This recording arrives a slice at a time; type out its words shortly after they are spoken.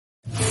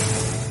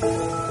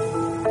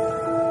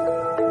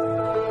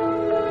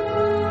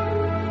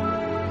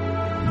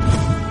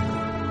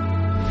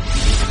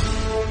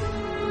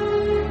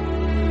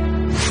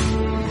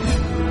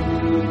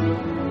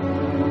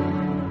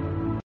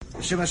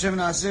B'Shem Hashem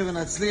Na'aseh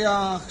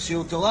V'Natzliach,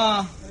 Shiur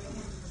Torah.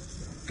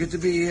 Good to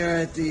be here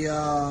at the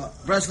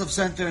Breslov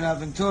Center in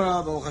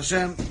Aventura, Baruch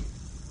Hashem.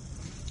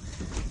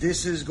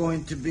 This is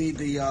going to be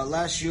the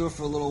last year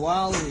for a little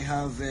while. We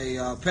have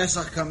a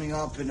Pesach coming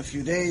up in a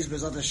few days,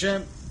 B'ezrat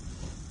Hashem,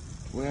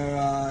 where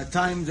a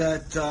time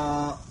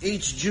that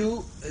each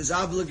Jew is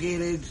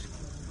obligated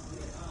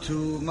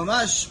to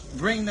mamash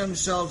bring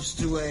themselves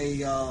to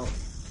a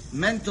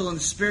mental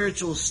and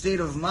spiritual state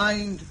of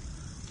mind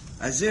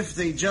as if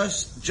they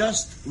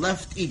just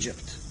left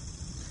Egypt.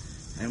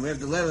 And we have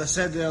the Leila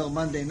Seder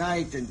Monday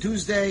night and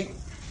Tuesday,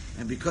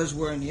 and because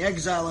we're in the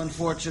exile,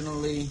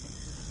 unfortunately,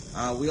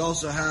 we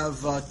also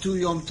have 2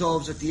 Yom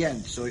Tovs at the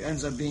end. So it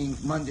ends up being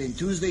Monday and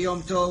Tuesday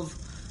Yom Tov,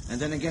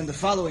 and then again the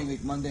following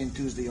week, Monday and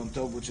Tuesday Yom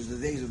Tov, which is the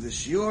days of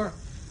this shiur.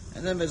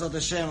 And then B'ezrat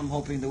Hashem, I'm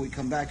hoping that we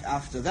come back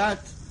after that.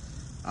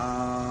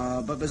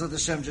 But B'ezrat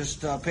Hashem,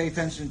 just pay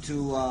attention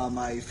to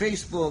my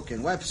Facebook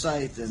and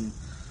website and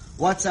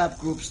WhatsApp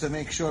groups to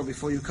make sure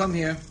before you come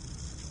here.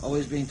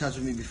 Always be in touch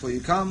with me before you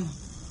come,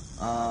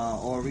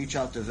 or reach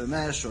out to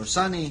Vimesh or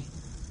Sunny,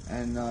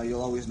 and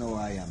you'll always know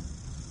where I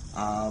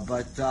am.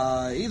 But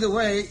either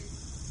way,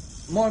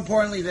 more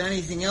importantly than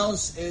anything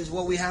else is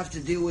what we have to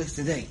deal with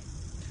today.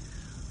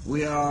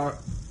 We are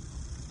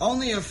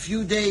only a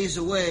few days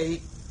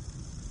away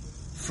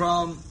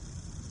from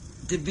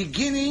the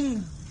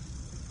beginning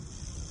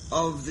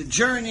of the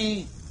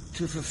journey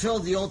to fulfill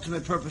the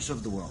ultimate purpose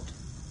of the world.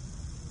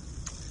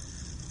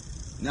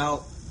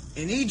 Now,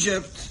 in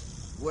Egypt,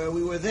 where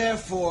we were there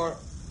for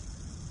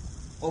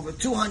over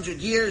 200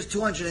 years,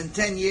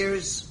 210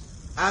 years,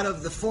 out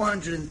of the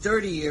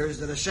 430 years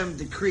that Hashem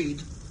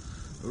decreed,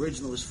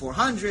 originally it was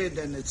 400,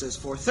 and it says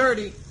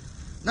 430.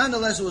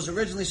 Nonetheless, it was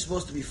originally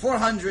supposed to be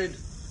 400,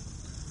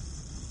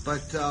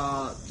 but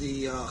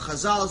the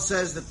Chazal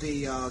says that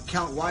the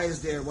count, why it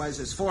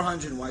says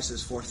 400, and why it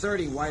says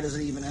 430, why does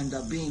it even end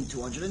up being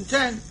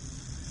 210,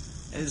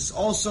 is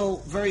also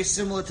very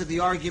similar to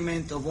the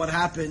argument of what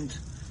happened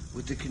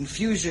with the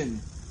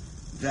confusion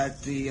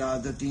that the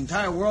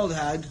entire world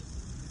had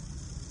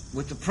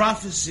with the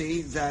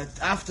prophecy that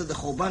after the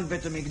Churban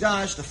Bet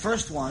HaMikdash, the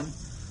first one,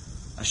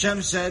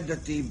 Hashem said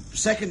that the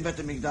second Bet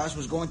HaMikdash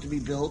was going to be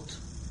built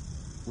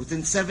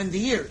within 70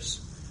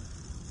 years.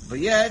 But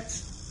yet,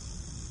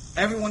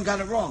 everyone got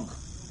it wrong.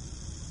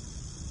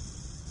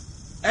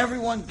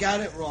 Everyone got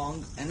it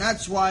wrong, and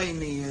that's why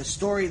in the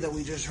story that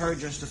we just heard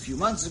just a few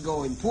months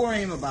ago in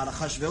Purim about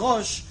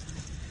Achashverosh,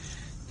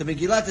 the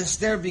Megillat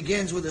Esther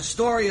begins with a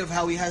story of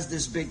how he has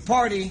this big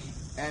party,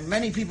 and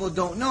many people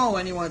don't know,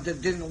 anyone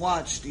that didn't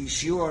watch the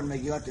shiur on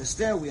Megillat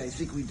Esther, I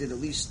think we did at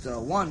least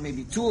one,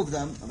 maybe 2 of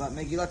them, about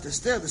Megillat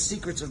Esther, the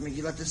secrets of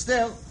Megillat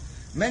Esther.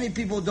 Many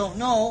people don't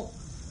know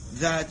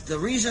that the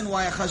reason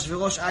why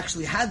Achashverosh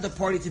actually had the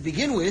party to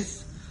begin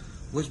with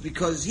was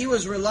because he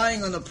was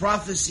relying on the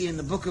prophecy in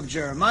the book of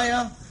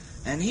Jeremiah,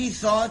 and he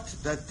thought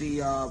that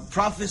the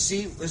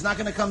prophecy was not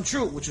going to come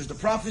true, which was the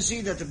prophecy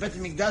that the Bet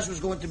HaMikdash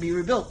was going to be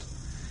rebuilt.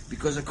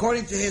 Because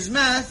according to his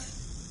math,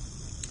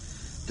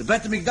 the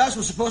Bet HaMikdash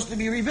was supposed to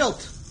be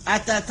rebuilt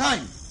at that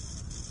time.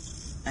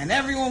 And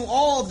everyone,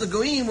 all of the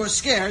Goyim were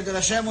scared that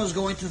Hashem was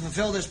going to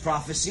fulfill this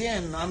prophecy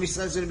and Am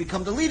Yisrael is going to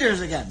become the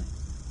leaders again.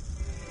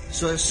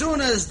 So as soon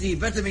as the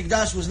Bet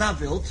HaMikdash was not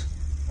built,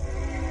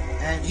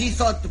 and he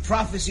thought the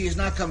prophecy is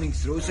not coming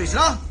through, so he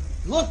said,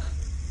 look,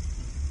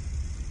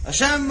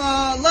 Hashem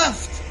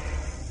left.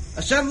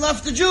 Hashem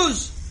left the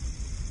Jews.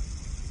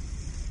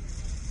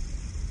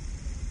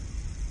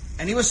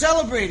 And he was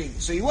celebrating.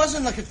 So he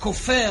wasn't like a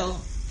kofel,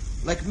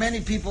 like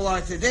many people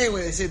are today,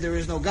 where they say there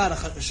is no God,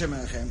 Hashem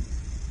Elechem.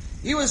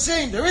 He was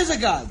saying there is a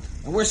God,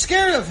 and we're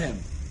scared of him.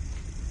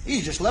 He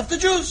just left the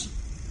Jews.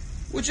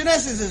 Which in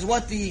essence is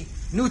what the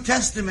New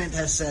Testament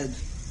has said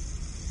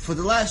for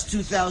the last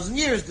 2,000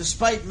 years,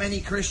 despite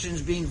many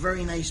Christians being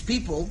very nice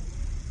people.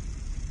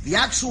 The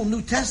actual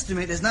New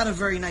Testament is not a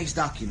very nice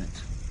document.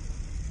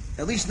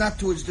 At least not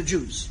towards the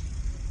Jews.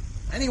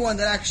 Anyone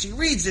that actually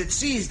reads it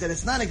sees that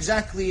it's not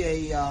exactly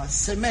a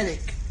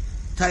Semitic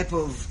type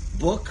of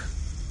book.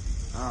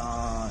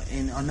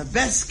 On the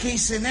best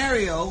case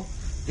scenario,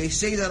 they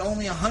say that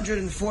only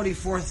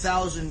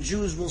 144,000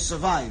 Jews will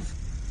survive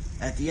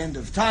at the end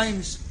of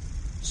times.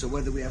 So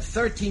whether we have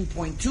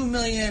 13.2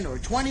 million or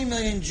 20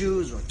 million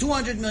Jews or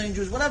 200 million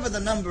Jews, whatever the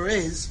number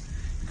is,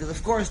 because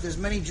of course there's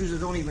many Jews that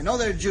don't even know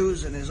they're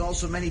Jews, and there's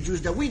also many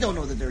Jews that we don't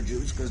know that they're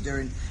Jews because they're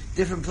in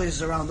different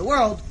places around the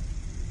world.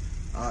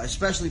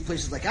 Especially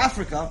places like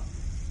Africa.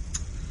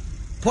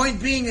 Point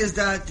being is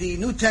that the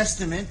New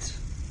Testament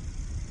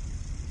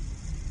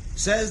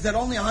says that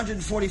only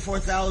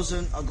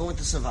 144,000 are going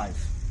to survive.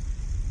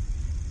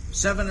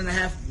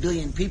 7.5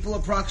 billion people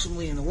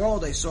approximately in the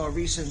world. I saw a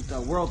recent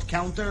world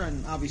counter,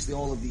 and obviously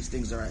all of these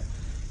things are,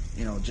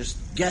 just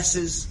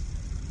guesses.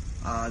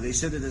 They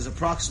said that there's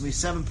approximately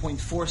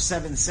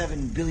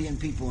 7.477 billion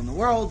people in the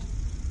world,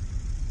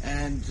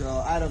 and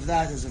out of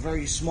that is a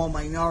very small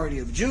minority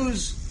of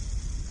Jews.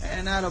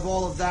 And out of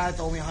all of that,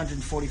 only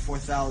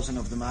 144,000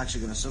 of them are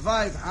actually going to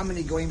survive. How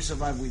many Goyim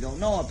survive, we don't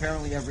know.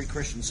 Apparently every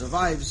Christian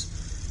survives.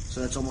 So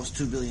that's almost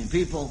 2 billion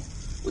people,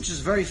 which is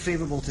very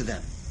favorable to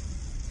them.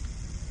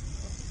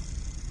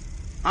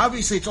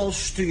 Obviously, it's all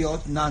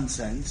shtuyot,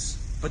 nonsense.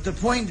 But the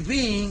point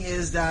being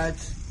is that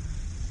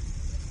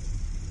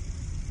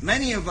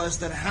many of us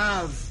that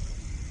have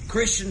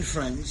Christian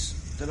friends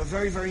that are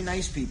very, very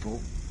nice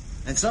people,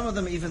 and some of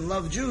them even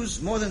love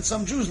Jews more than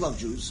some Jews love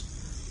Jews,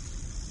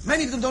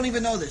 many of them don't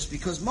even know this,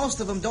 because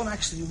most of them don't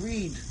actually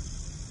read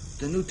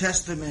the New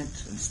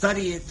Testament and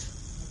study it.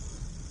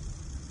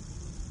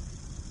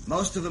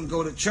 Most of them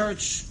go to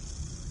church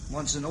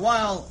once in a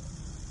while.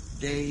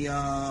 They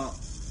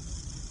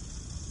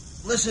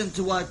listen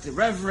to what the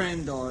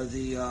reverend or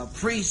the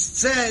priest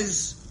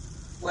says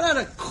without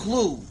a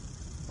clue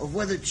of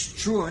whether it's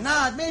true or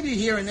not. Maybe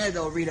here and there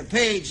they'll read a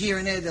page, here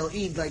and there they'll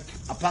eat like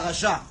a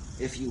parasha,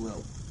 if you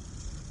will.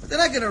 But they're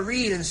not going to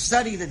read and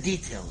study the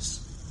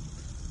details.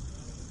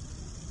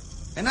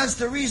 And that's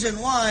the reason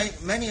why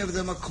many of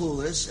them are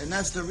clueless, and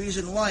that's the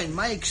reason why, in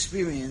my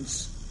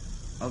experience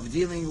of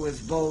dealing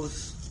with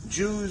both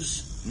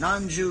Jews,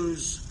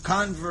 non-Jews,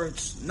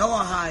 converts,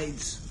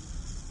 Noahides,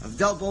 I've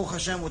dealt, Baruch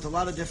Hashem, with a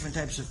lot of different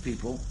types of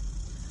people.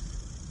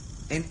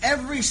 In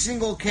every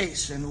single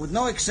case, and with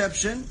no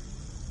exception,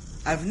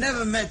 I've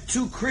never met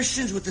two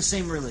Christians with the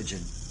same religion.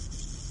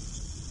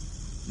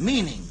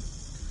 Meaning,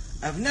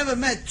 I've never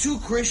met two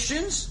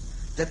Christians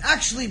that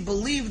actually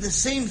believe the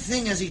same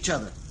thing as each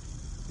other.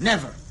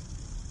 Never.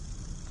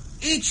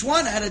 Each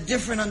one had a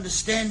different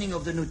understanding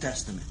of the New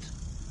Testament.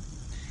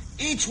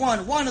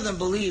 One of them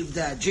believed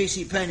that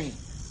J.C. Penney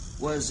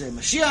was a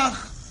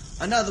Mashiach.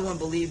 Another one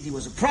believed he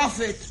was a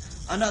prophet.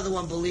 Another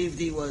one believed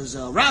he was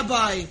a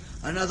rabbi.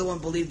 Another one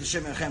believed,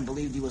 Hashem Yechem,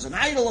 believed he was an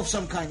idol of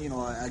some kind,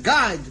 a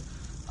god.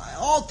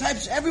 All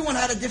types, everyone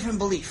had a different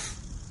belief.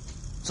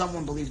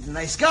 Someone believed a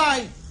nice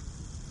guy.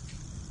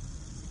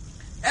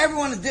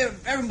 Everyone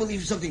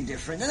believes something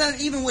different. And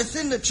then even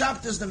within the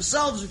chapters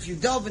themselves, if you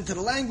delve into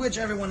the language,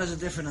 everyone has a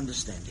different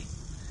understanding.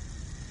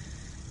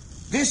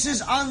 This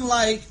is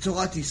unlike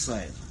Torah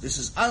Yisrael. This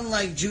is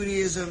unlike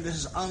Judaism. This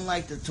is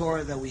unlike the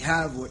Torah that we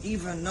have, where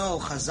even though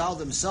Chazal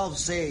themselves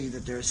say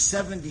that there are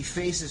 70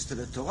 faces to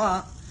the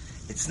Torah,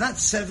 it's not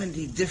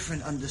 70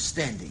 different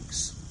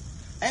understandings.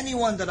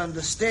 Anyone that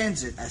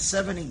understands it as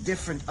 70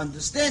 different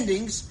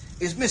understandings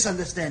is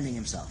misunderstanding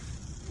himself.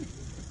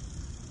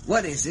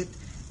 What is it?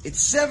 It's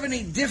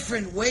 70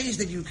 different ways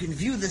that you can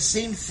view the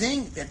same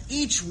thing, that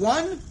each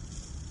one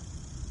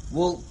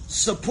will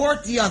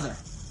support the other.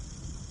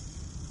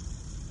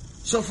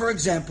 So, for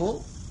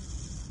example,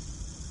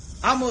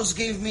 Amos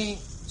gave me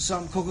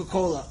some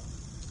Coca-Cola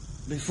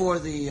before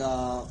the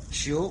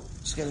shiur,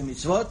 Skele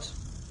Mitzvot.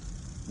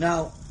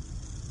 Now,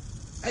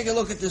 I can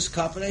look at this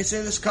cup and I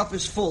say this cup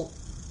is full.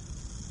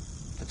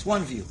 That's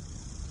one view.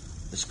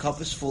 This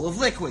cup is full of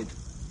liquid.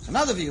 It's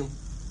another view.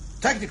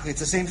 Technically, it's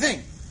the same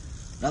thing.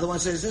 Another one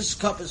says this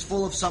cup is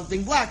full of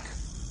something black,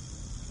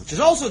 which is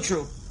also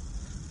true.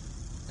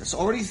 That's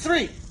already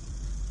 3.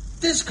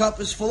 This cup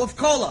is full of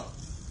cola.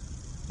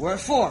 We're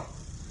at 4.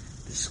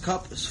 This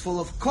cup is full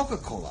of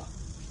Coca-Cola.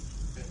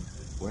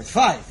 We're at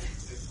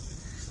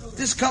 5.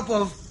 This cup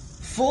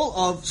full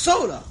of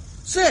soda.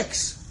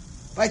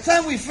 6. By the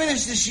time we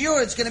finish this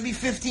year, it's going to be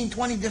 15,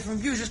 20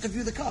 different views just to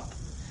view the cup.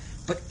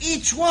 But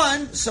each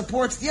one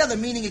supports the other,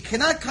 meaning it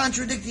cannot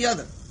contradict the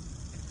other.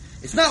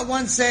 It's not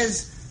one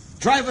says,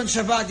 drive on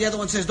Shabbat, the other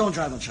one says, don't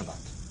drive on Shabbat.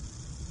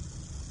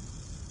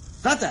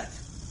 It's not that.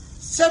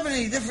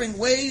 70 different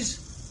ways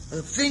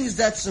of things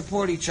that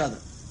support each other.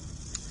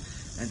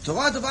 And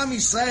Torah of Am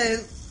Yisrael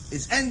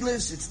is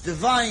endless, it's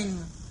divine,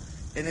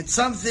 and it's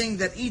something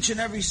that each and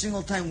every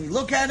single time we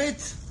look at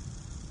it,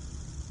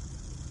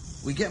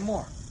 we get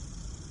more.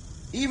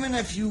 Even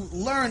if you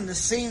learn the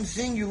same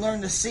thing, you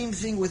learn the same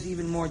thing with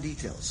even more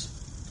details.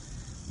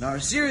 Now, our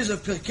series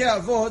of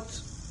Pirkei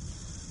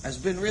Avot has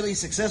been really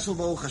successful,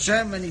 Baruch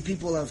Hashem. Many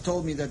people have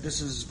told me that this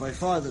is by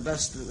far the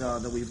best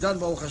that we've done,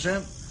 Baruch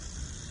Hashem.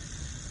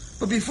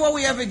 But before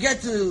we ever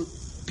get to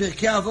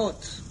Pirkei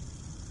Avot,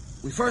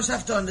 we first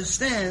have to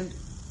understand,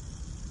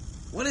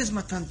 what is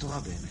Matan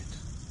Torah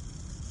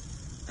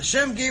Be'emet?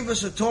 Hashem gave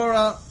us a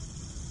Torah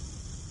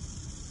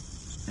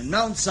in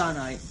Mount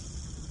Sinai,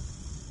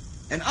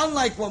 and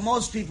unlike what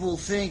most people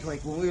think,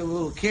 like when we were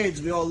little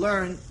kids, we all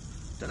learned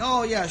that,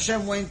 oh yeah,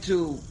 Hashem went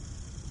to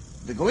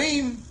the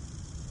Goyim.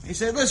 He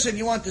said, listen,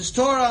 you want this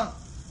Torah?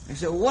 He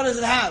said, well, what does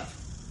it have?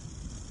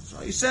 So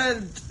he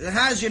said, it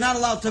has, you're not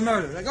allowed to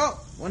murder. Like, oh,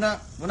 we're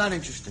not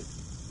interested.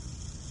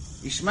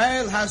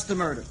 Ishmael has to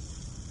murder.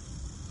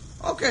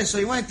 Okay, so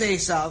he went to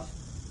Esav.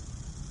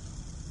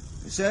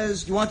 He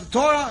says, you want the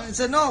Torah? And he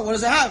said, no, what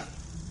does it have?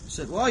 He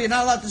said, well, you're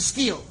not allowed to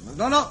steal.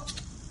 No,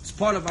 it's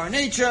part of our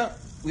nature.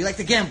 We like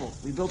to gamble.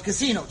 We build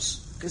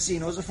casinos.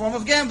 Casino is a form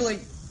of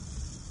gambling.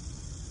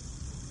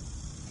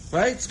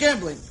 Right? It's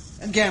gambling.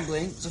 And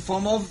gambling is a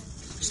form of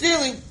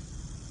stealing.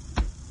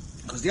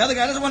 Because the other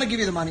guy doesn't want to give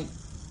you the money.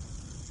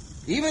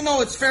 Even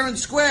though it's fair and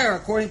square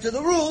according to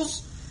the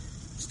rules,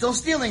 it's still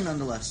stealing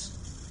nonetheless.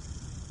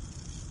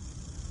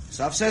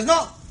 Esav says,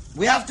 no,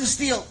 we have to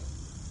steal.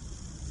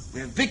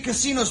 We have big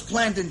casinos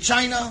planned in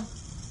China.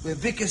 We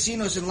have big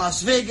casinos in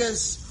Las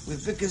Vegas. We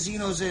have big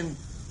casinos in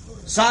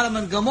Sodom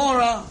and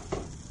Gomorrah.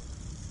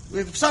 We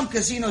have some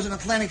casinos in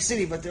Atlantic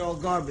City, but they're all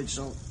garbage,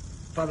 so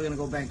probably going to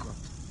go bankrupt.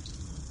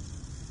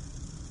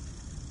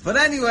 But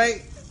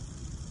anyway,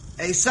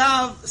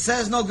 Esav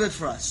says no good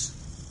for us.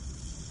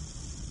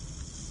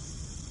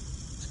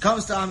 So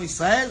comes to Am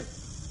Yisrael.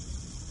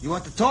 You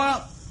want the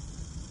Torah?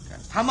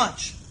 How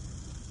much?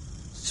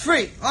 It's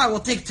free. All right, we'll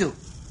take 2.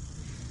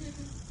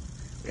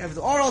 We have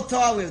the oral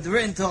Torah, we have the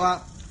written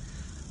Torah.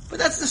 But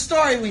that's the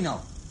story we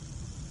know.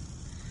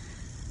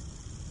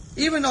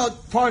 Even though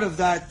part of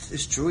that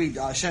is true,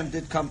 Hashem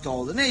did come to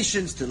all the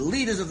nations, to the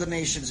leaders of the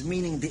nations,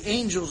 meaning the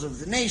angels of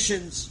the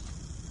nations,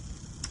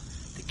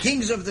 the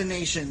kings of the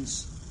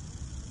nations,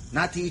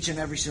 not to each and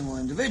every single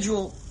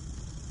individual.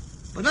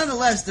 But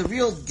nonetheless, the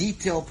real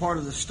detailed part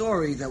of the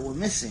story that we're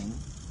missing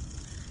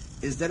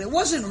is that it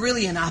wasn't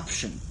really an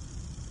option.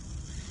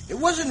 It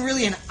wasn't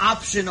really an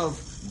option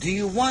of, do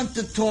you want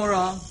the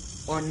Torah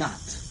or not?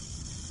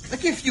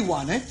 Like, if you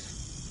want it,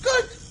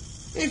 good.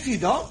 If you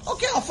don't,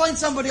 okay, I'll find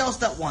somebody else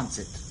that wants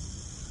it.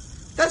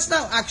 That's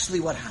not actually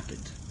what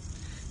happened.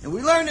 And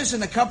we learn this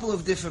in a couple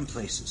of different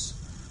places.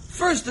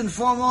 First and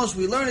foremost,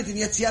 we learn it in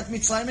Yetziat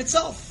Mitzrayim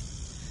itself.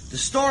 The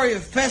story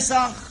of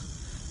Pesach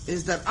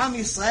is that Am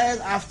Yisrael,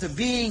 after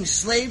being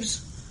slaves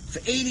for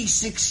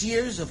 86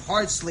 years of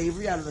hard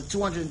slavery, out of the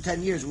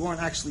 210 years, we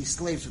weren't actually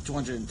slaves for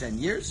 210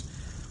 years.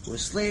 We were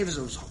slaves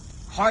of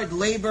hard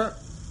labor,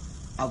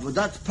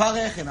 Avodat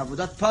Parech, and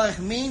Avodat Parech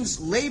means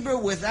labor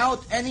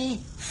without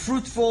any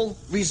fruitful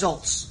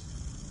results.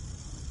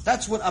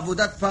 That's what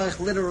Avodat Parech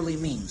literally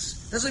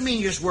means. Doesn't mean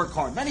you just work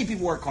hard. Many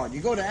people work hard.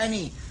 You go to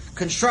any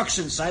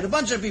construction site, a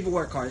bunch of people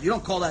work hard. You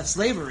don't call that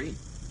slavery.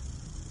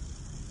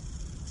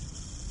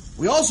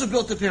 We also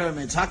built the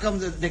pyramids. How come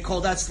they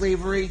call that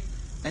slavery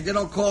and they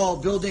don't call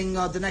building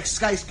the next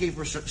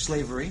skyscraper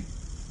slavery?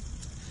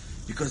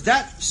 Because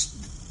that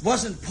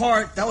wasn't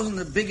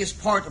the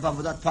biggest part of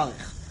Avodat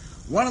Parech.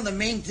 One of the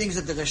main things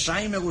that the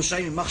Reshaim,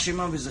 Erushaim,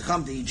 Machshimam,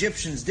 V'Zecham, the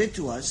Egyptians did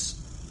to us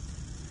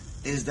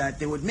is that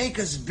they would make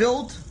us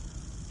build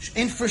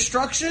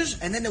infrastructures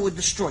and then they would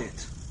destroy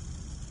it.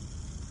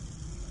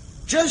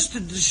 Just to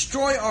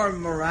destroy our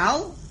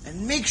morale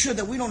and make sure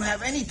that we don't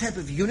have any type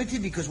of unity,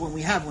 because when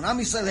Am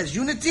Yisrael has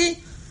unity,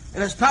 it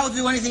has power to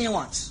do anything it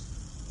wants.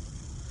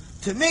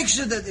 To make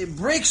sure that it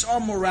breaks our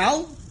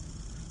morale,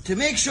 to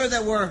make sure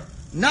that we're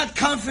not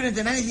confident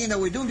in anything that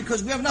we're doing,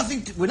 because we have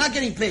nothing, we're not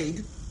getting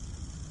paid.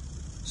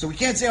 So we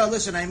can't say, oh,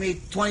 listen, I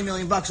made $20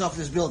 million off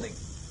this building.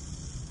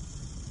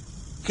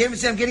 Can't even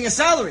say I'm getting a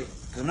salary,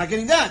 because I'm not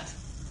getting that.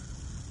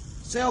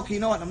 Say, okay, you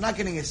know what, I'm not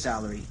getting a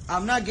salary.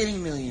 I'm not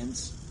getting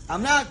millions.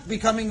 I'm not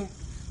becoming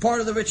part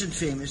of the rich and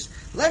famous.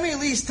 Let me at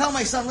least tell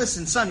my son,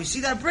 listen, son, you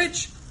see that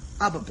bridge?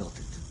 Abba built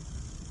it.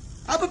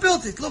 Abba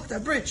built it. Look,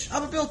 that bridge.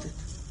 Abba built it.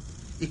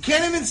 You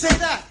can't even say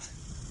that.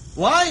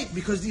 Why?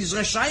 Because these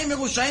Reshaim and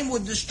Erushaim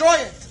would destroy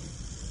it.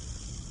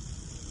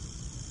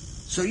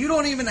 So you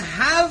don't even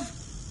have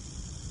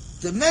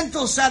the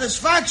mental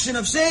satisfaction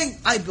of saying,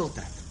 I built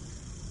that.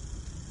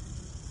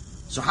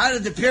 So how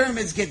did the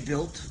pyramids get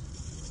built?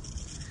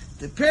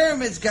 The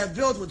pyramids got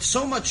built with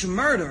so much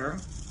murder,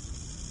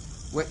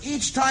 where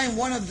each time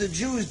one of the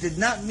Jews did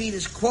not meet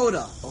his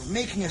quota of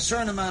making a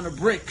certain amount of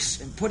bricks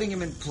and putting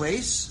him in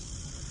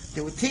place,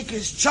 they would take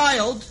his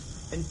child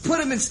and put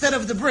him instead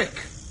of the brick.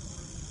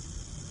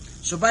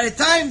 So by the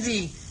time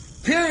the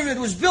pyramid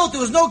was built,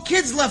 there was no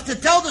kids left to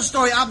tell the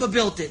story, Abba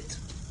built it.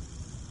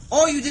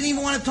 Or you didn't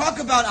even want to talk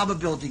about Abba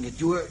building it.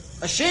 You were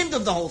ashamed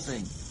of the whole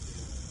thing.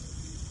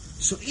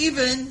 So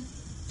even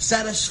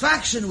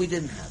satisfaction we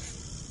didn't have.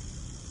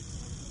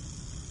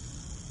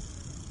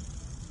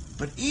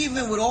 But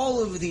even with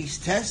all of these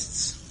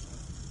tests,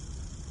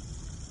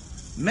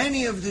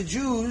 many of the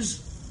Jews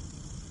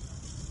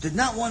did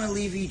not want to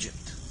leave Egypt.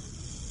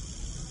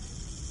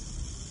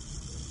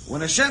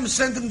 When Hashem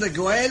sent them the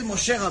Goel,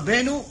 Moshe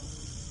Rabbeinu,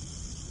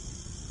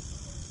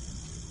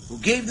 who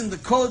gave them the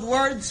code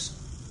words,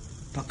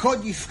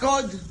 Pakod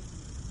Yifkod,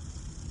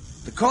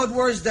 the code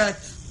words that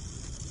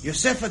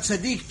Yosef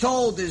HaTzadik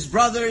told his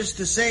brothers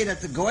to say that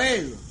the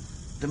Goel,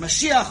 the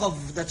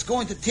Mashiach that's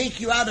going to take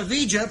you out of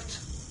Egypt,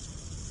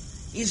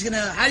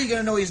 how are you going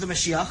to know he's the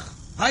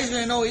Mashiach? How are you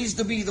going to know he's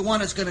to be the one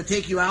that's going to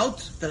take you out?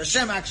 That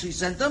Hashem actually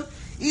sent him.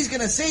 He's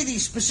going to say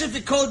these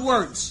specific code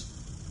words.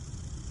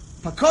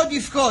 Pakod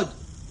Yifkod.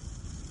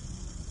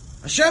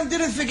 Hashem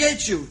didn't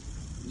forget you.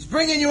 He's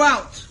bringing you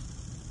out.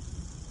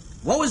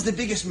 What was the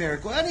biggest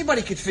miracle?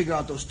 Anybody could figure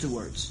out those 2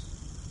 words.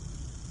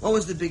 What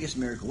was the biggest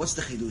miracle? What's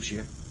the chidush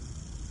here?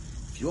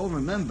 If you all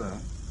remember,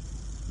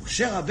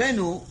 Moshe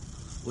Rabbeinu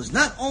was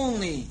not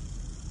only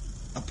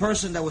a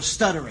person that was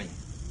stuttering,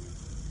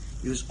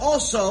 he was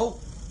also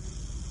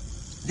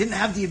didn't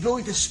have the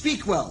ability to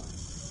speak well,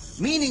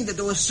 meaning that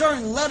there were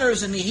certain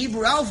letters in the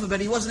Hebrew alphabet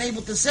he wasn't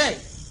able to say.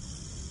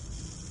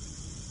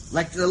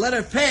 Like the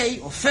letter Pei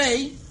or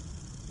Fei,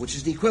 which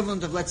is the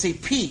equivalent of, let's say,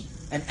 P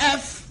and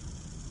F,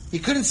 he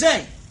couldn't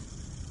say.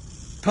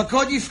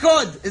 Pakod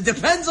Yifkod. It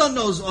depends on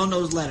those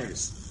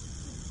letters.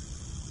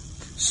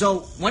 So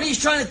when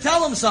he's trying to tell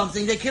them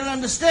something, they can't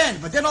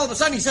understand. But then all of a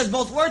sudden he says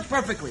both words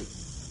perfectly.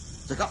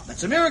 It's like, oh,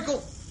 that's a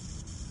miracle.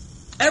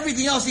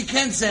 Everything else he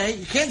can't say,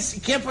 he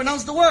can't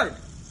pronounce the word.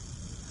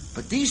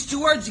 But these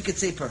two words he could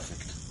say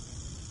perfect.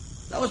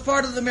 That was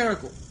part of the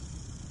miracle.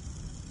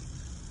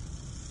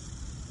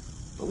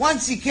 But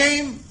once he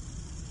came,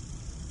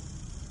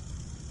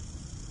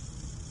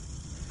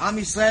 Am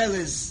Yisrael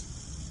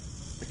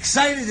is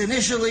excited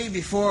initially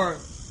before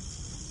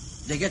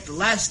they get the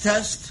last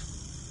test.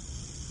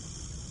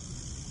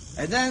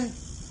 And then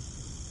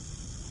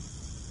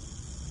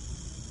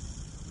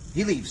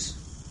he leaves.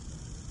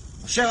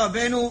 Moshe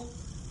Rabbeinu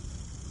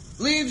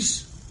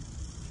leaves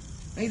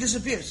and he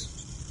disappears.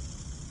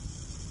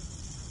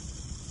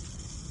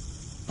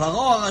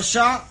 Paro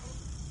HaRasha,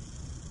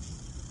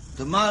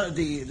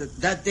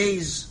 that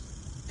day's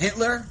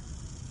Hitler,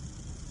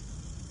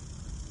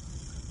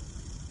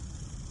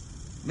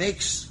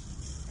 makes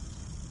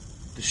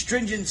the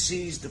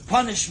stringencies, the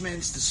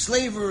punishments, the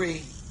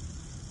slavery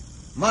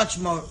much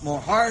more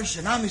harsh,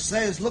 and Am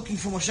Yisrael is looking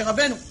for Moshe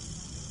Rabbeinu.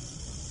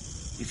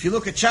 If you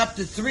look at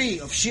chapter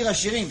 3 of Shir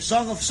HaShirim,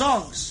 Song of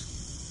Songs,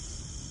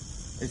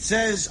 it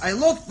says, I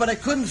looked but I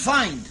couldn't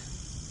find.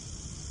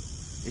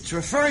 It's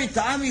referring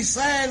to Am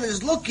Yisrael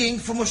is looking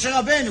for Moshe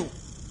Rabbeinu.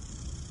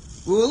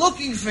 We were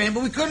looking for him,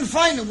 but we couldn't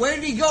find him. Where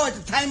did he go at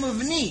the time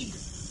of need?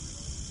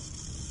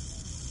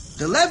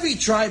 The Levi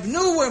tribe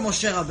knew where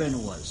Moshe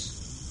Rabbeinu was,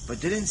 but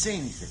they didn't say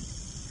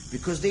anything.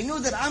 Because they knew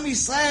that Am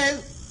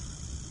Yisrael,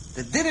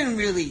 that didn't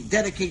really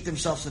dedicate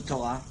themselves to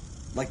Torah,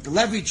 like the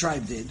Levi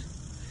tribe did,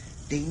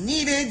 they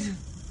needed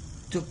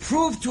to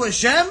prove to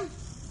Hashem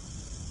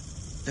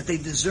that they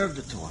deserved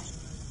the Torah.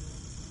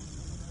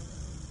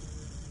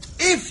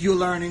 If you're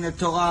learning the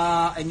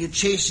Torah and you're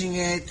chasing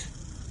it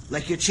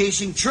like you're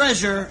chasing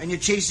treasure and you're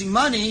chasing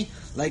money,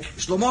 like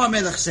Shlomo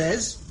HaMelech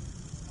says,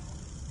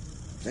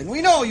 then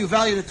we know you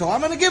value the Torah.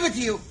 I'm going to give it to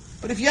you.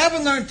 But if you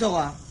haven't learned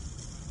Torah,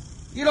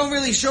 you don't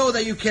really show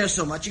that you care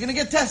so much. You're going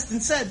to get tested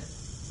instead.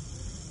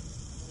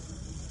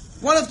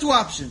 One of two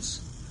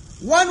options.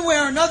 One way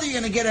or another, you're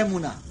going to get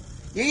emunah.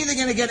 You're either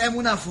going to get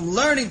emunah from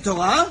learning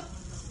Torah,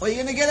 or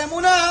you're going to get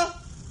emunah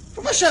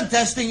from Hashem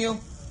testing you.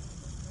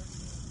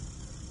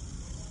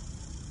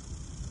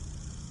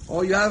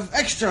 Or you have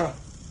extra.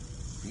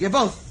 You get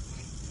both.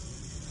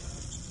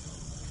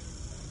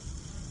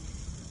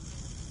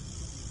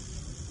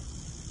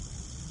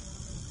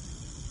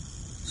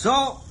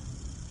 So,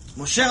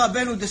 Moshe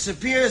Rabbeinu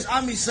disappears.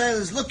 Am Yisrael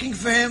is looking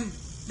for him.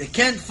 They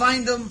can't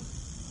find him.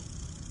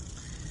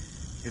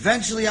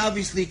 Eventually,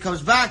 obviously, he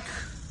comes back.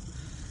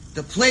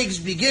 The plagues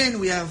begin.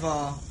 We have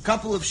a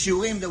couple of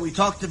shiurim that we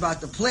talked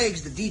about the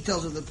plagues, the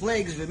details of the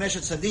plagues.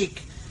 V'meshet Tzaddik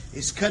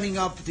is cutting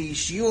up the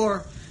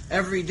shiur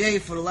every day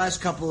for the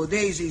last couple of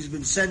days. He's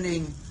been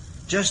sending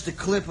just a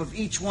clip of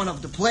each one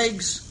of the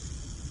plagues,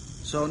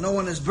 so no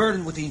one is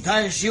burdened with the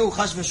entire shiur.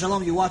 Chas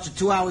v'shalom, you watch a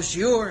 2-hour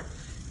shiur.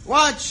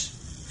 Watch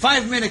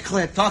 5-minute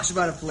clip, talks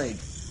about a plague.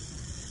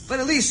 But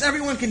at least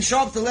everyone can show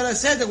up to let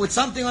us say that with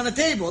something on the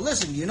table.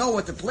 Listen, you know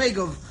what the plague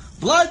of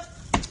blood?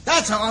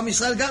 That's how Am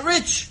Yisrael got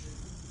rich.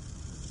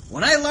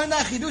 When I learned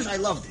that chidush, I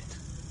loved it.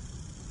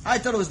 I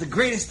thought it was the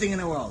greatest thing in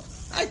the world.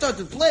 I thought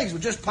the plagues were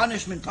just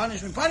punishment. I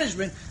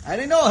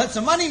didn't know it's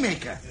a money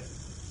maker.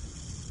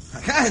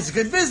 Okay, it's a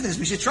good business.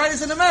 We should try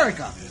this in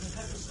America.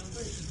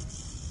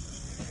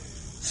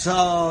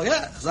 So,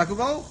 yeah, Chazaku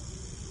Baruch.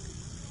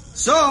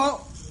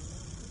 So,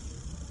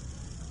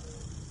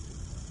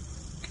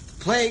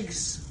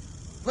 plagues,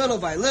 little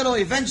by little,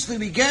 eventually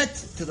we get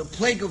to the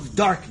plague of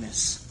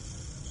darkness.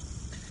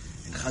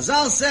 And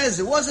Chazal says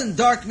it wasn't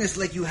darkness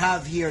like you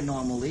have here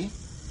normally,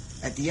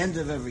 at the end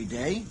of every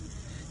day.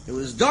 It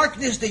was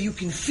darkness that you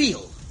can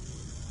feel.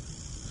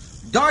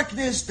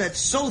 Darkness that's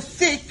so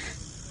thick,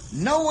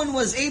 no one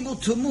was able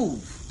to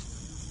move,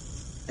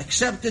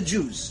 except the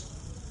Jews.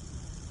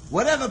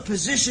 Whatever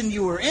position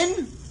you were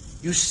in,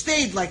 you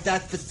stayed like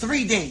that for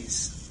 3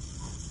 days.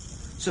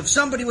 So if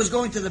somebody was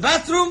going to the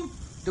bathroom,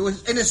 they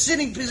was in a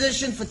sitting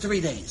position for 3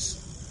 days.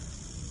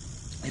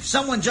 If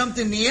someone jumped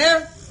in the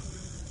air,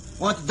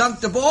 wanted to dunk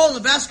the ball in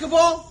the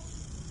basketball,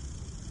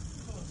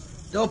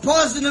 they'll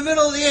pause in the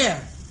middle of the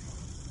air.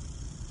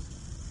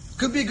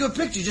 Could be a good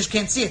picture, you just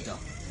can't see it though.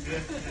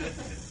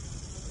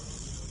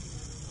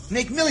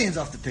 Make millions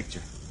off the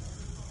picture.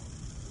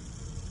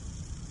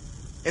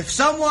 If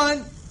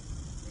someone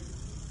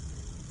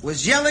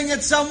was yelling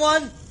at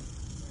someone,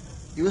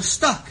 he was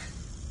stuck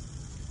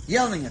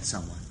yelling at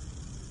someone.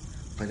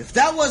 But if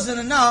that wasn't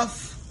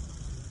enough,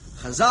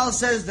 Chazal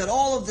says that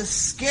all of the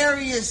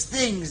scariest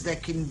things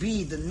that can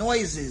be, the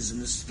noises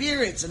and the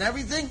spirits and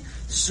everything,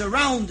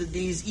 surrounded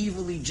these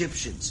evil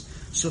Egyptians.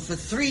 So for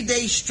 3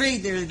 days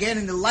straight, they're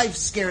getting the life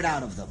scared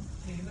out of them.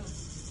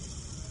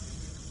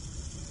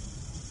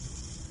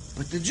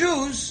 But the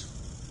Jews,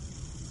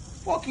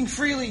 walking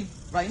freely,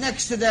 right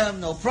next to them,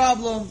 no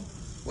problem.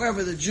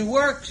 Wherever the Jew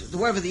worked,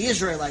 wherever the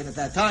Israelite at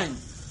that time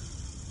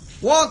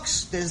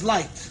walks, there's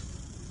light.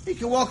 He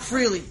can walk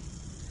freely.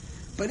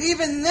 But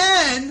even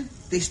then,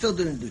 they still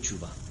didn't do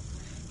tshuva.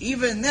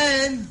 Even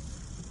then,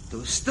 there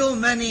were still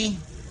many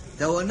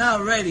that were not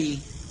ready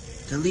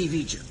to leave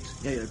Egypt.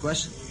 Yeah, you had a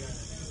question?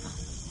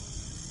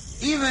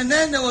 Even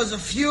then, there was a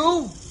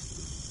few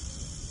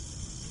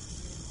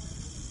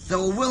that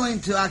were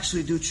willing to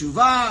actually do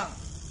Teshuva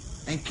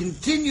and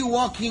continue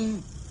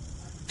walking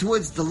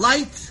towards the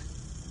light,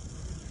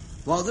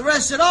 while the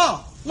rest said,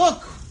 oh,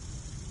 look,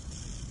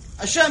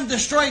 Hashem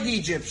destroyed the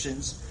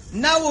Egyptians,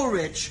 now we're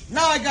rich,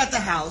 now I got the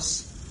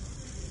house,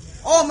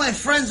 all my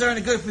friends are in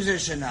a good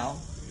position now,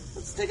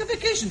 let's take a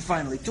vacation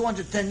finally.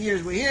 210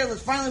 years we're here,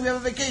 let's finally we have a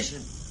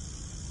vacation.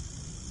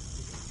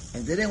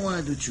 And they didn't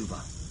want to do Teshuva.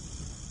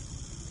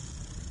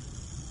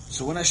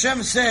 So when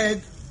Hashem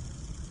said,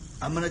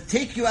 I'm going to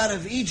take you out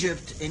of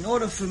Egypt in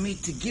order for me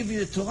to give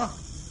you the Torah,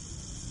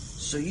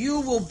 so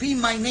you will be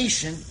my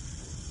nation,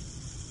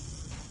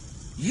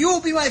 you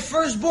will be my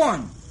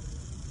firstborn.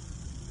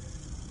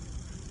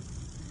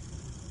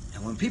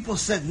 And when people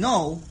said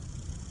no,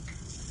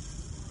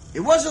 it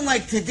wasn't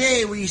like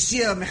today where you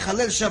see a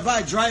Mechalel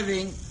Shabbat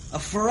driving a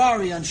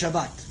Ferrari on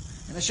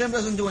Shabbat. And Hashem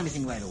doesn't do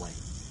anything right away.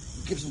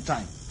 He gives him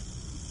time.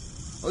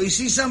 Or you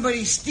see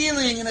somebody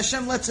stealing and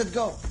Hashem lets it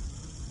go.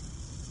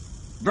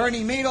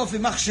 Bernie Madoff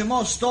in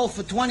Machshemo stole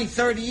for 20,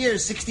 30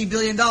 years, $60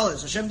 billion.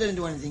 Hashem didn't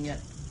do anything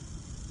yet.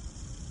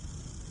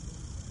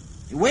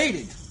 He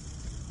waited.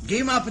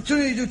 Gave him an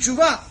opportunity to do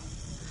Teshuva.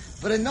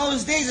 But in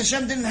those days,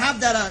 Hashem didn't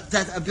have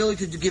that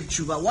ability to give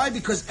Teshuva. Why?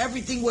 Because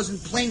everything was in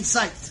plain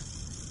sight.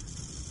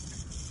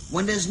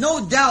 When there's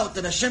no doubt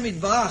that Hashem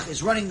Yitbarach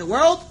is running the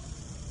world,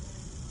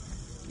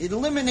 it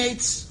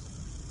eliminates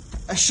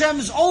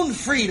Hashem's own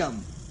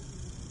freedom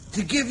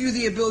to give you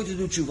the ability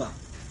to do Teshuva.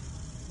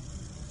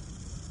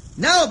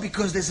 Now,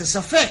 because there's a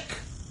safek,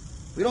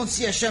 we don't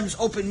see Hashem's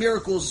open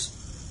miracles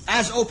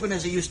as open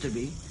as it used to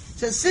be. It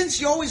says, since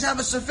you always have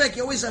a safek,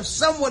 you always have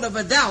somewhat of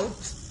a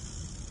doubt,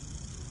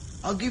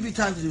 I'll give you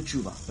time to do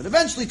Teshuva. But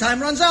eventually time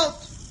runs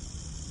out.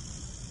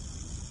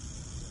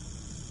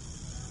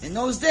 In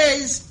those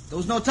days, there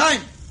was no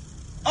time.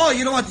 Oh,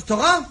 you don't want the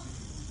Torah?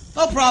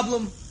 No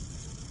problem.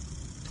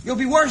 You'll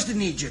be worse than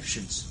the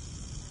Egyptians.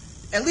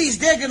 At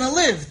least they're going to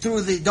live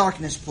through the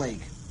darkness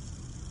plague.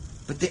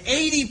 But the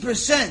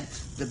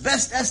 80%, the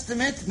best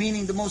estimate,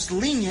 meaning the most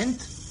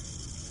lenient,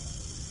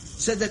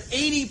 said that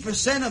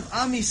 80% of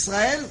Am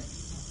Yisrael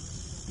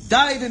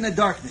died in the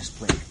darkness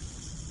plague.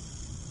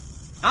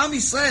 Am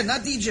Yisrael,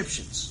 not the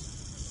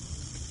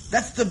Egyptians.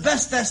 That's the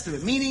best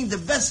estimate, meaning the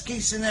best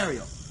case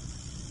scenario.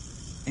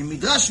 In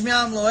Midrash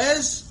Me'am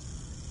Loez,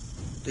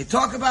 they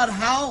talk about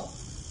how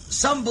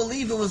some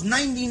believe it was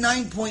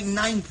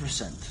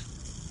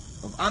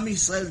 99.9% of Am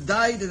Yisrael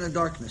died in the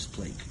darkness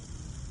plague.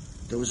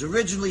 There was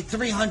originally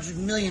 300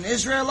 million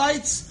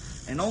Israelites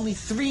and only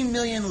 3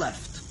 million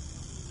left.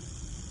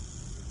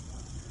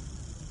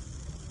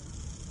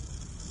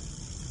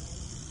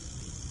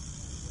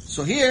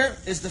 So here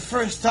is the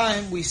first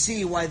time we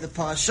see why the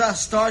parasha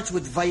starts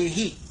with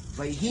Vayehi.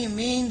 Vayehi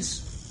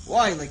means,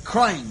 why? Like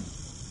crying.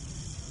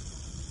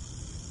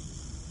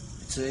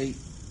 It's a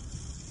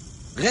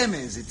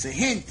remez, it's a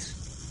hint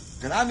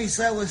that Am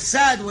Yisrael was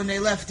sad when they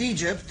left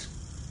Egypt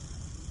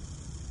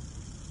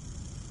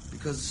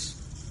because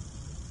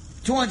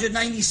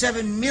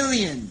 297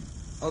 million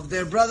of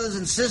their brothers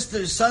and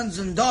sisters, sons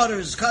and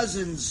daughters,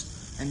 cousins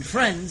and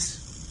friends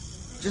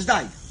just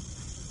died.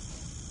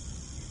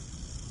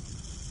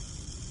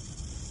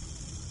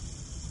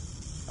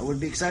 I wouldn't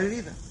be excited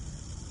either.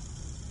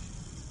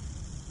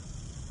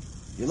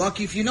 You're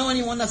lucky if you know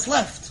anyone that's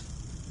left.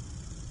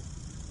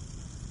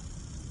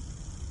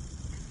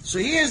 So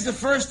here's the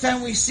first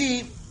time we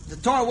see the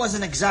Torah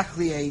wasn't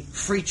exactly a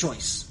free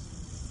choice.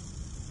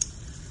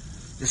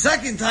 The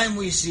second time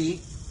we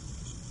see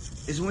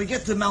is when we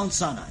get to Mount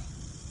Sinai.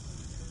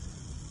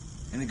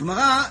 In the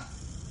Gemara,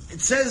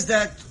 it says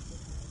that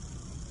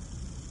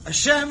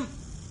Hashem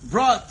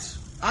brought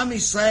Am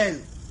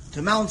Yisrael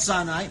to Mount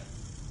Sinai,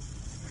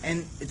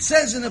 and it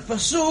says in the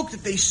Pasuk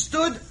that they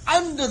stood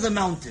under the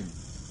mountain.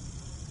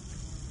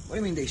 What do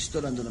you mean they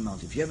stood under the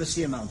mountain? If you ever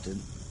see a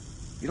mountain,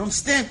 you don't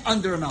stand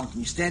under a mountain,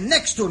 you stand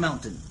next to a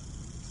mountain.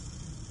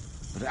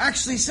 But it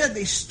actually said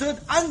they stood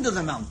under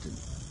the mountain.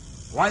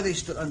 Why they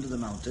stood under the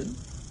mountain?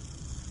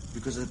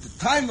 Because at the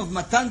time of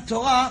Matan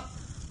Torah,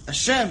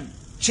 Hashem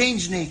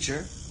changed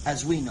nature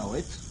as we know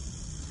it,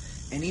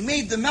 and He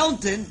made the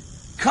mountain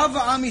cover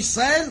Am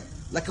Yisrael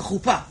like a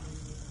chuppah.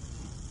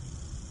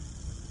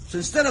 So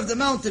instead of the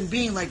mountain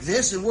being like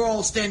this and we're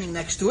all standing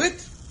next to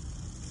it,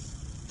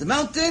 the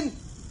mountain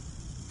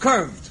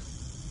curved.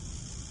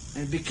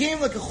 And it became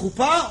like a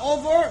chuppah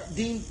over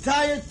the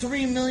entire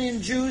 3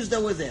 million Jews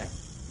that were there.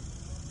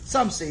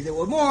 Some say there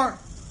were more,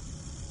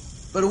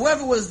 but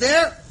whoever was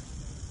there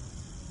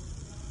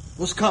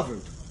was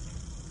covered.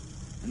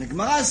 And the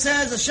Gemara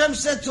says, Hashem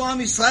said to Am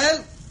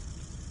Yisrael,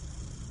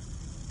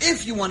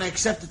 if you want to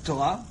accept the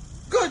Torah,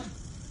 good.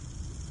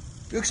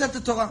 You accept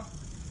the Torah.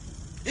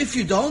 If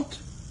you don't,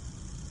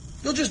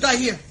 you'll just die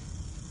here.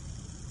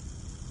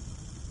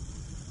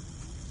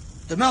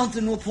 The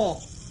mountain will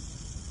fall.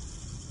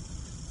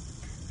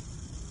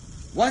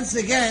 Once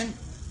again,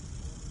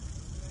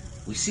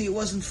 we see it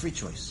wasn't free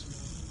choice.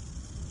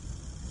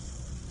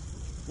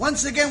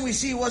 Once again, we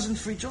see it wasn't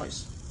free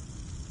choice.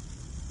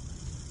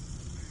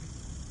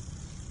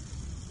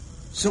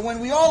 So when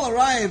we all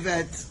arrive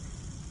at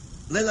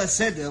Leila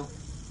Seder,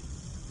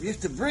 we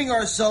have to bring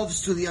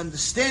ourselves to the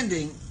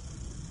understanding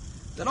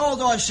that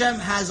although Hashem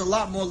has a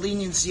lot more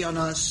leniency on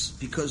us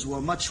because we're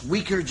a much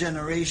weaker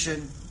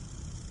generation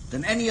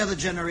than any other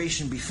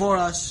generation before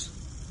us,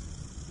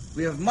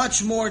 we have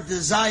much more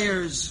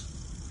desires,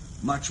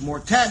 much more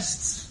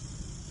tests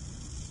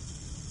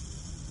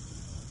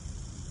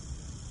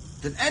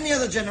than any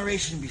other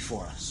generation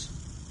before us.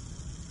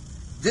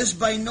 This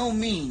by no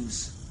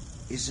means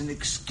is an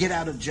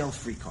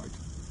get-out-of-jail-free card.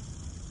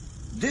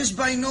 This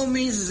by no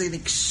means is an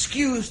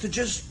excuse to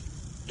just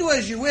do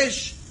as you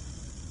wish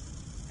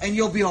and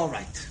you'll be all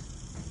right.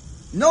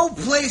 No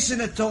place in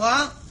the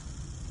Torah,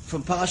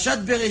 from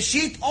Parashat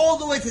Bereshit all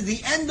the way to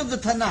the end of the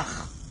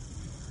Tanakh,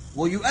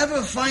 will you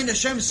ever find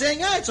Hashem saying,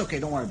 it's okay,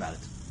 don't worry about it.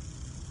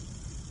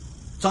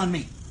 It's on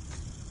me.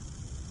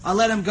 I'll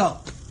let him go.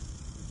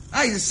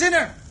 He's a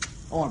sinner.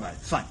 Don't worry about it.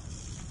 It's fine.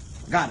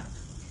 I got it.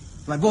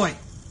 It's my boy.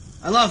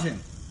 I love him.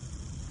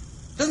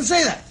 Doesn't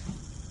say that.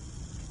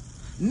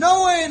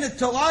 Nowhere in the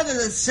Torah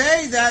does it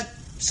say that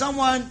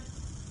someone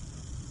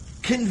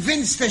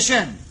convinced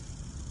Hashem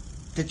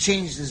to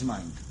change his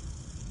mind.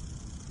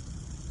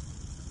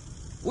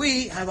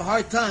 We have a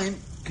hard time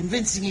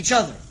convincing each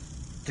other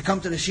to come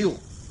to the shiur.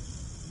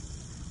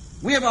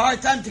 We have a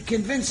hard time to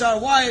convince our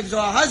wives or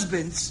our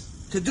husbands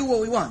to do what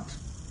we want.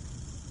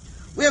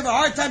 We have a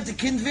hard time to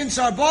convince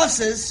our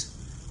bosses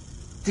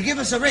to give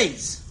us a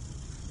raise.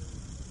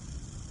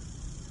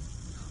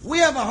 We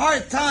have a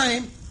hard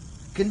time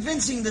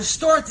convincing the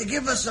store to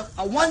give us a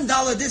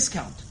 $1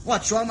 discount.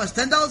 What, Shalom has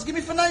 $10? Give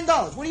me for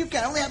 $9. What do you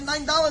care? I only have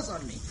 $9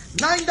 on me.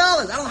 $9.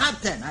 I don't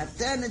have 10. I have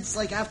 10. It's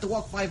like I have to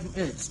walk 5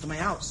 minutes to my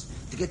house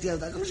to get the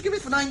other. Just give me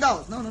for $9.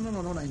 No, $9.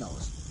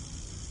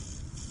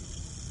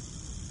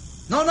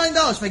 No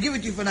 $9. If I give it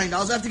to you for $9,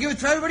 I have to give it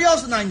to everybody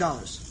else for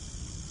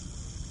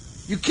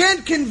 $9. You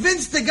can't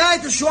convince the guy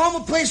to show him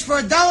a place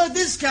for $1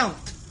 discount.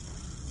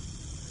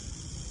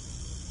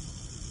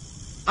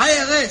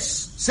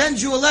 IRS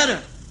sends you a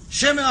letter.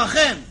 Shem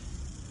Erachem.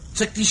 It's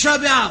like Tisha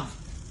B'Av.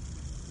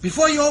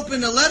 Before you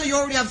open the letter, you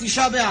already have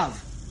Tisha B'Av.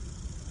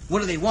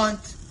 What do they want?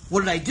 What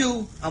did I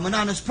do? I'm an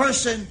honest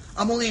person.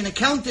 I'm only an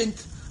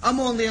accountant. I'm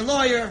only a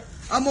lawyer.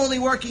 I'm only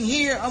working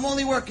here. I'm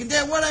only working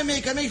there. What do I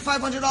make? I make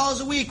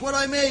 $500 a week. What do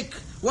I make?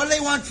 What do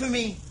they want from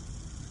me?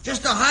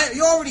 Just to hire.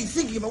 You're already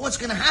thinking about what's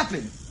going to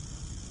happen.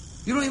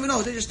 You don't even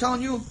know. They're just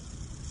telling you,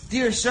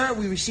 dear sir,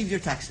 we received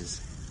your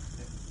taxes.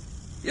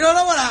 You don't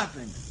know what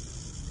happened.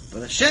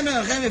 But Hashem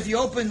Erachem, if you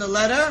open the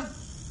letter,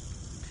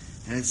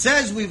 and it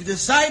says, we've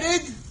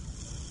decided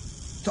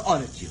to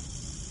audit you.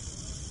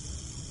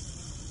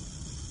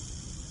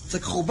 It's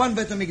like Churban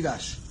Beit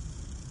HaMikdash.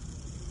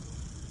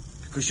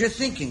 Because you're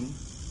thinking,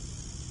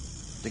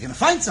 they're going to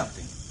find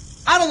something.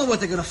 I don't know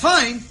what they're going to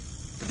find,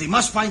 but they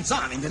must find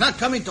something. I mean, they're not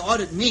coming to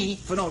audit me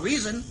for no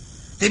reason.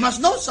 They must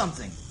know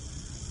something.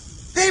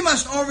 They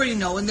must already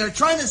know, and they're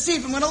trying to see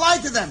if I'm going to lie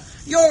to them.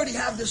 You already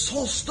have this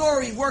whole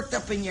story worked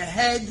up in your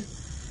head,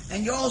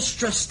 and you're all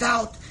stressed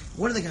out.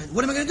 What am I going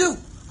to do?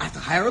 I have to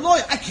hire a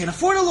lawyer. I can't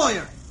afford a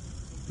lawyer.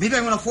 Maybe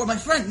I'm going to afford my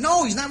friend.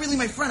 No, he's not really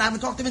my friend. I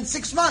haven't talked to him in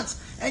 6 months.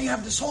 And you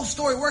have this whole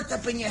story worked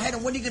up in your head,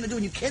 and what are you going to do?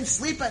 And you can't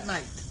sleep at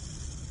night.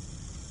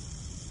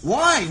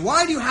 Why?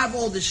 Why do you have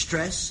all this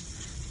stress?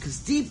 Because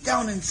deep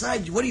down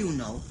inside, what do you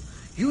know?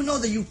 You know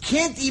that you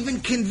can't even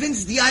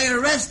convince the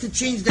IRS to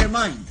change their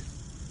mind.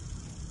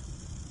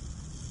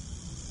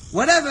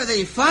 Whatever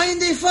they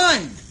find, they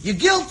find. You're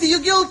guilty, you're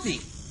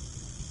guilty.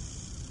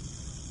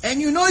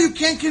 And you know you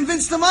can't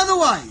convince them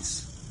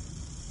otherwise.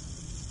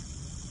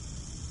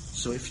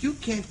 So if you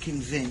can't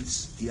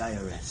convince the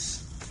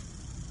IRS,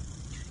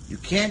 you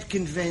can't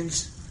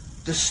convince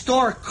the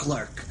store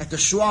clerk at the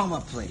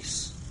shawarma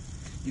place,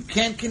 you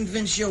can't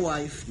convince your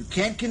wife, you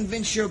can't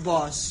convince your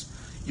boss,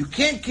 you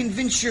can't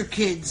convince your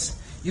kids,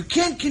 you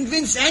can't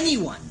convince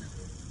anyone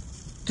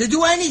to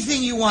do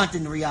anything you want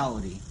in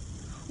reality.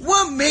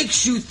 What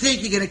makes you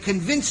think you're going to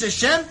convince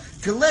Hashem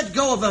to let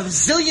go of a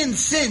zillion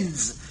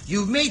sins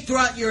you've made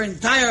throughout your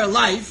entire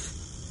life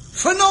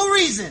for no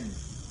reason?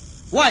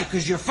 Why?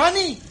 Because you're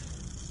funny?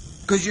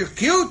 Because you're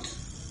cute?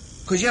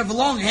 Because you have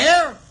long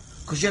hair?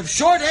 Because you have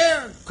short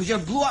hair? Because you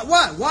have blue eyes?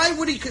 Why? Why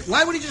would he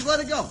just let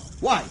it go?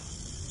 Why?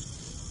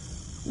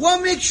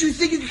 What makes you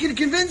think you can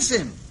convince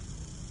him?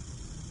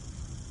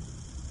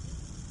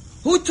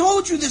 Who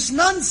told you this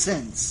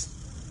nonsense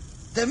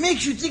that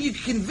makes you think you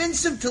can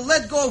convince him to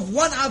let go of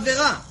one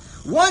avera,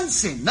 one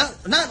sin,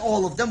 not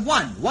all of them,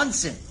 one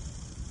sin?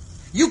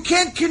 You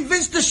can't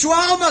convince the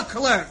shawarma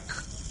clerk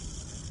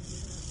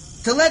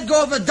to let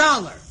go of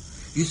 $1.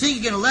 You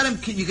think you're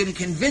going to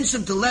convince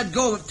him to let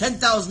go of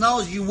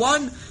 $10,000 you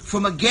won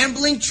from a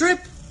gambling trip?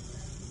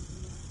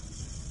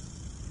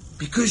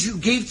 Because you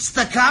gave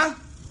tzedakah?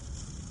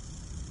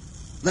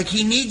 Like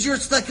he needs your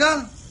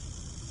tzedakah?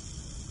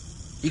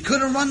 He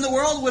couldn't run the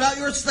world without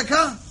your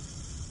tzedakah?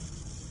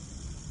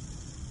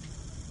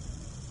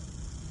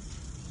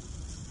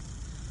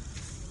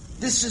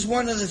 this is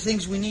one of the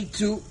things we need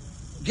to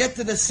get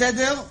to the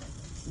Seder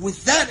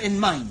with that in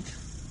mind.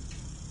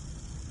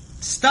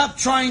 Stop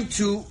trying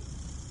to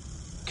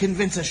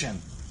convince Hashem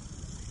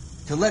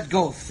to let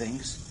go of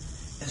things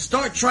and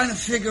start trying to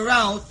figure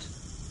out,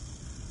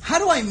 how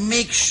do I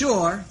make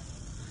sure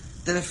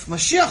that if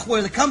Mashiach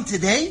were to come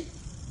today,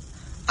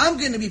 I'm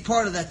going to be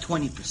part of that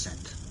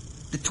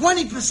 20%. The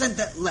 20%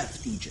 that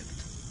left Egypt.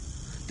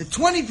 The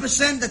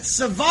 20% that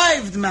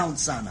survived Mount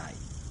Sinai.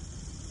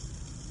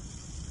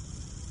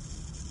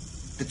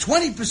 The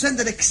 20%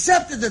 that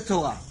accepted the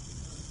Torah.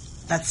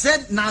 That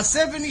said,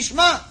 Naaseh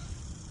v'nishma.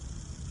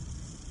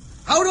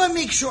 How do I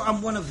make sure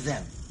I'm one of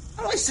them?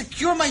 How do I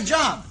secure my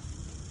job?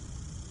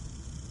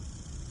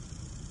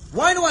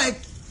 Why do I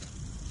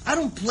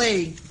don't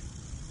play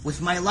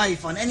with my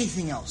life on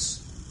anything else.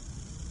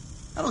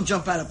 I don't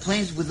jump out of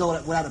planes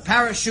without a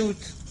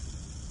parachute.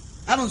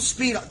 I don't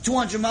speed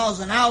 200 miles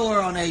an hour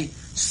on a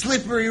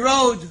slippery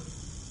road.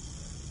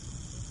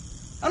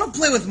 I don't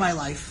play with my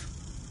life.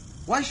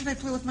 Why should I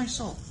play with my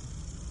soul?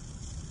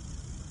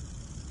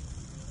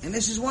 And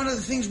this is one of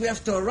the things we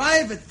have to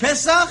arrive at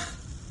Pesach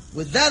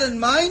with that in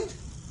mind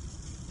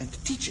and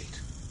to teach it.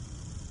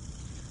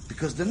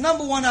 Because the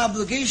number one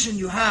obligation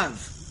you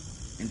have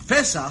in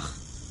Pesach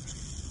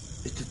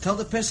is to tell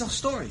the Pesach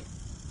story.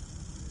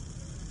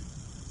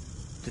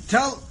 To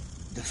tell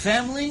the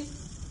family,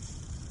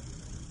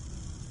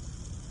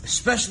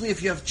 especially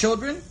if you have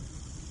children.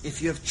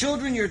 If you have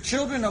children, your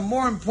children are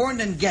more important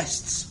than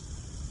guests.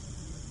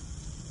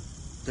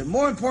 They're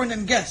more important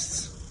than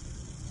guests.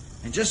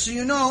 And just so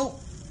you know,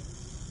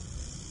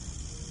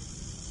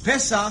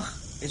 Pesach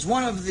is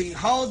one of the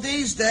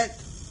holidays that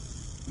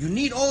you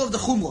need all of the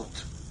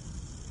chumrot.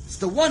 It's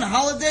the one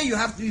holiday you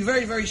have to be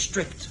very, very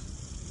strict.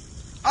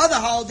 Other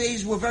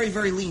holidays were very,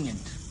 very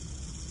lenient.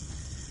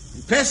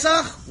 In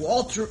Pesach, we're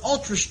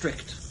ultra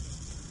strict.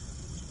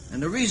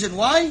 And the reason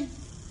why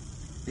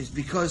is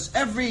because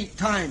every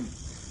time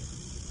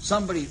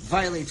somebody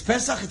violates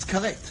Pesach, it's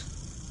karet.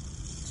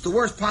 It's the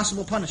worst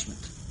possible punishment.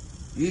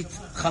 You eat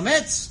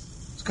chametz,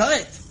 it's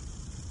karet.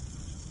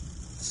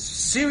 It's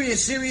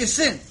serious, serious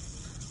sin.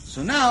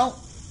 So now,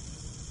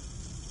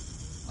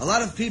 a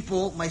lot of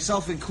people,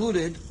 myself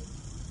included,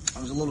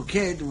 I was a little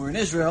kid, we were in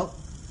Israel.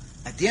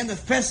 At the end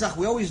of Pesach,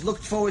 we always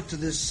looked forward to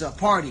this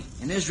party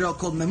in Israel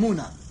called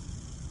Memuna.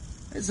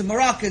 The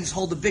Moroccans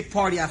hold a big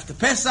party after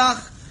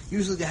Pesach.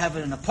 Usually they have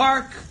it in a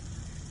park.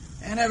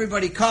 And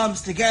everybody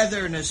comes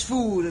together and there's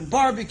food and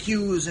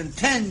barbecues and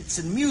tents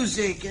and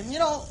music and,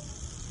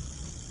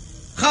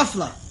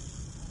 chafla.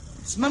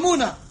 It's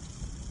Memuna.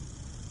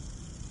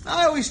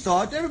 I always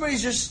thought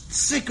everybody's just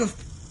sick of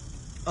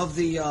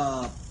the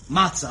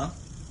matzah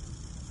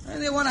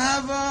and they want to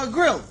have a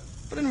grill.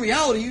 But in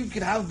reality, you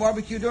could have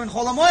barbecue during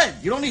Chol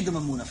HaMoed. You don't need the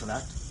Memuna for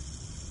that.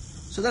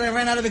 So then I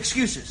ran out of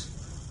excuses.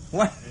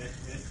 What?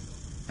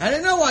 I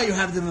didn't know why you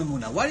have the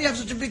Memuna. Why do you have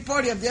such a big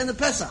party at the end of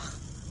Pesach?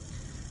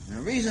 And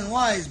the reason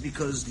why is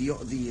because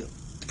the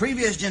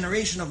previous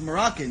generation of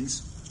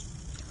Moroccans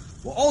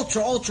were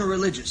ultra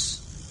religious.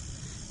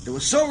 They were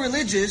so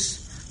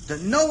religious that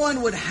no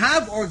one would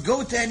have or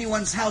go to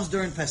anyone's house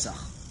during Pesach.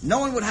 No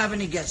one would have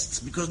any guests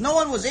because no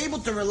one was able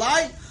to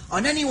rely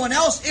on anyone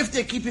else if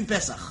they're keeping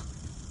Pesach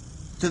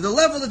to the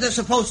level that they're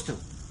supposed to.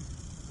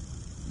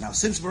 Now,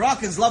 since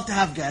Moroccans love to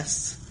have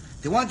guests,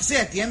 they want to say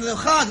at the end of the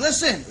Chag,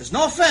 listen, there's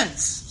no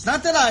offense. It's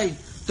not that I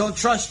don't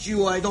trust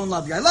you or I don't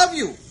love you. I love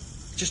you.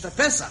 It's just a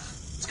Pesach.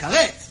 It's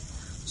karet.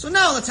 So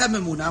now let's have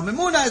Memuna.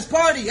 Memuna is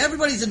party.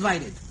 Everybody's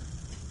invited.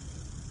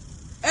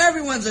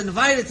 Everyone's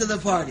invited to the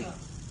party.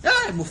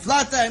 Yeah,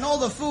 muflata and all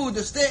the food,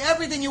 the stay,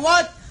 everything you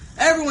want,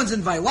 everyone's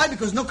invited. Why?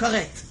 Because no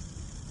karet.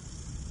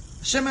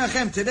 Hashem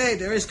Erachem, today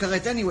there is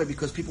karet anyway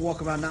because people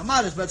walk around not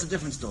modest, but that's a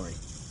different story.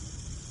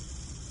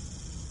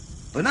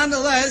 But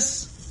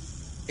nonetheless,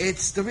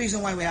 it's the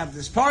reason why we have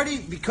this party,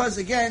 because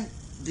again,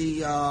 the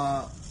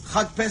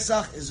Chag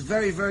Pesach is a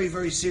very, very,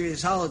 very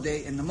serious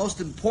holiday, and the most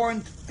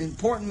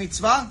important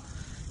mitzvah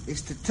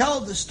is to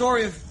tell the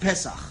story of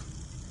Pesach.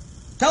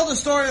 Tell the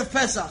story of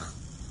Pesach.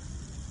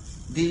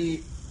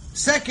 The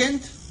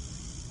second,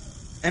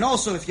 and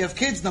also if you have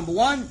kids, number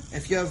one,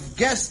 if you have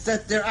guests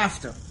that they're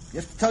after, you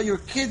have to tell your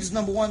kids,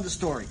 number one, the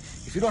story.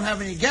 If you don't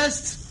have any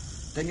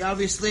guests, then you have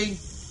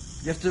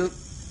to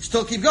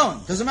still keep going.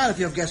 Doesn't matter if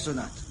you have guests or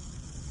not.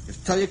 You have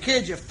to tell your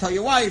kids, you have to tell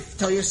your wife,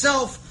 tell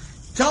yourself.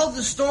 Tell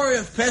the story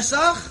of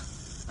Pesach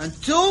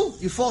until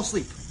you fall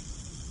asleep.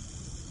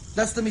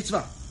 That's the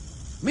mitzvah.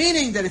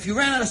 Meaning that if you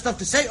ran out of stuff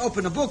to say,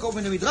 open a book,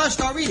 open the midrash,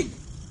 start reading.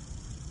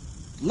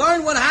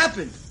 Learn what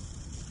happened.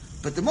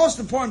 But the most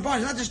important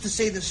part is not just to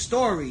say the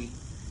story.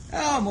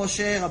 Oh,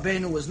 Moshe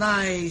Rabbeinu was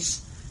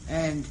nice,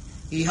 and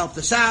he helped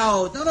us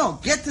out. No.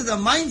 Get to the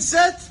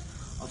mindset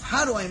of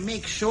how do I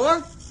make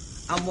sure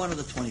I'm one of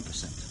the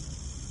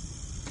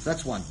 20%.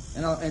 That's one.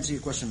 And I'll answer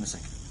your question in a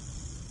second.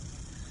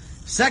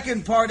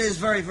 Second part is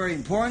very, very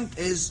important,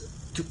 is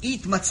to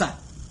eat matzah.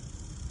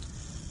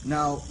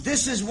 Now,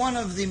 this is one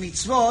of the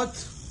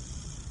mitzvot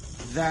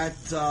that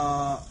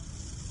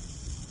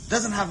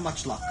doesn't have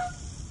much luck.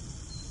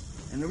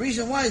 And the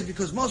reason why is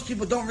because most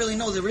people don't really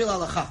know the real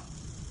halacha.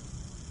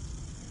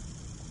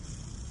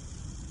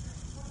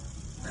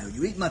 Now,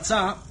 you eat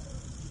matzah,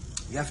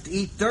 you have to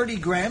eat 30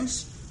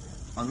 grams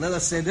on Leil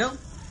Seder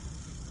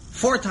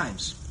 4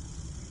 times.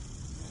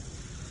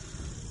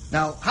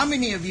 Now, how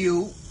many of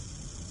you,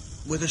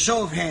 with a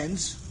show of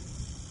hands,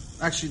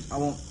 actually,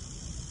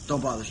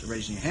 don't bother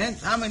raising your hand,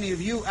 how many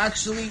of you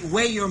actually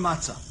weigh your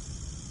matzah?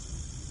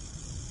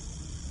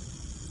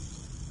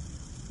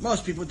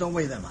 Most people don't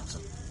weigh their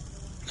matzah.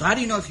 So how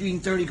do you know if you're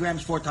eating 30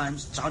 grams 4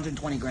 times, it's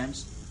 120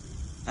 grams?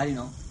 How do you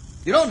know?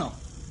 You don't know.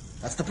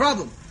 That's the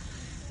problem.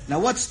 Now,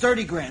 what's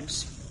 30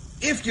 grams?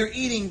 If you're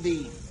eating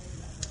the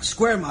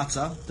square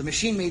matzah, the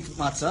machine-made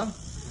matzah,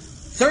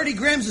 30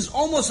 grams is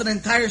almost an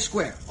entire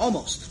square.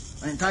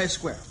 Almost an entire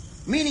square.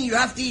 Meaning you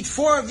have to eat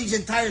 4 of these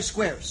entire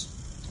squares.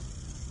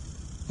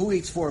 Who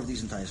eats 4 of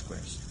these entire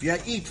squares? If you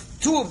eat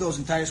 2 of those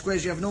entire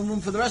squares, you have no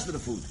room for the rest of the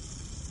food.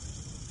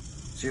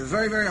 So you have a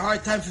very, very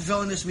hard time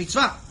fulfilling this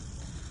mitzvah.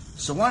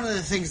 So one of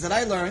the things that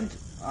I learned,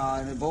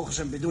 and Baruch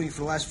Hashem been doing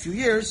for the last few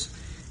years,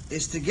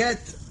 is to get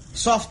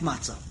soft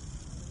matzah.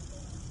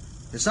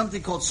 There's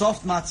something called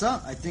soft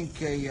matzah. I think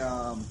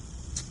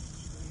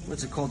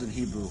what's it called in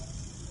Hebrew?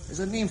 There's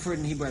a name for it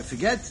in Hebrew, I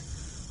forget.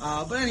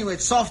 But anyway,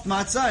 it's soft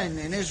matzah.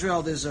 In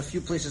Israel, there's a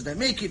few places that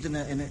make it.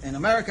 In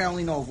America, I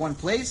only know of one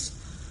place.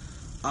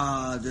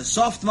 The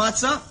soft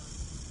matzah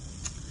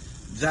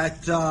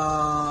that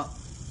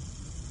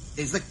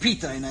is like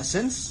pita in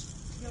essence.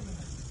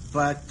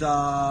 But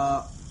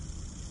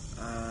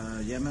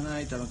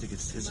Yemenite, I don't think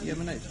it's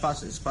Yemenite.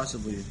 It's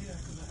possibly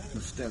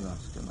Ftela.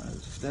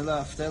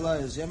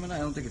 Ftela is Yemenite. I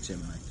don't think it's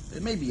Yemenite.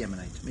 It may be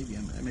Yemenite.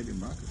 Maybe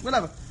Moroccan.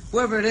 Whatever.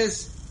 Whoever it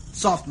is,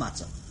 soft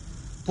matzah.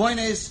 Point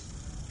is,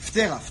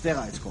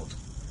 Ftela it's called.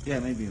 Yeah,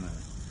 maybe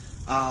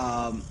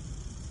Yemenite.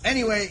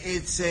 Anyway,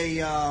 it's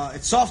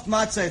soft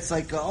matzah. It's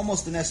like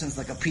almost in essence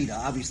like a pita,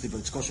 obviously, but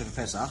it's kosher for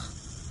Pesach.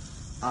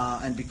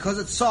 And because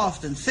it's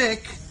soft and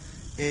thick,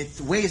 it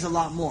weighs a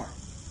lot more.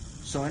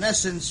 So in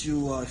essence,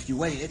 if you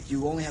weigh it,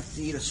 you only have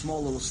to eat a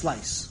small little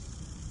slice.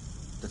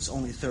 That's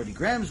only 30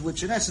 grams,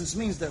 which in essence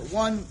means that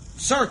one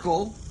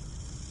circle,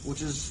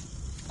 which is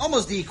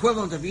almost the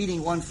equivalent of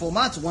eating one full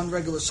matzah, one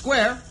regular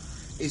square,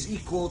 is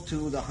equal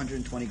to the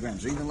 120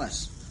 grams, or even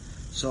less.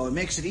 So it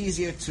makes it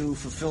easier to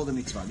fulfill the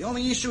mitzvah. The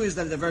only issue is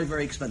that they're very,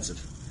 very expensive.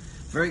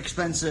 Very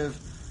expensive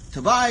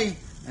to buy,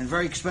 and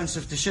very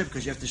expensive to ship,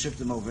 because you have to ship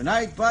them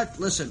overnight. But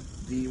listen,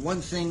 the one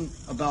thing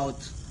about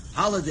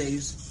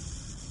holidays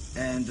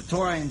and the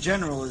Torah in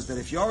general is that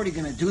if you're already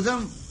going to do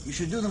them, you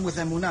should do them with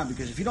emunah,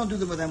 because if you don't do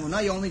them with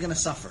emunah, you're only going to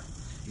suffer.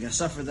 You're going to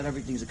suffer that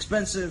everything's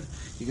expensive.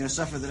 You're going to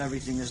suffer that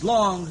everything is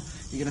long.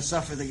 You're going to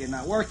suffer that you're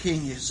not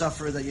working. You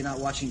suffer that you're not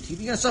watching TV.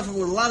 You're going to suffer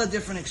with a lot of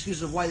different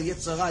excuses of why the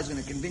Yetzer Hara is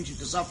going to convince you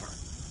to suffer.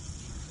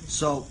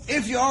 So,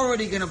 if you're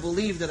already going to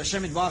believe that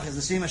Hashem Yitbarach is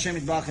the same Hashem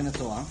Yitbarach in the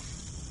Torah,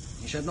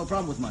 you should have no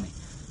problem with money.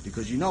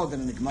 Because you know that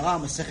in the Gemara,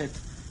 Masechet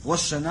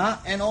Rosh Hashanah,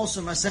 and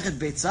also Masechet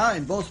Beitzah,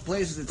 in both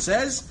places it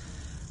says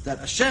that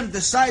Hashem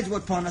decides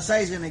what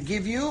Parnasai is going to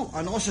give you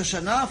on Rosh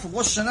Hashanah, from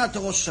Rosh Hashanah to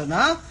Rosh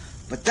Hashanah,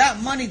 but that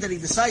money that He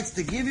decides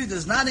to give you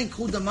does not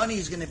include the money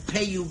He's going to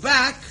pay you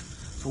back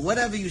for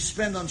whatever you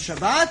spend on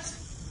Shabbat,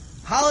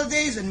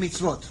 holidays, and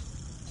mitzvot.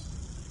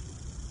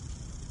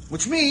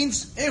 Which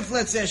means, if,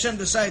 let's say, Hashem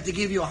decided to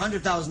give you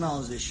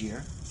 $100,000 this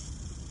year,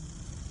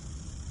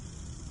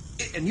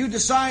 and you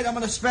decide, I'm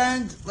going to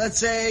spend, let's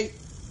say,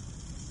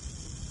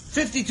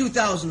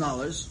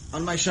 $52,000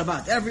 on my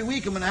Shabbat. Every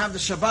week I'm going to have the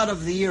Shabbat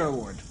of the Year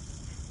award.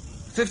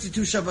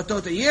 52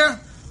 Shabbatot a year,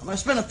 I'm going to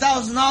spend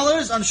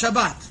 $1,000 on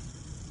Shabbat.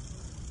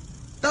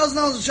 $1,000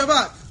 on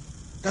Shabbat.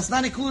 That's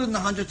not included in the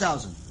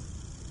 $100,000.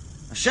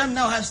 Hashem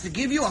now has to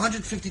give you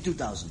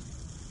 $152,000.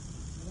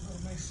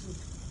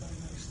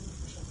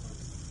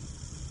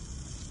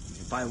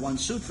 You buy one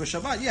suit for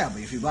Shabbat, yeah,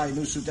 but if you buy a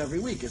new suit every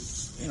week,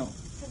 it's,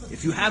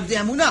 if you have the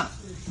emunah.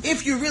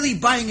 If you're really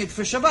buying it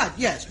for Shabbat,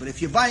 yes. But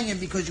if you're buying it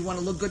because you want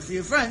to look good for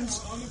your friends,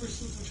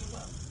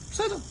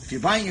 if you're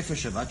buying it for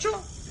Shabbat, sure.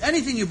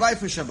 Anything you buy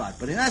for Shabbat.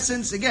 But in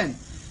essence, again,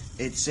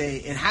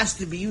 it has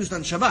to be used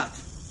on Shabbat.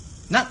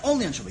 Not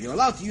only on Shabbat. You're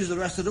allowed to use it the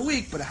rest of the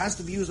week, but it has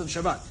to be used on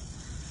Shabbat.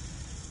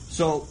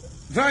 So,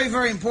 very,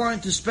 very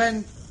important to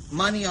spend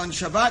money on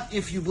Shabbat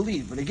if you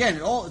believe. But again,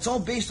 it's all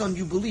based on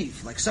you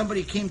believe. Like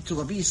somebody came to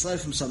Rabbi Yisrael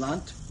from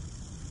Salant.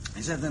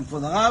 He said to them, for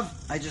the Rav,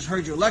 I just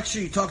heard your lecture.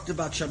 You talked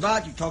about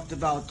Shabbat. You talked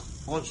about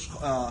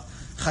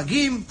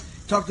Chagim. You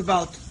talked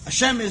about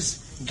Hashem is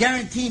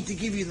guaranteed to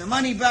give you the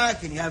money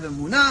back, and you have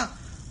emunah.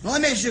 Now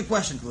let me ask you a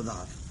question, for the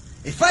Rav.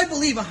 If I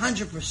believe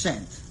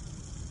 100%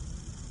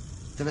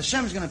 that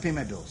Hashem is going to pay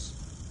my bills,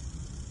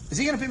 is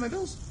He going to pay my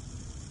bills?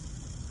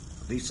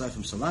 Rabbi Yisrael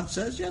from Salant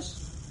says yes.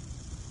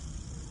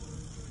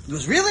 It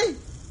was really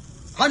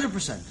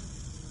 100%.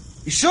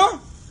 You sure?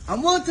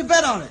 I'm willing to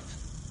bet on it.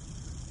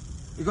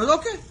 He goes,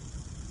 okay.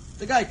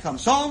 The guy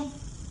comes home,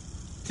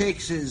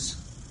 takes his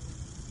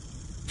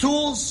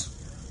tools,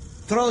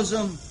 throws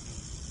them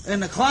in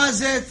the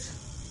closet,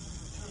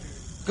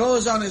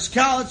 goes on his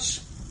couch,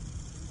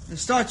 and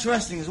starts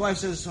resting. His wife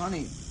says,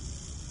 honey,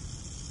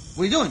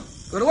 what are you doing?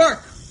 Go to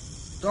work.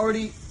 It's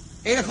already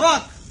 8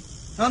 o'clock.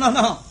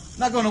 No.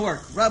 Not going to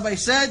work. Rabbi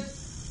said,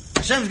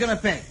 Hashem's going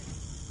to pay.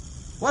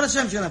 What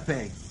Hashem's going to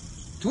pay?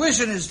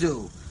 Tuition is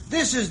due.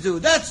 This is due.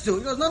 That's due.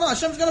 He goes, no,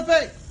 Hashem's going to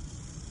pay.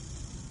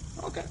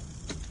 Okay.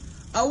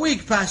 A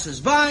week passes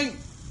by.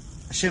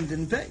 Hashem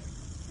didn't pay.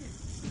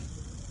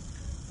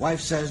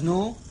 Wife says,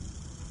 no.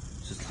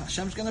 Says,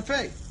 Hashem's going to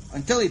pay.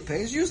 Until he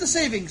pays, use the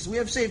savings. We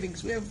have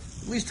savings. We have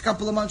at least a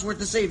couple of months worth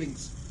of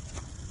savings.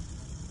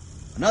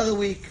 Another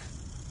week.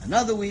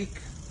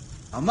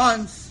 A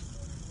month.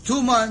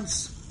 2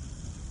 months.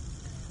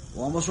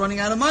 We're almost running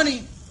out of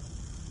money.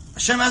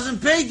 Hashem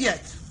hasn't paid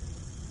yet.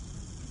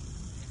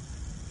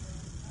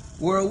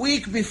 We're a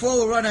week before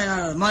we're running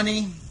out of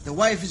money. The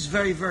wife is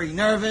very, very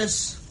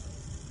nervous.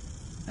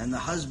 And the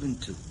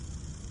husband too.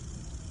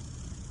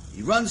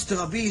 He runs to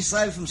Rabbi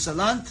Yisrael from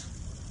Salant.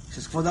 He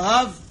says, Kvod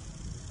Harav,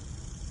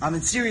 I'm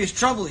in serious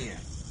trouble here.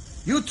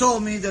 You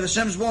told me that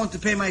Hashem's willing to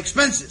pay my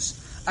expenses.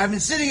 I've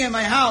been sitting in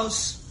my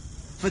house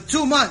for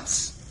 2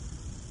 months,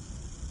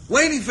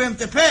 waiting for him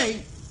to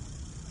pay.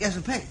 He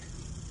hasn't paid.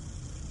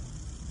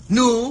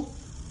 No.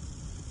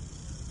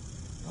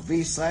 Rabbi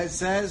Yisrael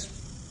says,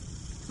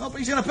 no, but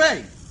he's going to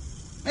pay.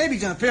 Maybe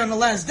he's going to pay on the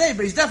last day,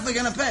 but he's definitely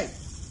going to pay.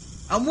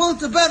 I'm willing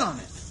to bet on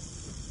it.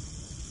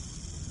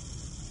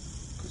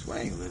 Because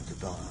why are you willing to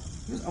bet on it?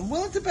 Because I'm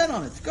willing to bet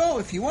on it. Go,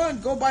 if you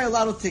want, go buy a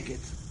lotto ticket.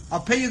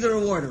 I'll pay you the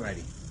reward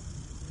already.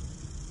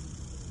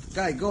 The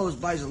guy goes,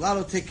 buys a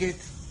lotto ticket,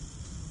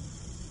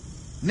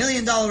 $1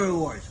 million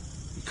reward.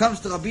 He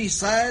comes to Rabbi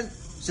Yisrael,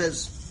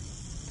 says,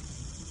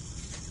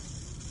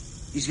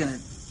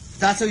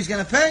 that's how he's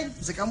going to pay?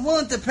 He's like, I'm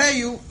willing to pay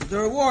you the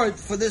reward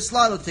for this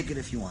lotto ticket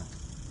if you want.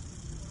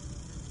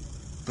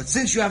 But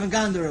since you haven't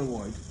gotten the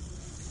reward,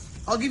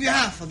 I'll give you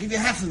half. I'll give you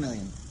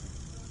 $500,000.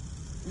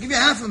 I'll give you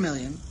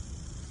 $500,000.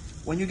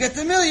 When you get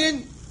the $1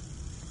 million,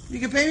 you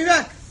can pay me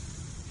back.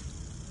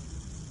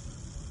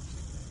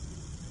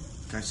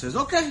 The guy says,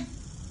 okay.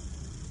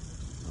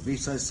 Rabbi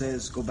Yisrael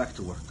says, go back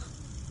to work.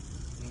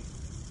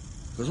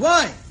 He goes,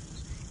 why?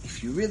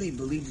 If you really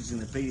believed he's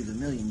going to pay you the $1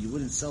 million, you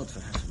wouldn't sell it for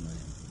 $500,000.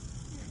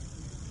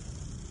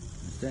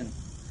 Understand?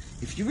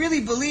 If you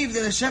really believe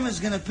that Hashem is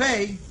going to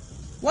pay,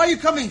 why are you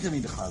coming to me,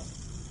 B'chal?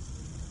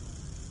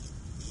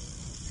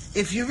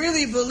 If you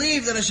really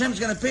believe that Hashem is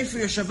going to pay for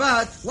your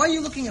Shabbat, why are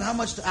you looking at how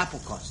much the apple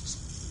costs?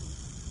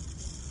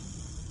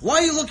 Why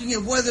are you looking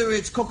at whether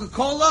it's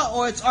Coca-Cola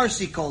or it's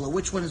RC Cola?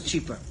 Which one is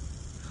cheaper?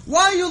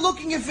 Why are you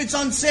looking if it's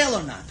on sale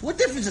or not? What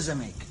difference does it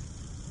make?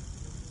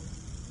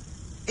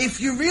 If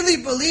you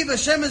really believe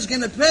Hashem is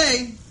going to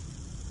pay,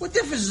 what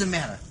difference does it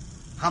matter?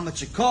 How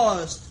much it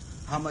costs,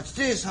 how much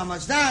this, how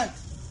much that,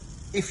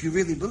 if you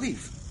really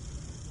believe.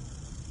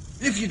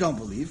 If you don't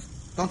believe,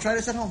 don't try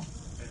this at home.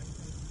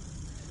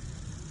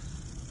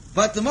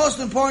 But the most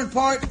important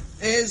part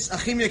is,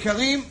 Achim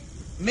Yekarim,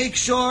 make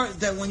sure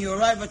that when you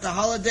arrive at the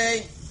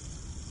holiday,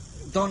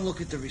 don't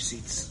look at the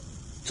receipts.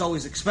 It's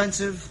always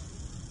expensive.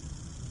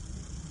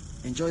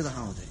 Enjoy the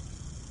holiday.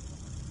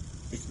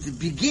 It's the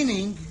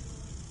beginning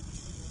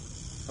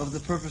of the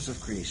purpose of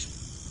creation.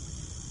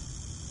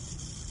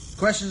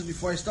 Questions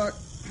before I start?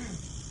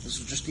 This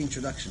was just the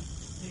introduction.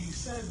 You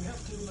said we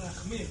have to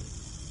lachmir.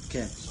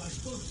 Okay. So I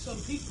spoke to some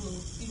people,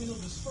 even though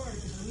the Sfar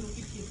is a little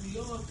icky at New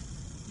York,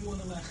 you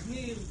want to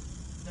lachmir,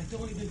 like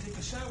don't even take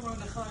a shower on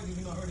the Chag,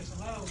 even though I heard it's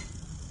allowed.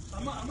 So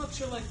I'm not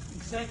sure like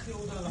exactly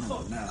all the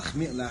halachot. No,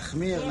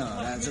 lachmir, no.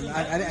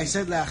 I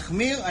said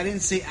lachmir, I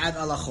didn't say ad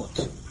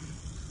halachot.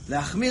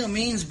 Lachmir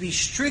means be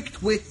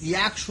strict with the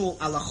actual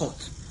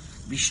halachot.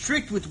 Be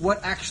strict with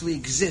what actually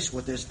exists,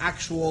 what there's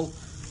actual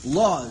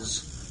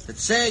laws that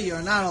say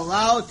you're not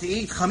allowed to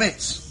eat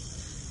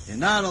chametz. You're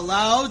not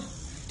allowed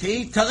to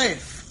eat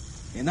tarif.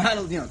 You're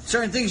not,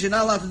 certain things you're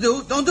not allowed to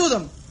do, don't do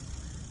them.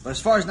 But as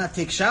far as not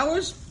take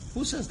showers,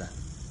 who says that?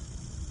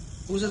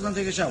 Who says don't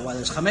take a shower? Why,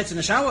 there's chametz in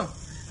the shower?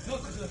 No,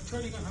 because they're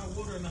turning on hot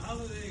water in the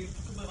holiday,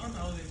 talking about on the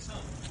holiday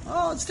itself.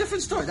 Oh, it's a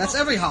different story. That's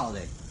every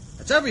holiday.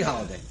 That's every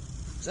holiday.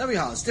 It's every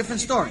holiday. It's a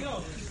different story.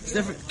 It's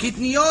different.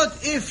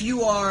 Kitniyot, if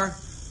you are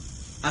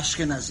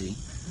Ashkenazi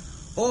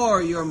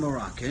or you're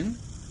Moroccan,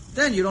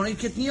 then you don't eat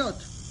kitniyot.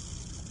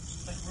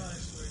 Like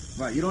rice.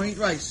 Right, you don't eat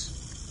rice.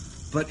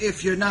 But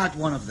if you're not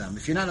one of them,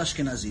 if you're not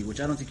Ashkenazi,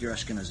 which I don't think you're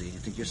Ashkenazi, I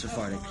think you're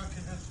Sephardic,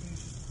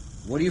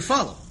 what do you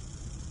follow?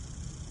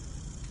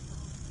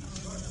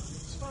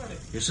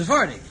 You're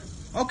Sephardic.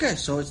 Okay,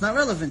 so it's not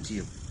relevant to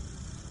you.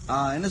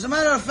 And as a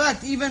matter of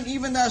fact, even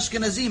the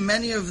Ashkenazi,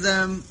 many of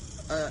them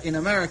in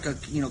America,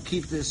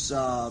 keep this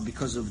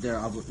because of their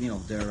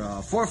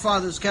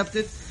forefathers kept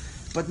it.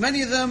 But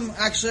many of them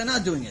actually are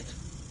not doing it.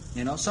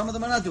 Some of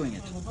them are not doing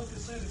it.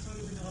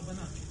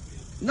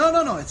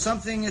 No. It's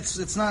something.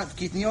 It's not.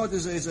 Kitniyot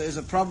is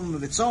a problem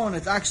of its own.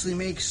 It actually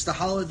makes the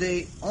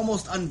holiday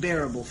almost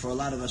unbearable for a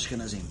lot of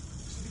Ashkenazim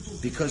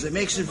because it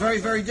makes it very,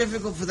 very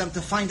difficult for them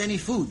to find any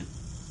food.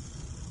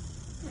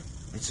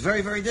 It's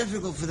very, very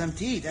difficult for them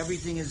to eat.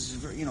 Everything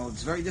is,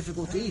 it's very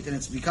difficult to eat, and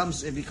it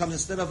becomes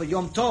instead of a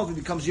Yom Tov, it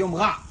becomes Yom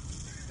Ra.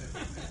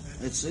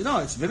 It's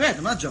bebet.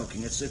 I'm not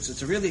joking.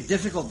 It's a really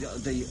difficult.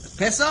 The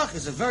Pesach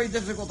is a very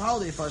difficult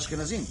holiday for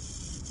Ashkenazim.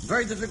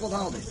 Very difficult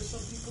holiday.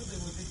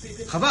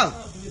 Chabal.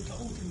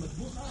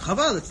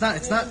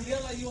 It's not.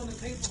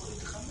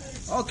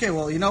 Okay,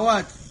 well, you know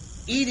what?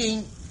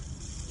 Eating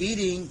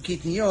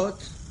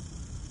kitniyot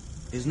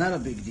is not a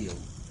big deal,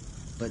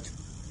 but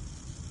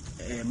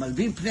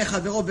malbim pnei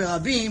chavero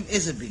berabim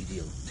is a big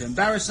deal. To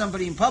embarrass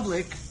somebody in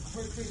public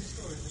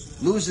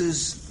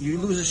you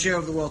lose a share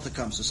of the world to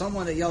come. So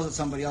someone that yells at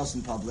somebody else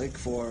in public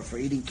for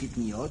eating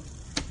kitniyot,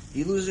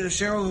 he loses a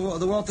share of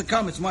the world to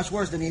come. It's much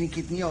worse than eating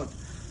kitniyot.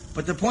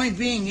 But the point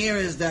being here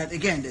is that,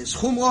 again, there's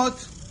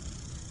chumrot,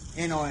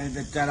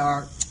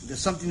 there's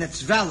something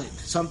that's valid,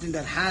 something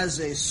that has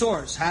a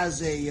source,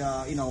 has a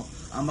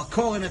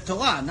makor in the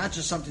Torah, not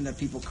just something that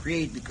people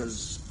create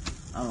because,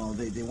 I don't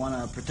know, they want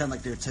to pretend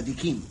like they're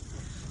tzaddikim.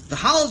 The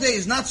holiday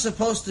is not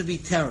supposed to be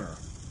terror.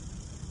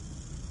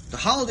 The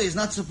holiday is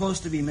not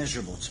supposed to be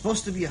miserable. It's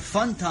supposed to be a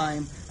fun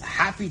time, a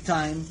happy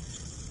time,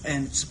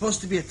 and it's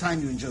supposed to be a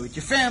time you enjoy with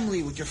your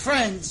family, with your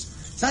friends.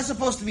 It's not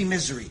supposed to be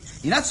misery.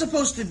 You're not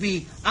supposed to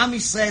be Am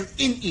Yisrael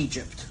in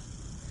Egypt.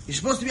 You're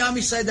supposed to be Am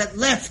Yisrael that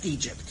left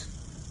Egypt.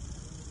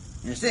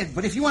 You understand?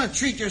 But if you want to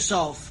treat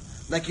yourself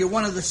like you're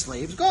one of the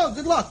slaves, go,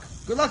 good luck.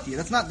 Good luck to you.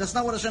 That's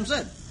not what Hashem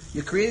said.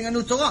 You're creating a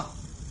new Torah.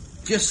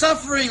 If you're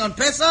suffering on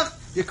Pesach,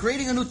 you're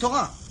creating a new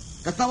Torah.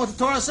 That's not what the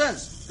Torah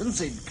says. It doesn't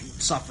say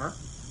suffer.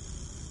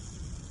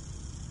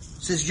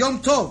 It says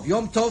Yom Tov.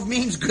 Yom Tov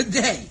means good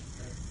day.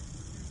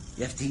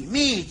 You have to eat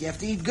meat. You have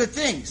to eat good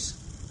things.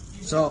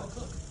 So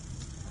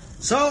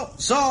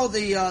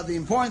the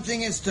important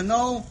thing is to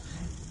know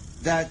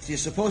that you're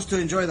supposed to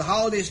enjoy the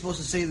holiday. You're supposed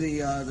to say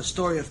the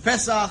story of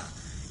Pesach.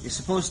 You're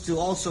supposed to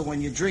also,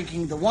 when you're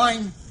drinking the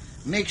wine,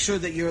 make sure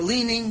that you're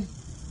leaning.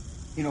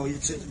 You know,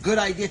 it's a good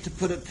idea to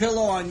put a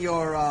pillow on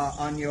your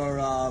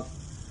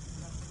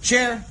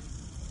chair,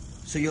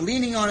 so you're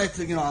leaning on it.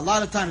 You know, a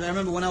lot of times, I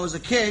remember when I was a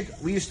kid,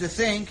 we used to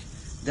think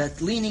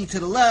that leaning to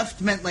the left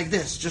meant like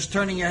this, just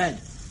turning your head.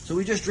 So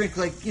we just drink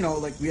like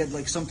we had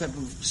like some type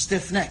of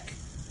stiff neck.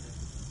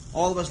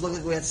 All of us look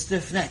like we had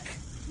stiff neck.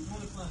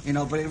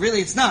 But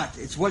it's not.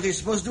 It's what you're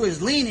supposed to do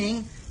is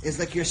leaning is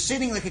like you're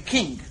sitting like a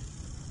king.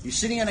 You're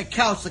sitting on a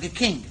couch like a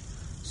king.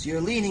 So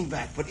you're leaning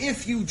back. But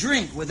if you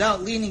drink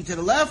without leaning to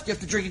the left, you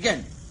have to drink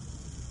again.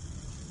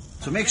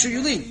 So make sure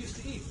you lean.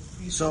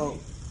 So,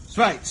 that's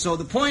right. So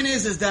the point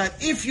is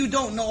that if you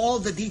don't know all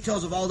the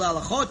details of all the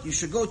halachot, you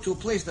should go to a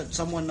place that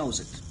someone knows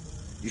it.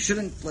 You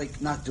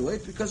shouldn't not do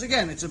it, because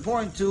again, it's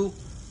important to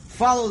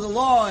follow the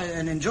law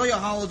and enjoy your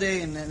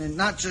holiday and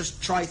not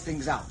just try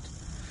things out.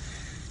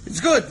 It's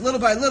good. Little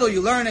by little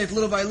you learn it.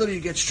 Little by little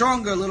you get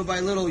stronger. Little by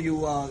little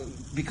you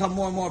become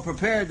more and more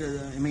prepared.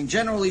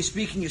 Generally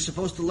speaking, you're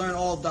supposed to learn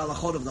all the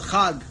halachot of the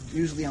Chag,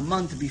 usually a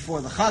month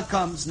before the Chag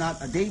comes,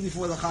 not a day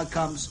before the Chag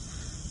comes.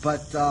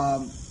 But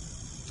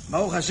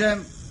Baruch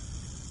Hashem,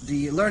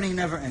 the learning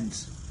never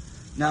ends.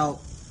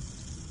 Now,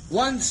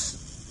 once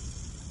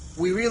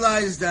we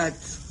realize that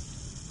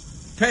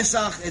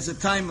Pesach is a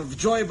time of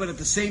joy, but at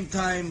the same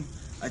time,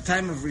 a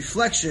time of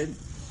reflection,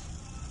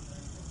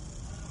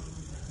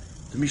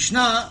 the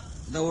Mishnah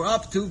that we're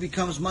up to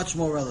becomes much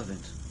more relevant.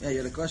 Yeah, you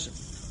had a question?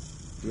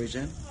 You raise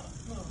your hand?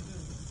 No,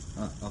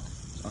 I didn't.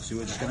 Okay. So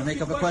we're just going to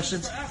make up a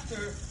question? No,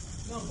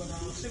 but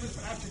I'll save it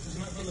for after because it's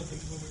not relevant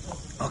to what we're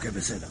talking about. Okay,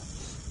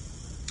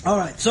 beseda. All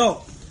right,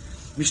 so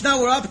Mishnah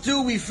we're up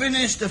to, we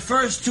finished the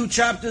first two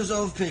chapters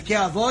of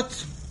Pirkei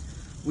Avot.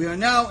 We are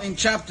now in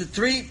chapter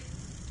 3,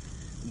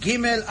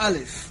 Gimel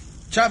Aleph.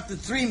 Chapter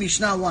 3,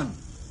 Mishnah 1.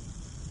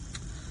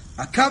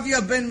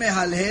 Akavya ben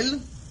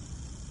Mehalhel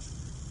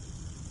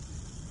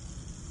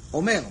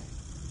אומר,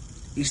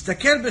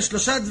 הסתכל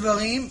בשלושה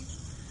דברים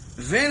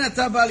ואין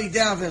אתה בא לידי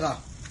עבירה.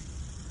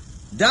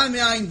 דע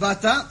מאין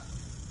באת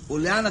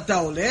ולאן אתה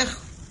הולך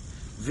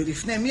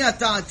ולפני מי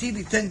אתה עתיד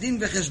ליתן דין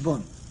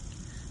וחשבון.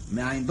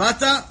 מאין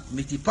באת?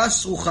 מטיפה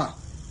סרוחה.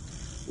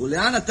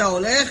 ולאן אתה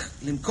הולך?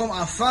 למקום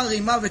עפר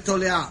רימה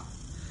ותולעה.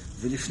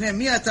 ולפני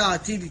מי אתה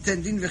עתיד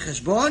ליתן דין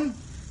וחשבון?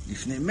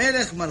 לפני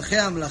מלך מלכי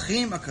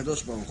המלכים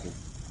הקדוש ברוך הוא.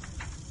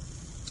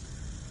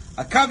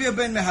 עקביה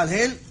בן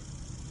מהלהל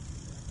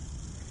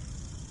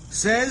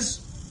says,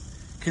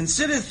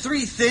 consider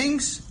three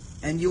things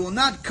and you will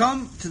not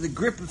come to the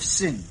grip of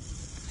sin.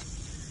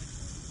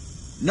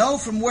 Know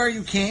from where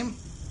you came,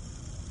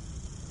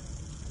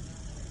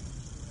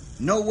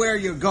 know where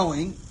you're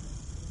going,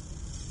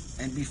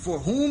 and before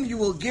whom you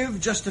will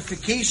give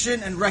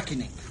justification and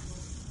reckoning.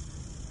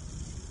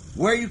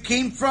 Where you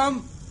came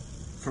from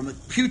a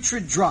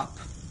putrid drop.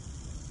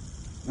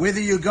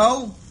 Whither you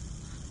go,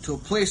 to a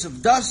place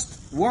of dust,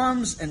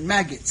 worms, and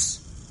maggots.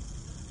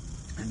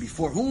 And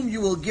before whom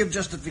you will give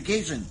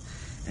justification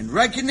and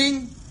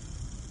reckoning,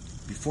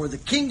 before the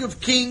King of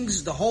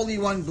Kings, the Holy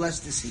One,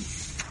 blessed is He.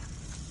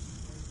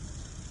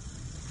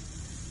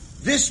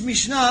 This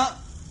Mishnah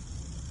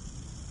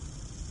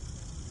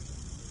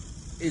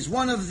is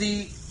one of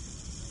the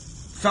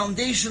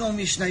foundational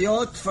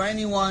Mishnayot for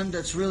anyone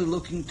that's really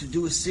looking to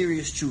do a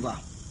serious tshuva.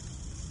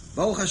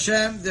 Baruch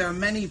Hashem, there are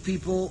many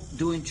people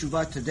doing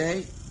tshuva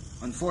today,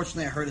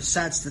 Unfortunately, I heard a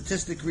sad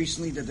statistic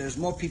recently that there's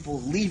more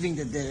people leaving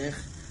the derech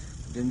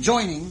than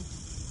joining.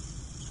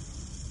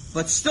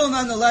 But still,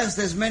 nonetheless,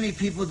 there's many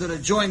people that are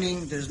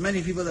joining. There's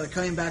many people that are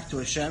coming back to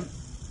Hashem.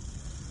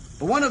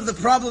 But one of the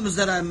problems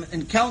that I'm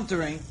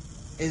encountering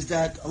is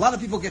that a lot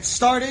of people get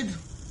started,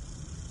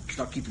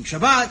 start keeping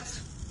Shabbat,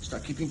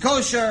 start keeping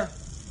kosher,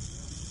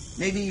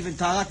 maybe even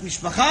Taharat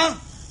Mishpacha,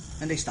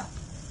 and they stop.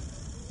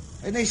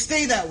 And they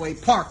stay that way,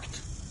 parked.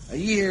 A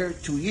year,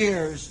 2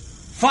 years,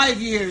 5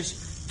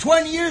 years,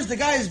 20 years, the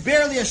guy is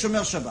barely a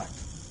Shomer Shabbat.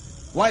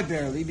 Why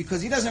barely?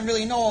 Because he doesn't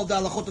really know all the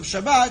halachot of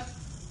Shabbat,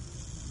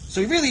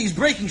 so he's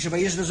breaking Shabbat,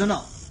 he just doesn't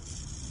know.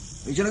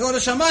 He's going to go to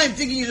Shamayim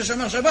thinking he's a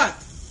Shomer Shabbat.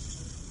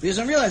 He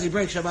doesn't realize he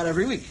breaks Shabbat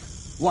every week.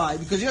 Why?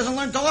 Because he doesn't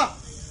learn Torah.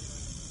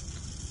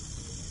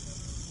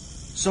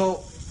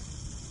 So,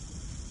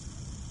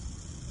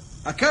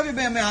 Akavi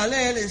Ben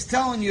Mehalel is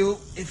telling you,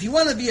 if you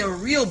want to be a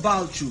real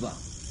Baal Tshuva,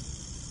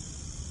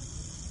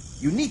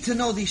 you need to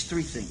know these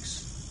 3 things.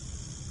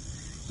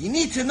 You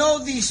need to know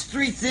these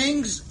 3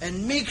 things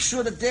and make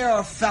sure that they are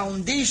a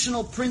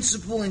foundational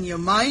principle in your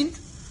mind,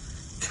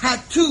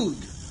 tattooed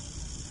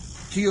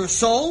to your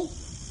soul,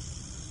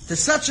 to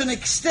such an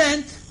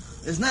extent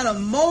there's not a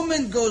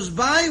moment goes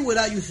by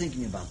without you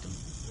thinking about them.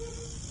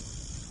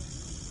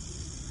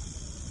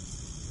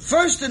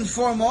 First and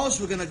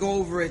foremost, we're going to go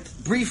over it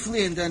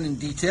briefly and then in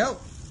detail.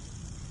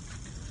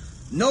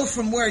 Know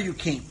from where you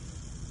came.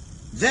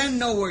 Then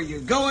know where you're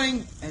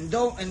going, and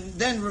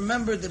then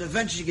remember that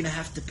eventually you're going to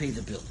have to pay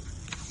the bill.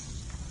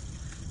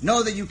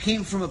 Know that you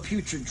came from a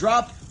putrid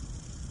drop,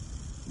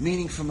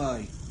 meaning from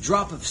a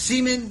drop of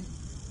semen.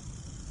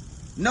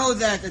 Know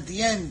that at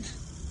the end,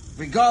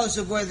 regardless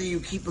of whether you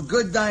keep a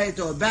good diet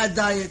or a bad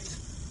diet,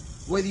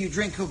 whether you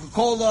drink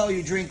Coca-Cola or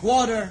you drink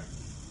water,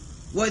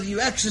 whether you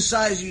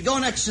exercise or you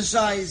don't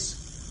exercise,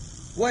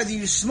 whether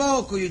you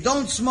smoke or you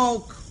don't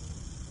smoke,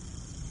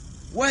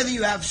 whether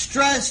you have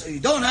stress or you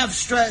don't have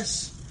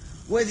stress,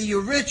 whether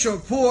you're rich or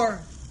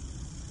poor,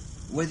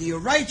 whether you're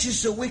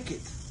righteous or wicked,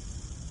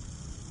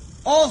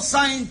 all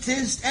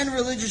scientists and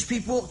religious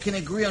people can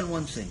agree on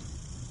one thing.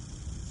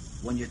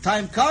 When your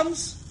time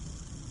comes,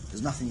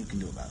 there's nothing you can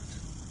do about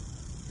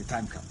it. The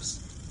time comes.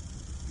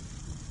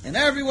 And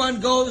everyone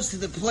goes to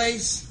the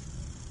place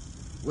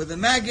where the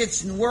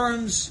maggots and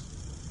worms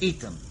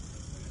eat them.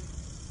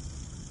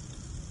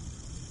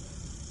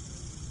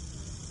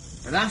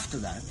 But after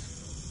that,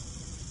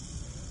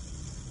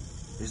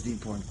 is the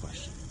important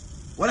question.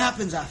 What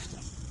happens after?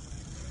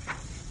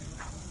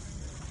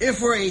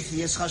 If we're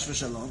atheists, chash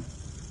v'shalom,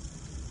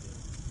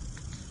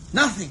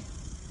 nothing.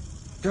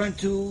 Turn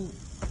to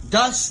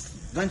dust,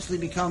 eventually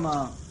become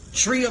a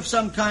tree of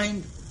some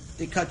kind.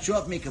 They cut you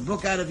up, make a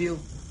book out of you.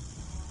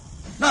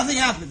 Nothing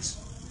happens.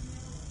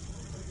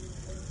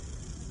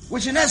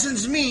 Which in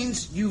essence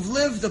means you've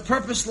lived a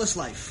purposeless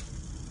life.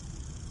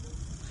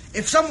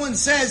 If someone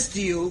says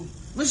to you,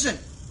 listen,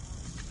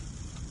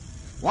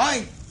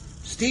 why?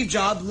 Steve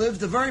Jobs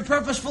lived a very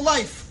purposeful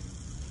life.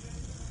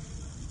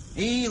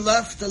 He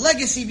left a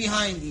legacy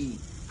behind. The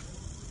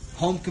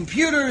home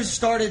computers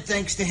started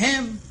thanks to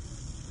him.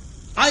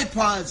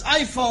 iPods,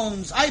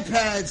 iPhones,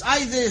 iPads,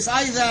 I this,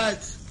 I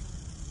that.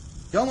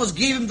 They almost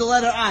gave him the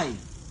letter I.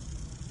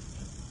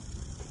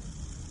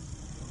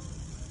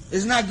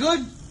 Isn't that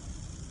good?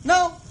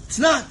 No, it's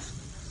not.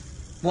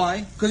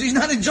 Why? Because he's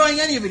not enjoying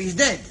any of it. He's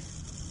dead.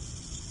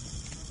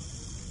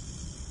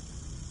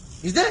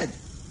 He's dead.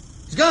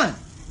 He's gone.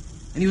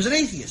 And he was an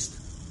atheist.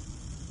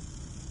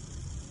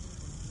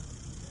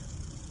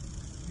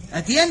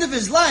 At the end of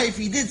his life,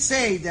 he did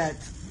say that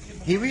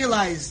he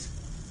realized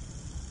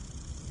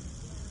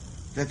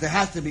that there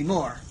had to be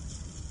more.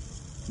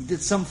 He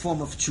did some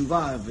form of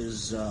tshuva of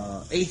his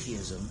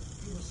atheism.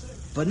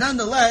 But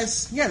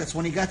nonetheless, that's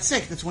when he got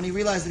sick. That's when he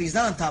realized that he's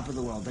not on top of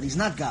the world, that he's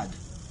not God.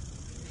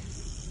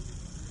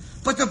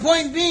 But the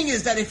point being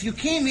is that if you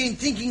came in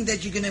thinking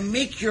that you're going to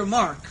make your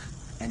mark,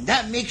 and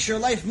that makes your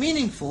life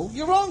meaningful,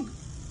 you're wrong.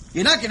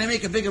 You're not going to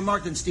make a bigger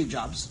mark than Steve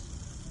Jobs.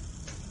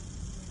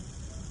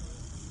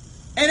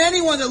 And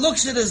anyone that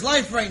looks at his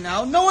life right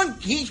now,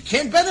 he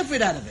can't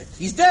benefit out of it.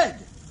 He's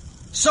dead.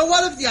 So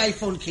what if the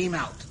iPhone came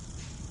out?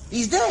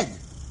 He's dead.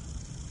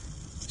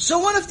 So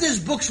what if there's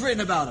books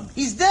written about him?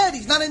 He's dead.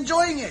 He's not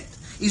enjoying it.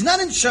 He's not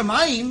in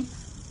Shamayim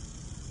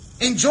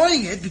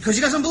enjoying it because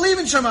he doesn't believe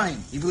in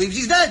Shamayim. He believes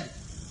he's dead.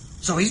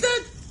 So he's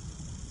dead.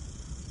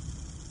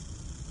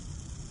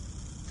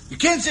 You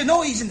can't say,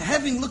 no, he's in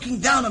heaven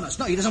looking down on us.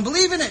 No, he doesn't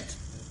believe in it.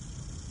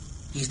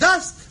 He's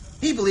dust.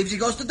 He believes he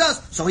goes to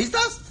dust. So he's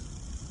dust.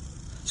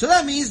 So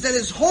that means that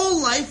his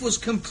whole life was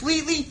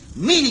completely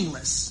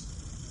meaningless.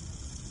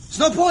 There's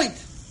no point.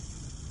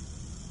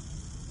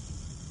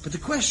 But the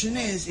question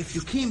is, if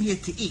you came here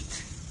to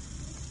eat,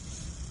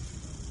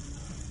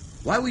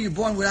 why were you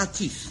born without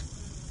teeth?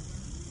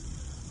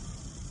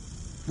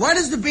 Why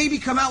does the baby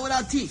come out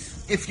without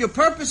teeth? If your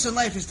purpose in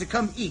life is to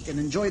come eat and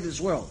enjoy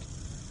this world,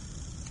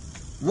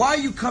 why are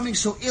you coming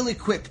so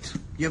ill-equipped?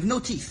 You have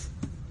no teeth.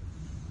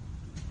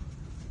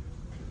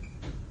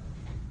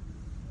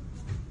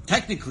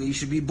 Technically, you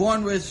should be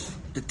born with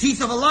the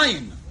teeth of a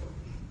lion.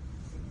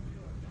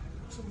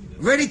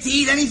 ready to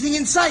eat anything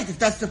in sight if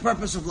that's the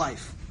purpose of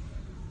life.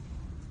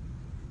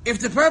 If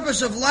the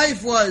purpose of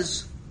life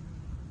was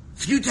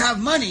for you to have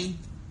money,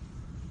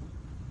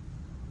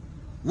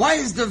 why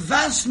is the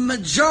vast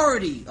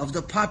majority of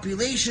the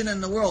population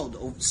in the world,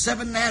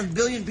 7.5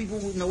 billion people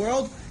in the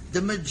world,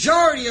 the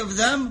majority of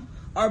them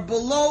are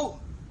below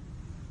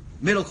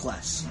middle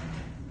class?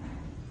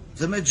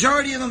 The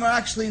majority of them are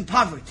actually in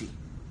poverty.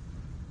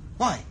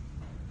 Why?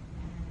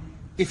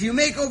 If you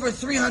make over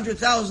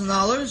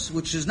 $300,000,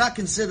 which is not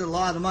considered a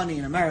lot of money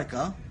in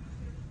America,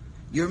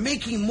 you're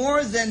making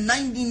more than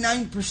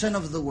 99%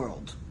 of the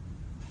world.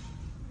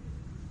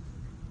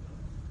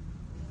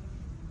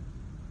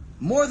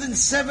 More than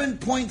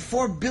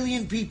 7.4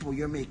 billion people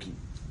you're making.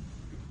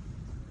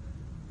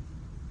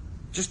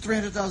 Just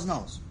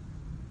 $300,000.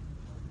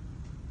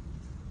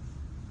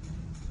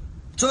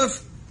 So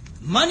if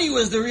money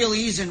was the real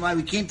reason why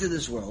we came to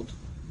this world,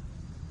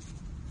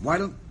 why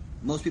don't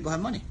most people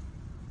have money?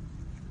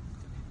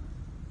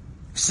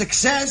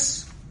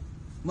 Success,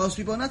 most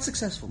people are not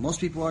successful. Most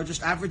people are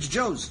just average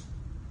Joes.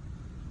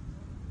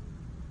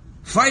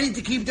 Fighting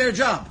to keep their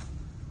job.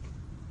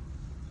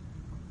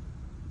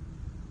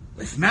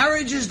 If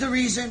marriage is the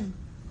reason,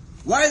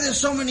 why are there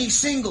so many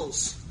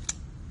singles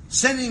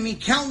sending me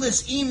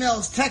countless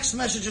emails, text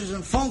messages,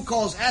 and phone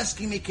calls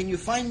asking me, can you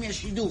find me a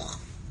shidduch?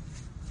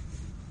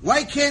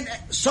 Why can't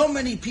so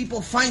many people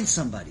find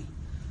somebody?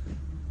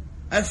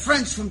 I have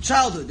friends from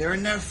childhood. They're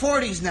in their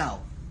 40s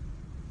now.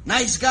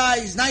 Nice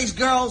guys, nice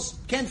girls,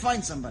 can't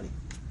find somebody.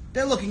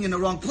 They're looking in the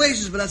wrong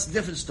places, but that's a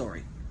different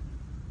story.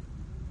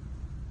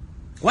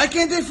 Why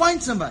can't they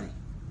find somebody?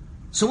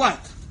 So what?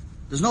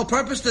 There's no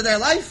purpose to their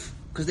life?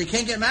 Because they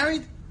can't get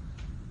married?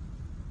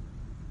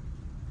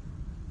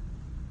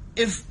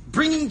 If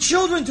bringing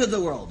children to the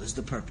world is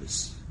the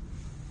purpose,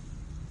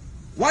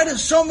 why do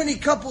so many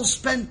couples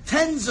spend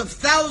tens of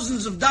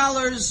thousands of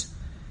dollars,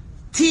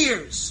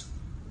 tears,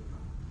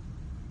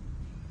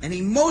 and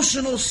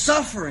emotional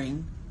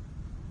suffering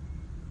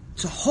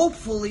to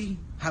hopefully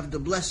have the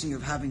blessing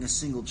of having a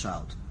single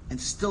child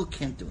and still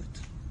can't do it?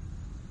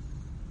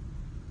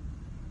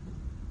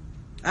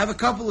 I have a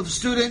couple of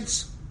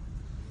students,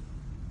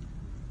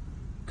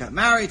 got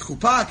married,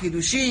 chuppah,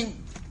 kiddushin,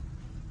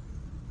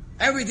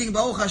 everything,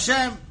 Baruch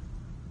Hashem.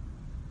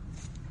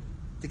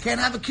 They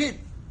can't have a kid.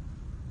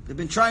 They've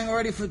been trying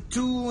already for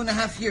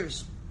 2.5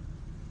 years.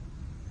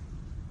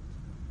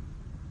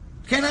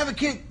 Can't have a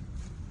kid.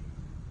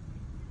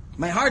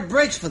 My heart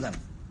breaks for them.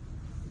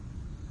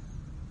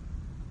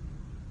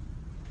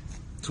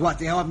 So what,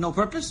 they have no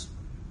purpose?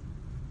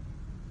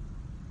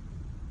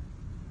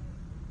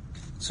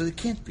 So it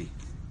can't be.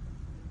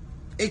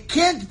 It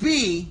can't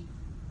be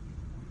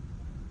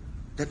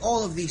that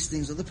all of these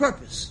things are the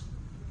purpose.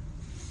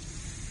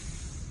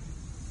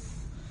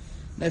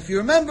 Now, if you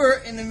remember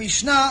in the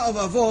Mishnah of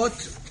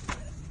Avot,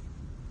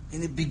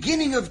 in the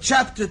beginning of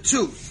chapter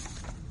 2,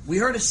 we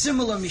heard a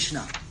similar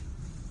Mishnah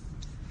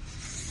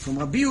from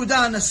Rabbi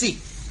Yehuda HaNasi.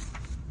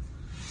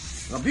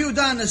 Rabbi Yehuda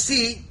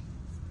HaNasi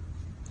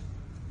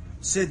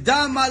said,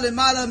 "Da ma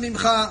lemala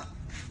mimcha,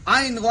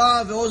 ayin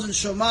roa ve'ozen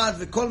shomat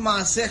ve'kol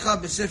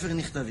ma'asecha besefer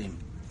nichtavim."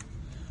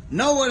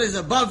 Know what is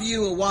above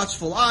you, a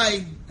watchful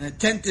eye, an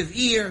attentive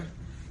ear,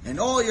 and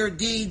all your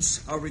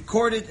deeds are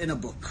recorded in a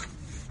book.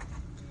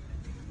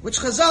 Which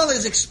Chazal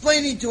is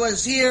explaining to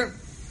us here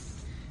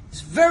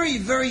is very,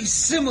 very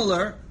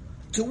similar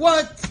to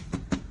what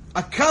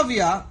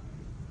Akavia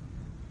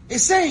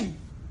is saying.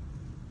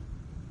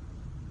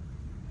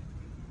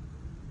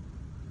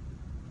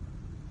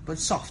 But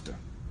softer.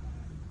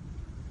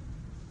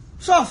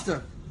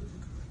 Softer.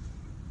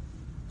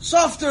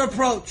 Softer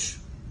approach.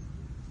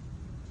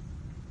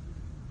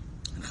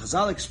 And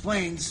Chazal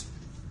explains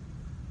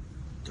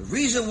the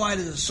reason why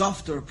there's a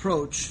softer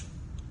approach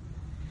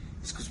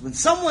is because when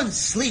someone's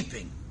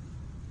sleeping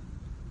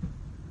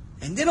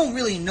and they don't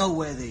really know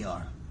where they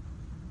are,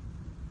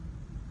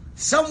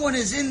 someone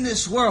is in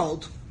this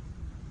world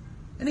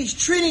and he's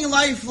treating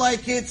life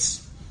like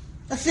it's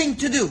a thing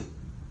to do.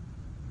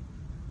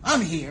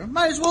 I'm here,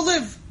 might as well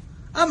live.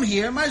 I'm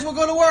here, might as well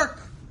go to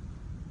work.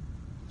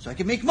 So I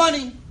can make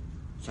money,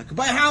 so I can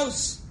buy a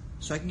house,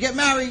 so I can get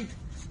married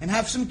and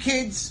have some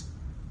kids,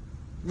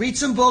 read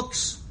some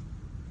books,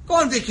 go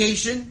on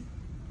vacation,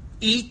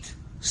 eat,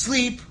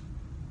 sleep,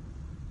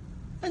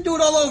 and do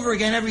it all over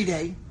again every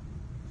day.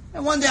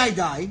 And one day I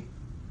die,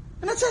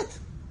 and that's it.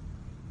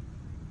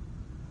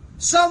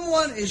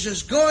 Someone is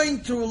just going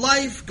through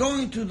life,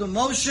 going through the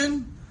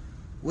motion,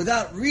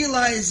 without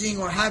realizing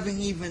or having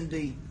even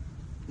the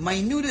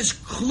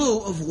minutest clue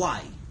of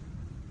why.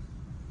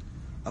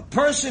 A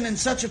person in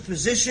such a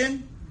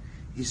position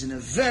is in a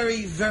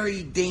very,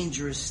 very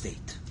dangerous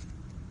state.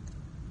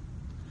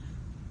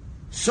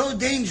 So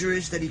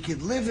dangerous that he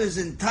could live his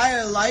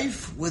entire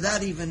life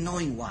without even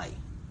knowing why.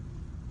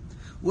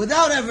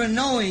 Without ever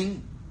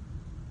knowing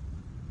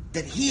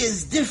that he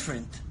is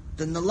different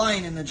than the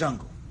lion in the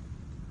jungle.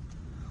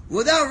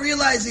 Without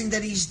realizing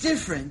that he's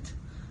different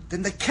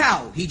than the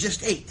cow he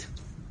just ate.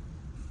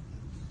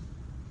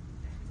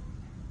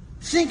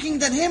 Thinking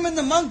that him and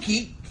the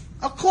monkey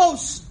are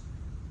close.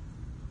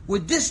 We're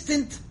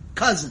distant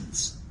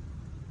cousins.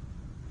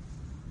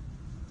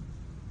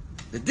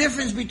 The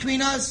difference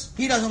between us,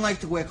 he doesn't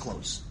like to wear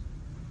clothes.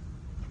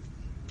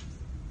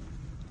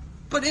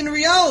 But in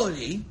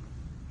reality,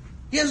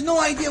 he has no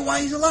idea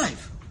why he's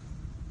alive.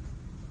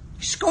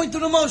 He's going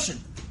through the motion.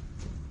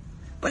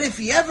 But if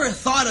he ever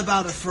thought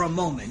about it for a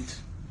moment,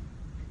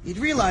 he'd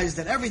realize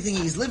that everything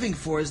he's living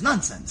for is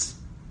nonsense.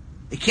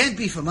 It can't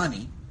be for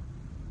money.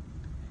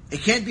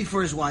 It can't be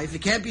for his wife.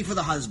 It can't be for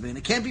the husband.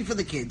 It can't be for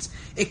the kids.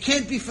 It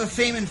can't be for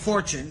fame and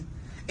fortune.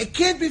 It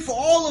can't be for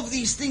all of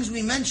these things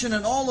we mentioned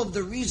and all of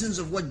the reasons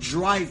of what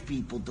drive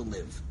people to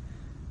live.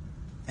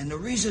 And the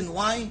reason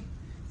why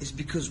is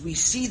because we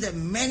see that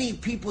many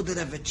people that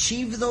have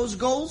achieved those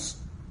goals,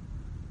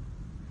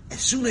 as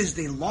soon as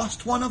they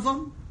lost one of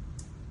them,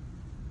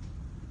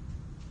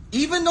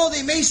 even though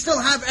they may still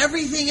have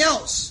everything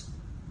else,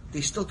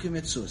 they still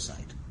commit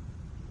suicide.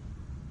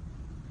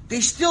 They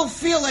still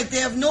feel like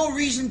they have no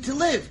reason to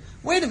live.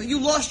 Wait a minute,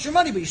 you lost your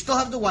money, but you still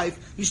have the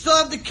wife, you still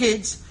have the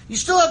kids, you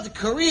still have the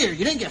career,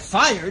 you didn't get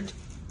fired.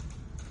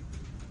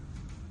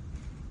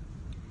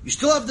 You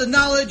still have the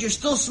knowledge, you're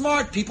still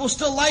smart, people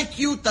still like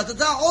you,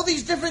 all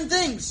these different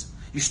things.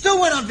 You still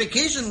went on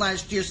vacation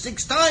last year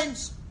 6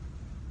 times.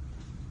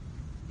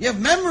 You have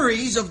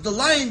memories of the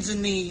lions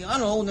in the,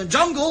 in the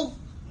jungle.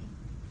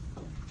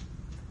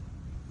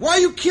 Why are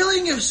you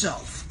killing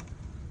yourself?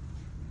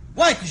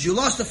 Why? Because you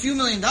lost a few $1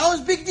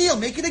 million? Big deal,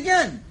 make it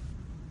again.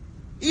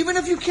 Even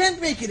if you can't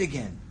make it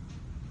again.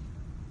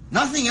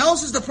 Nothing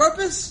else is the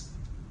purpose?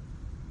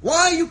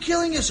 Why are you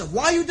killing yourself?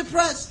 Why are you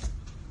depressed?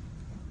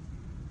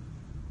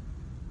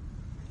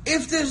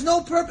 If there's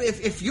no purpose,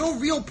 if your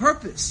real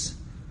purpose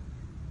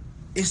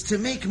is to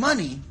make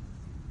money,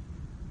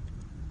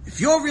 if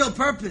your real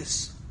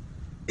purpose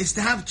is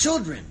to have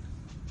children,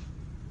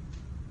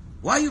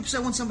 why are you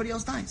upset when somebody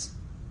else dies?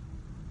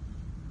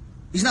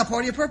 He's not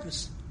part of your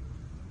purpose.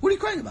 What are you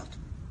crying about?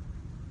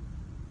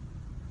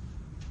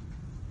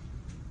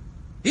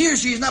 He or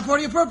she is not part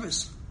of your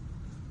purpose.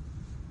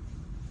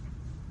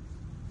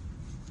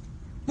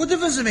 What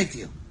difference does it make to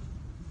you?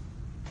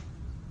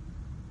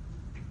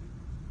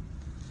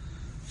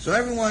 So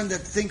everyone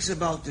that thinks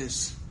about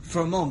this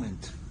for a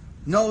moment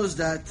knows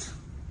that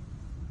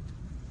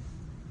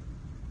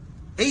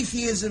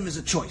atheism is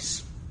a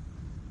choice.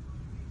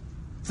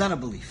 It's not a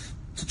belief.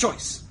 It's a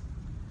choice.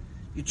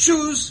 You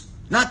choose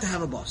not to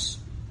have a boss.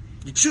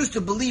 You choose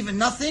to believe in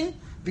nothing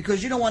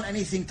because you don't want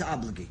anything to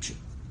obligate you.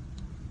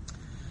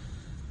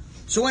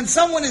 So when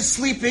someone is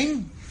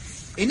sleeping,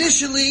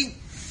 initially,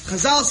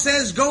 Chazal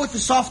says, go with the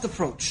soft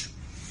approach.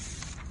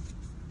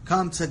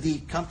 Come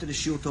tzaddik, come to the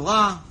Shiur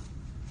Torah.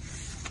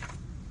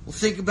 We'll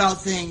think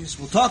about things.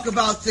 We'll talk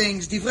about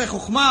things. Divrei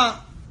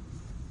Chokhmah.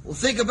 We'll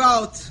think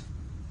about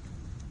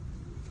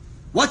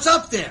what's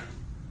up there.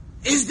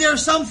 Is there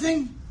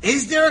something?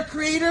 Is there a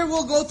creator?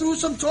 We'll go through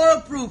some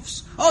Torah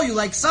proofs. Oh, you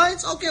like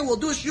science? Okay, we'll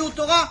do a Shiur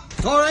Torah.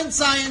 Torah and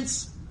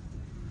science.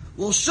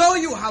 We'll show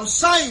you how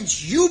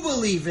science you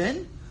believe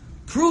in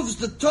proves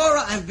the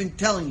Torah I've been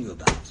telling you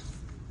about.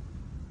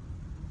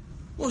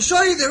 We'll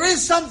show you there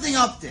is something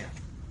up there.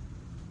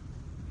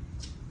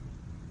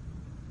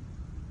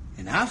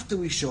 And after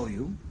we show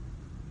you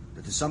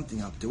that there's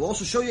something up there, we'll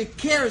also show you it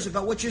cares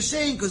about what you're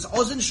saying, because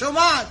Ozen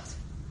Shomat.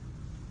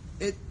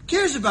 It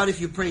cares about if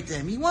you pray to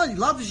him. He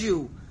loves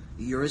you.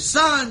 You're his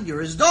son,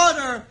 you're his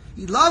daughter.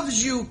 He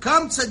loves you.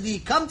 Come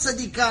tzaddik, come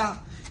tzaddikah.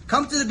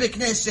 Come to the Beit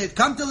Knesset,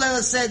 come to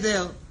Leil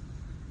Seder.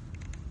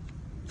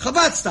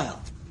 Chabad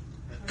style.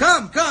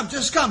 Come,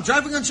 just come.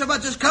 Driving on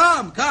Shabbat, just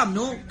come,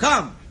 no,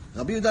 come.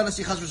 Rabbi Yehuda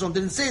Nasi Chas v'Shalom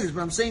didn't say this,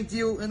 but I'm saying to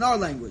you in our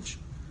language.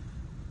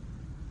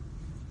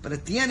 But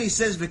at the end he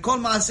says, "V'kol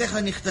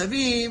ma'asecha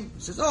nichtavim."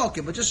 He says, "Oh, okay,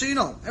 but just so you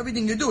know,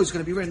 everything you do is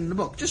going to be written in the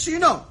book. Just so you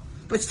know."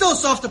 But it's still a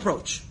soft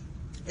approach.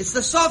 It's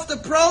the soft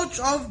approach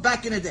of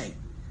back in the day.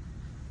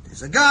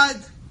 There's a God.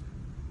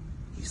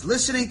 He's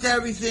listening to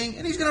everything,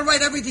 and he's going to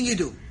write everything you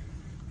do.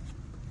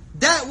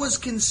 That was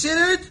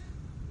considered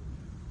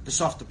the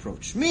soft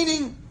approach.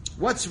 Meaning,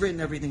 what's written,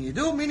 everything you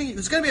do, meaning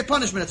there's going to be a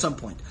punishment at some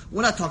point.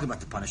 We're not talking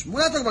about the punishment.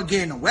 We're not talking about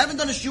Gehinom. We haven't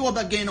done a shiur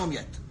about Gehinom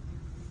yet.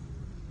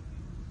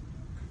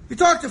 We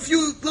talked a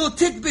few little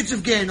tidbits of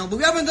Gehinom, but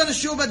we haven't done a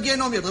shiur about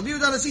Gehinom yet. Rabbi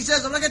Yehuda Nasi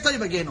says, I'm not going to tell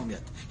you about Gehinom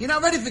yet. You're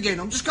not ready for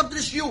Gehinom. Just come to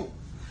the shiur.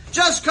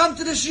 Just come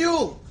to the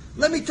shiur.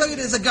 Let me tell you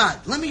there's a God.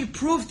 Let me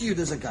prove to you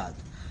there's a God.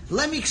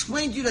 Let me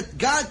explain to you that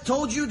God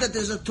told you that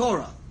there's a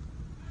Torah.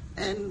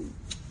 And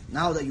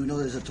now that you know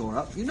there's a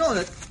Torah, you know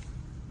that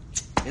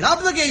it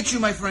obligates you,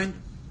 my friend.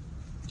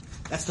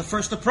 That's the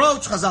first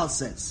approach, Chazal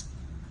says.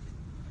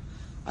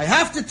 I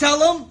have to tell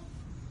them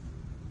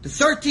the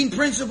 13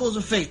 principles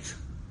of faith.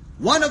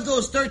 One of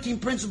those 13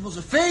 principles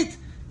of faith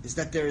is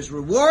that there is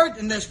reward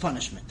and there's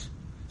punishment.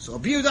 So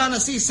Rabbi Yehuda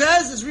Nasi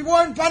says there's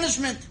reward and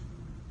punishment.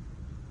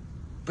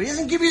 But he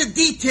doesn't give you the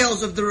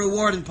details of the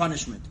reward and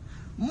punishment.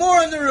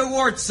 More on the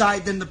reward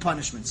side than the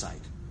punishment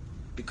side.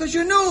 Because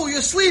you're new,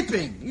 you're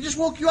sleeping. He just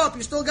woke you up,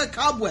 you still got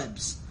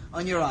cobwebs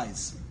on your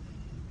eyes.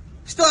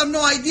 You still have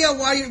no idea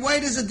why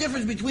there's a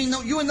difference between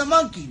you and the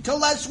monkey. Until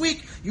last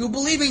week, you were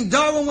believing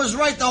Darwin was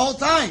right the whole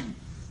time.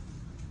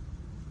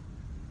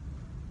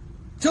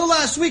 Till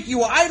last week, you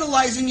were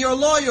idolizing your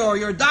lawyer or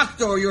your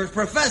doctor or your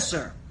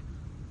professor.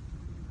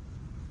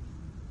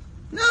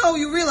 Now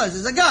you realize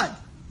there's a God.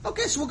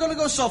 Okay, so we're going to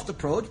go soft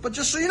approach, but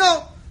just so you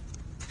know,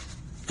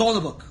 it's all in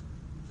the book.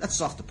 That's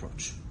soft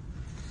approach.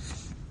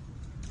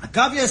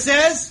 Akavya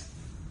says,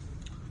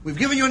 we've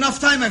given you enough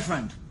time, my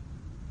friend.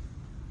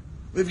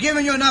 We've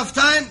given you enough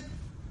time.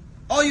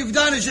 All you've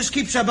done is just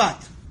keep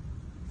Shabbat.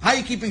 How are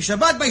you keeping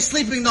Shabbat? By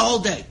sleeping the whole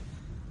day.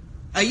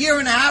 A year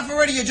and a half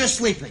already, you're just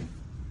sleeping.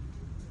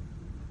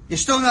 You're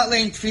still not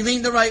laying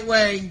tefillin the right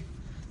way.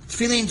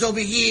 Tefillin's over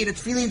here, the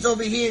tefillin's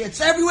over here. It's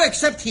everywhere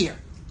except here.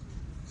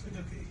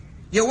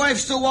 Your wife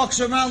still walks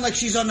around like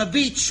she's on the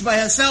beach by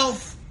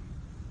herself.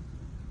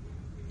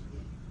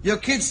 Your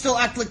kids still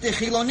act like they're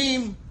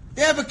chilonim.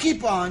 They have a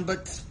kippah on,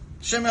 but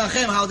Shem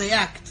Yachem, how they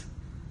act.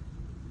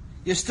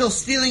 You're still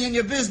stealing in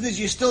your business.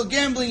 You're still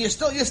gambling. You're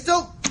still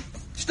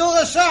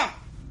Rasha.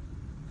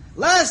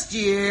 Last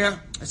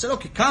year, I said,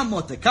 okay, come,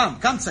 Mote, come,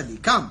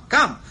 Tzadi,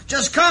 come,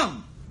 just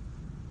come.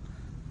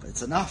 But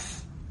it's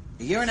enough.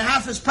 A year and a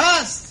half has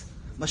passed.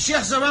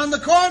 Mashiach's around the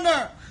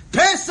corner.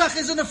 Pesach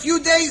is in a few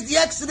days. The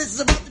Exodus is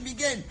about to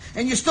begin.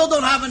 And you still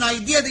don't have an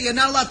idea that you're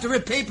not allowed to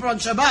rip paper on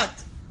Shabbat.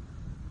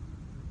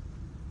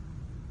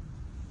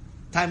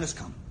 Time has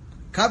come.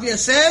 Kavya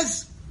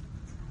says,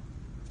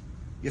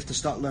 you have to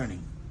start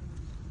learning.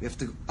 We have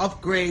to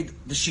upgrade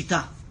the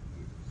Shita.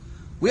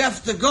 We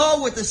have to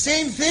go with the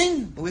same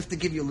thing, but we have to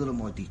give you a little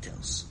more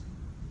details.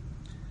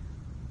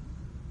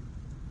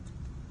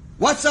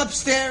 What's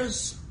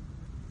upstairs?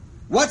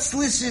 What's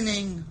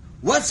listening?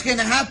 What's going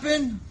to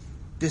happen?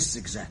 This is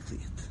exactly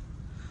it.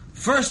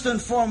 First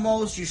and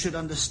foremost, you should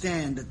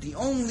understand that the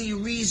only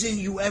reason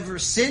you ever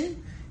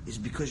sin is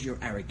because you're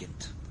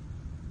arrogant.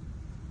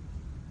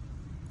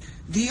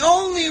 The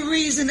only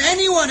reason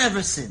anyone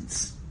ever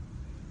sins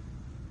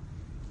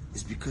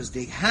is because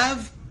they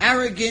have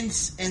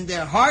arrogance in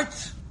their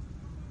heart,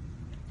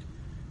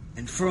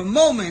 and for a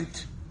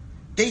moment,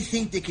 they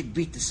think they could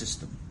beat the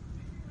system.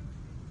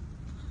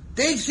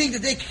 They think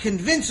that they can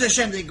convince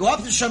Hashem. They go up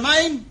to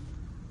Shamayim,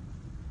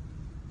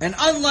 and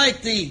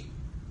unlike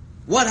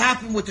what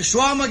happened with the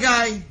shawarma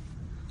guy,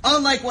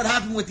 unlike what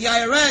happened with the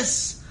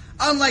IRS,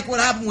 unlike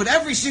what happened with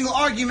every single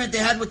argument they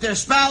had with their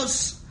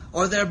spouse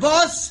or their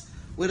boss,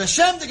 with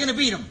Hashem, they're going to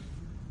beat him.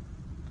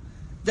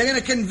 They're going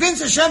to convince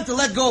Hashem to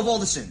let go of all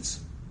the sins.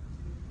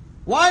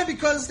 Why?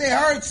 Because they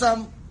heard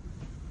some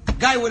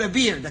guy with a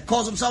beard that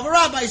calls himself a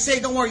rabbi say,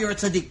 don't worry, you're a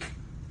tzaddik.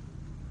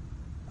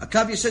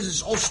 Akavya says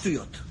it's all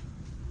shtuyot.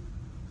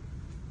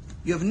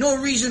 You have no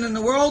reason in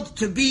the world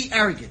to be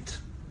arrogant.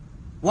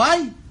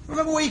 Why?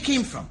 Remember where you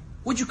came from.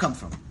 Where'd you come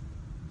from?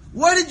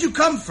 Where did you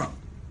come from?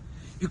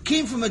 You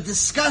came from a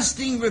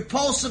disgusting,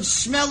 repulsive,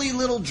 smelly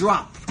little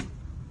drop.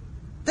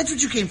 That's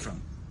what you came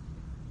from.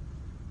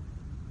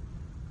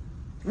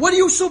 What are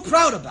you so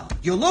proud about?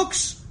 Your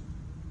looks?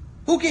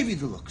 Who gave you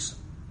the looks?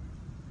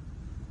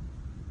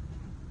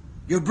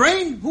 Your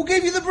brain? Who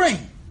gave you the brain?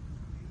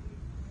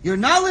 Your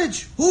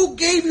knowledge? Who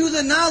gave you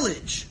the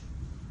knowledge?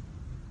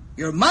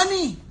 Your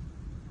money?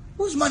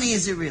 Whose money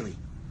is it really?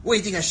 What do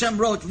you think Hashem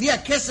wrote?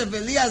 Liya kesef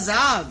v'liya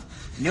zahav.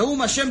 Neum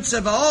Hashem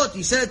tzevaot.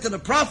 He said it to the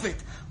prophet.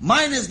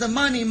 Mine is the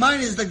money,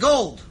 mine is the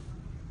gold.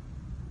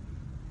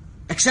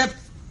 Except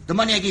the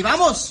money I gave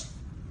Amos?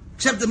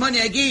 Except the money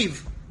I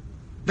gave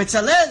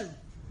Betzalel?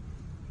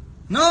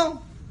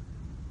 No.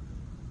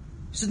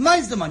 He said,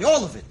 mine's the money,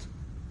 all of it.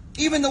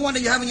 Even the one that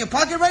you have in your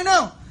pocket right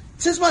now,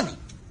 it's his money.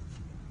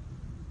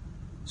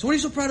 So what are you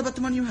so proud about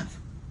the money you have?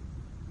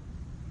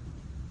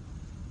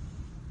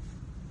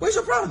 What are you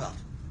so proud about?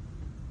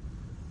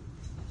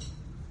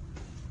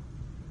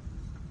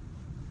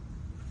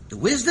 The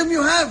wisdom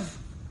you have?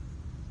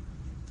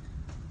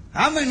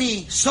 How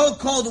many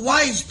so-called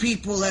wise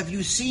people have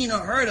you seen or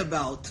heard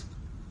about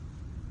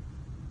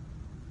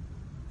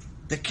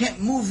that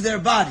can't move their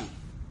body?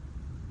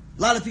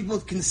 A lot of people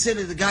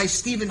consider the guy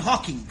Stephen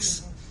Hawking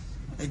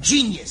a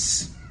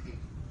genius.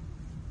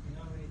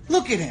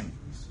 Look at him.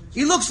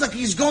 He looks like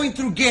he's going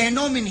through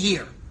Gehenom in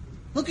here.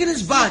 Look at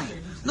his body.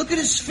 Look at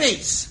his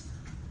face.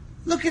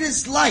 Look at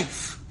his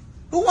life.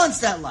 Who wants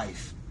that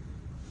life?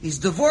 He's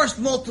divorced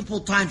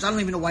multiple times. I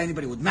don't even know why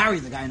anybody would marry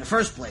the guy in the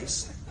first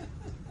place.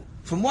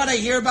 From what I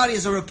hear about, he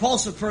has a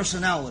repulsive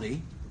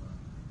personality.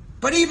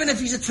 But even if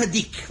he's a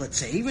tzaddik, let's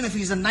say, even if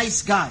he's a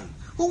nice guy,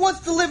 who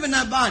wants to live in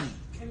that body?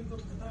 Can't go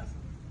to the bathroom.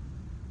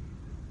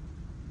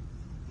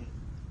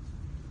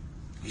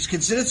 He's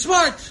considered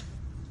smart.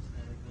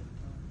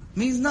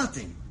 Means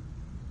nothing.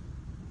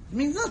 It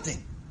means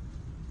nothing.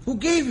 Who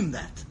gave him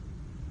that?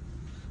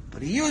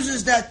 But he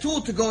uses that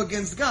tool to go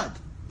against God.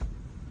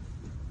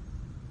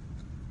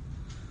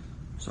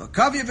 So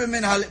Akavya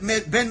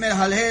ben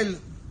Mehalel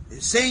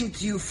is saying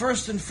to you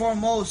first and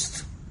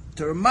foremost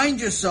to remind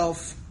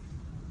yourself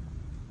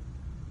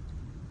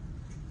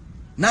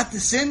not to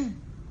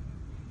sin.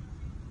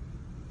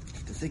 You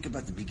have to think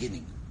about the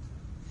beginning.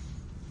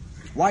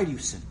 Why do you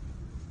sin?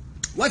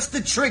 What's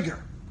the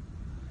trigger?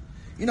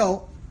 You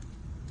know,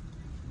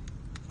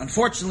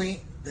 unfortunately,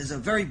 there's a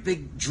very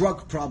big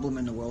drug problem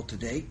in the world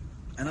today.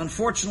 And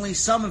unfortunately,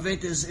 some of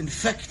it is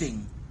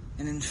infecting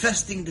and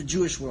infesting the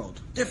Jewish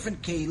world.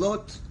 Different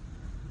keilot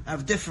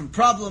have different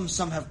problems.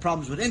 Some have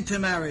problems with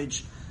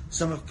intermarriage.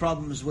 Some have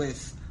problems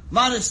with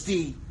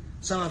modesty.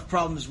 Some have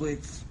problems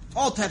with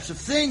all types of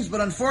things.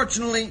 But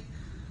unfortunately,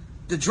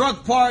 the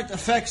drug part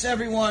affects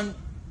everyone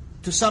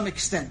to some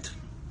extent.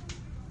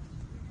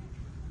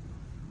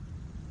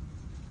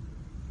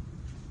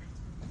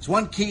 It's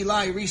one keilah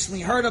I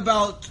recently heard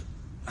about,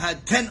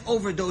 had 10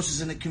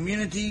 overdoses in the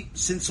community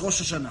since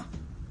Rosh Hashanah.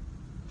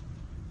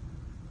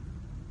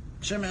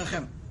 Shem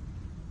Yerachem.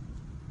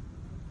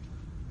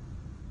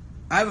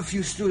 I have a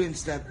few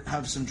students that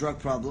have some drug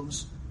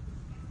problems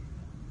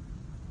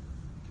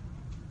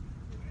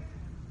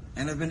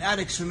and have been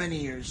addicts for many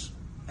years.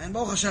 And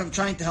Baruch Hashem, I'm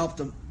trying to help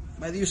them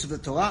by the use of the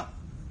Torah.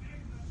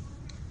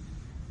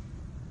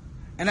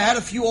 And I had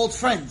a few old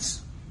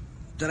friends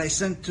that I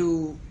sent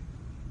to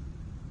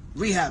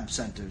rehab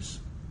centers.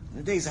 In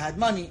the days I had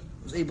money,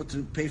 I was able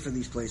to pay for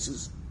these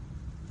places.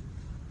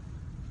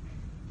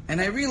 And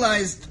I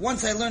realized,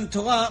 once I learned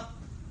Torah,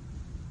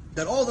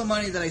 that all the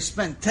money that I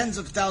spent, tens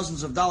of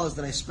thousands of dollars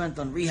that I spent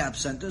on rehab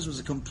centers, was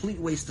a complete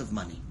waste of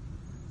money.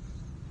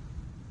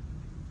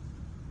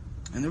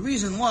 And the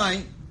reason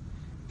why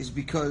is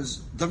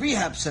because the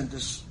rehab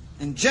centers,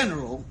 in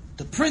general,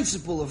 the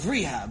principle of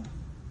rehab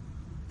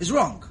is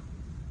wrong.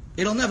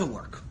 It'll never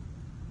work.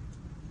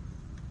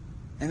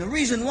 And the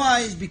reason why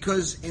is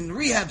because in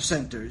rehab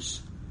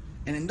centers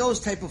and in those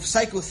type of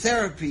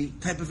psychotherapy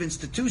type of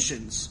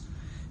institutions,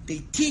 they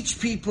teach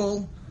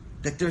people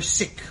that they're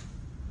sick.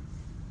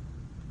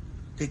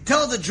 They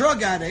tell the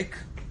drug addict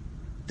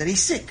that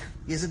he's sick.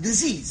 He has a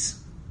disease.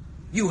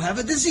 You have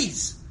a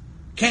disease.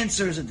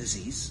 Cancer is a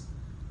disease.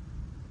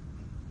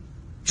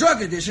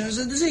 Drug addiction is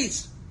a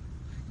disease.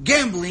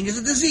 Gambling is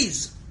a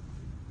disease.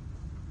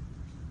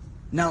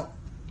 Now,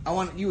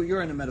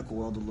 you're in the medical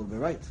world a little bit,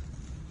 right?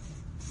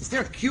 Is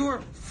there a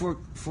cure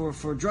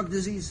for drug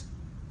disease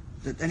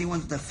that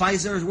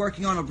Pfizer is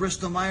working on or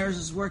Bristol Myers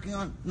is working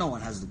on? No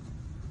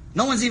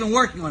one's even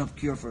working on a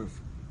cure for,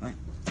 right?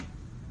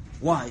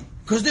 Why?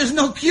 Because there's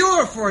no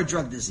cure for a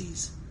drug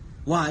disease.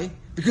 Why?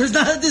 Because it's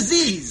not a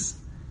disease.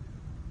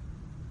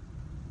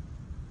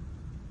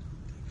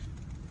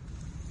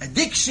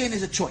 Addiction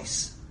is a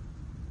choice.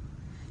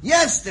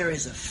 Yes, there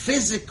is a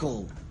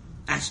physical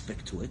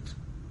aspect to it.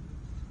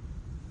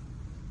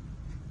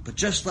 But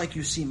just like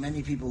you see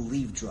many people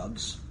leave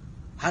drugs,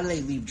 how do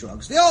they leave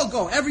drugs? They all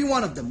go, every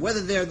one of them,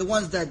 whether they're the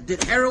ones that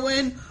did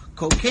heroin,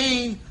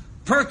 cocaine,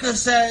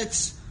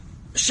 Percocets,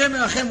 Shem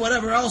Yerachem,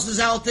 whatever else is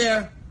out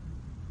there.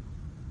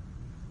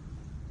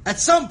 At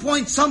some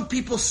point, some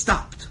people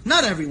stopped.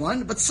 Not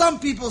everyone, but some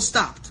people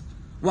stopped.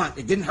 What?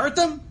 It didn't hurt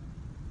them?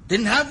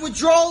 Didn't have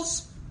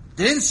withdrawals?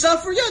 They didn't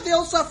suffer? Yeah, they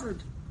all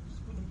suffered.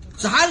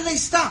 So how did they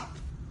stop?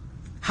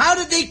 How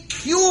did they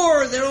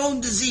cure their own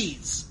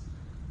disease?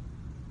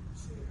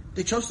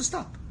 They chose to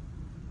stop.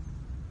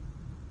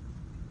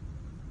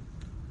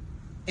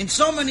 In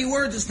so many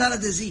words, it's not a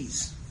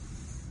disease.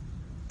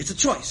 It's a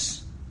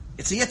choice.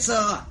 It's a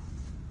Yetzirah.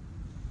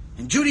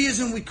 In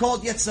Judaism, we call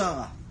it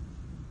Yetzirah.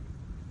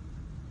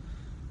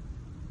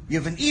 You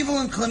have an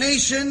evil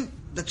inclination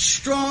that's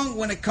strong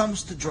when it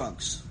comes to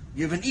drugs.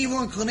 You have an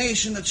evil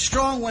inclination that's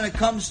strong when it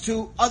comes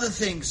to other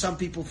things. Some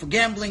people for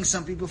gambling,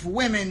 some people for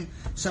women,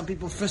 some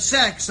people for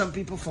sex, some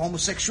people for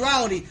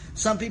homosexuality,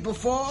 some people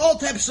for all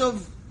types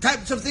of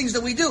things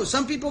that we do.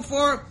 Some people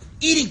for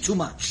eating too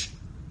much.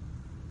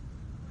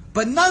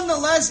 But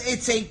nonetheless,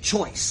 it's a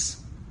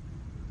choice.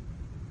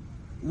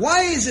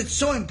 Why is it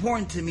so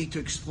important to me to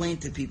explain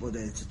to people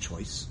that it's a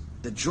choice?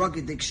 That drug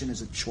addiction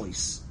is a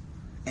choice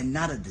and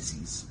not a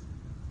disease.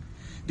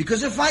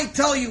 Because if I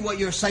tell you what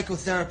your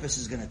psychotherapist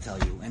is going to tell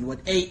you and what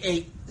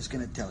AA is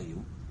going to tell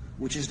you,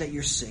 which is that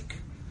you're sick,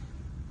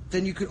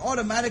 then you could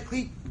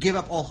automatically give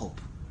up all hope.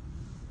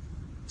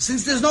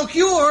 Since there's no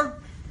cure,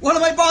 what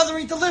am I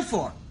bothering to live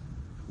for?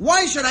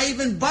 Why should I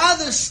even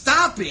bother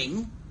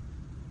stopping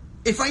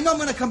if I know I'm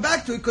going to come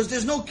back to it because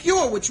there's no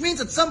cure, which means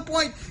at some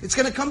point it's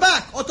going to come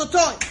back.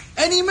 Ototo.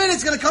 Any minute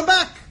it's going to come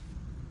back.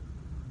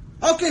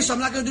 Okay, so I'm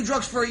not going to do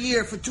drugs for a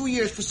year, for 2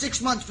 years, for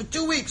 6 months, for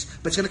 2 weeks,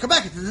 but it's going to come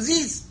back. It's a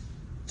disease.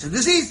 It's a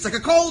disease. It's like a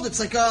cold. It's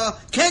like a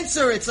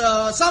cancer. It's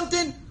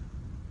something.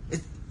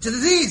 It's a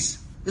disease.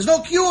 There's no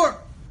cure.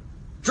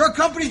 Drug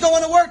companies don't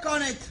want to work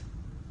on it.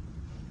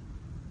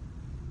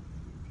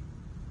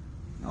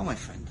 No, my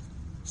friend.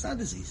 It's not a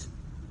disease.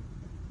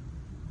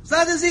 It's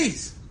not a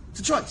disease.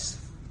 It's a choice.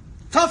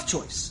 Tough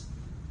choice.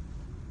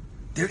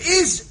 There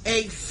is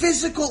a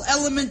physical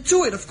element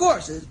to it, of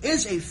course. There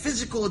is a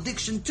physical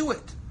addiction to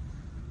it.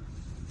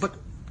 But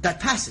that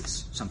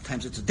passes.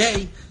 Sometimes it's a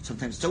day,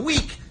 sometimes it's a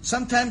week,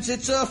 sometimes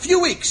it's a few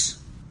weeks.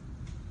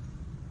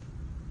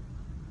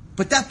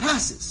 But that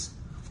passes.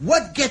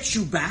 What gets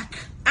you back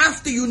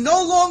after you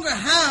no longer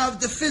have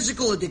the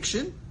physical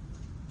addiction?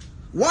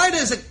 Why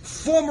does a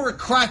former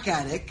crack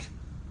addict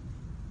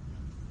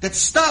that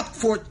stopped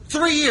for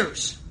 3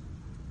 years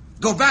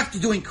go back to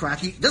doing crack?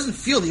 He doesn't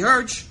feel the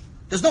urge.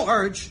 There's no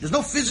urge. There's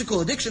no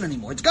physical addiction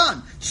anymore. It's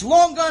gone. It's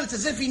long gone. It's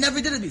as if he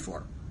never did it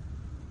before.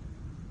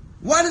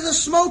 Why does a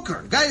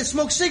smoker, a guy that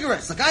smokes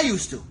cigarettes like I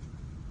used to,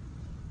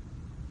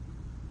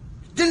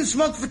 didn't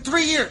smoke for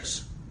 3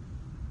 years.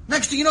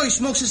 Next thing you know, he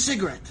smokes a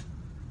cigarette.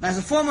 Now, as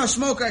a former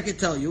smoker, I can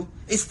tell you,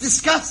 it's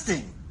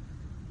disgusting.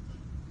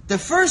 The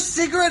first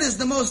cigarette is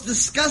the most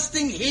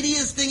disgusting,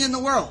 hideous thing in the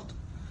world.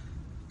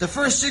 The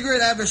first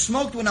cigarette I ever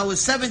smoked when I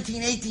was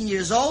 17, 18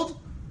 years old,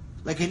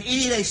 like an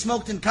idiot I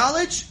smoked in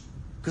college,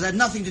 because I had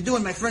nothing to do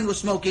and my friend was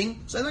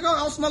smoking. So I was like, oh,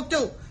 I'll smoke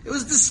too. It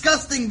was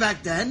disgusting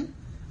back then.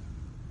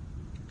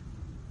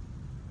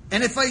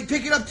 And if I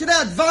pick it up today,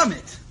 I'd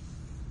vomit.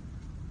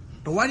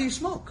 But why do you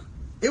smoke?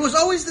 It was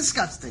always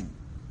disgusting.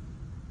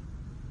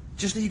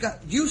 Just that you got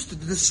used to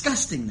the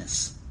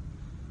disgustingness.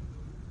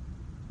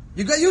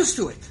 You got used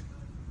to it.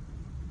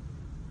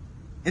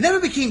 It never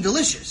became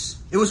delicious.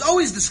 It was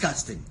always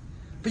disgusting.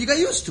 But you got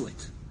used to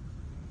it.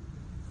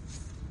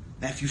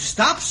 Now if you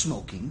stop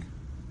smoking,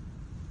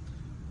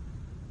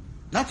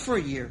 not for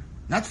a year,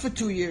 not for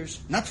 2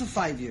 years, not for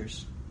 5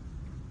 years,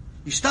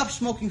 you stop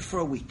smoking for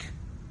a week.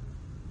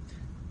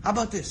 How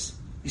about this?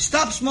 You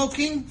stop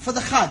smoking for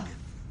the Chag.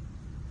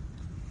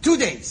 2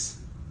 days.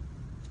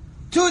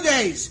 2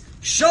 days.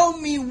 Show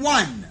me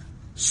one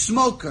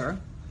smoker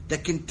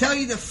that can tell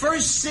you the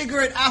first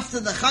cigarette after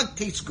the Chag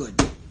tastes good.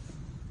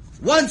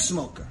 One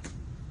smoker.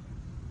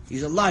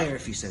 He's a liar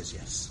if he says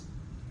yes.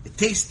 It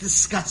tastes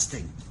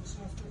disgusting.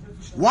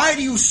 Why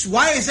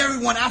is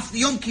everyone after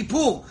Yom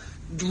Kippur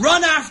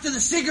run after the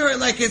cigarette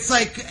like it's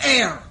like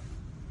air?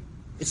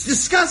 It's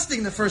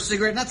disgusting, the first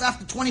cigarette, and that's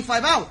after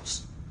 25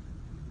 hours.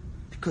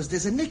 Because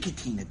there's a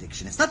nicotine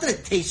addiction. It's not that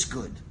it tastes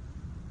good.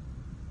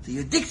 So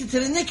you're addicted to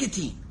the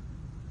nicotine.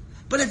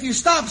 But if you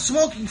stop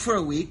smoking for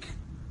a week,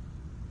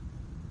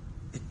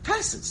 it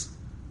passes.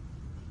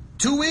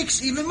 2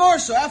 weeks, even more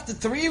so. After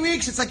 3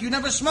 weeks, it's like you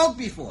never smoked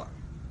before.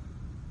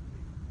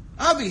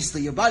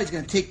 Obviously, your body's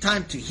going to take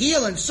time to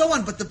heal and so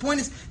on, but the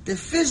point is, the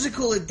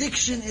physical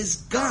addiction is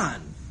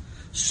gone.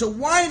 So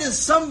why does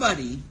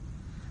somebody,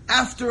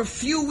 after a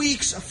few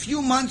weeks, a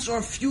few months, or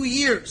a few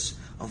years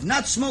of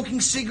not smoking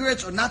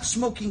cigarettes or not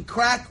smoking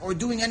crack or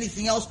doing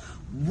anything else,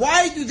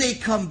 why do they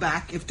come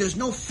back if there's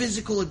no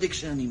physical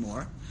addiction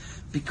anymore?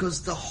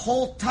 Because the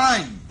whole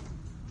time,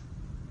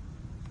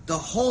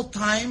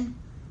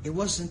 it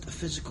wasn't a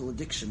physical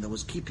addiction that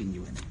was keeping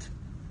you in it.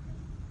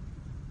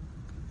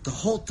 The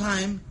whole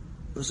time,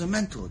 it was a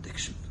mental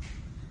addiction.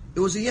 It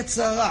was a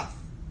Yetzer Hara.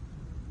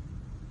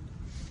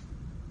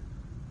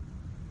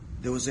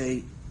 There was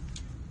a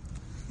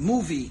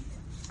movie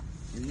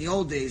in the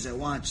old days I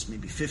watched,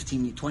 maybe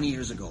 15, 20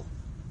 years ago.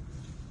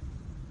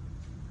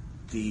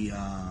 The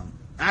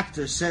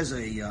actor says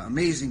a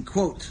amazing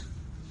quote.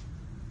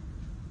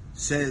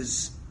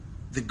 Says,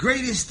 the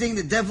greatest thing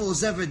the devil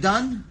has ever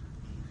done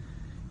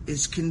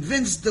is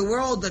convince the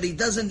world that he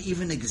doesn't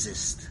even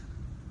exist.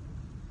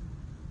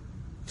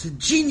 It's a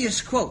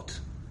genius quote.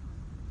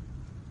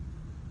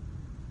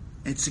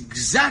 It's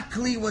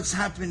exactly what's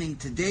happening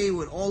today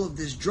with all of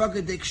this drug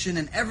addiction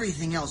and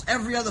everything else,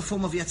 every other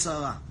form of Yetzer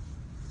Hara.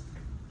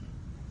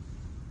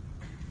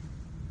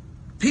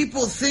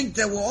 People think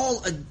that we're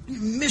all,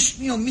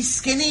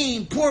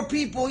 miskenim, poor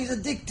people, he's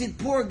addicted,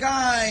 poor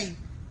guy.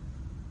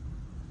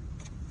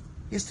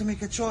 He has to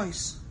make a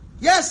choice.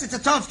 Yes, it's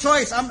a tough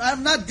choice.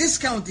 I'm not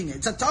discounting it.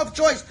 It's a tough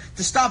choice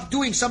to stop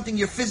doing something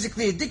you're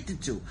physically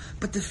addicted to.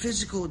 But the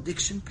physical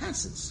addiction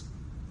passes.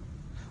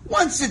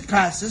 Once it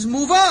passes,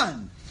 move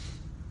on.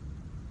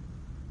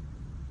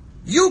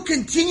 You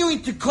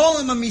continuing to call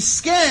him a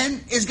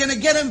misken is going to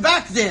get him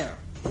back there.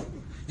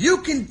 You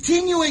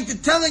continuing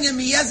to telling him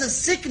he has a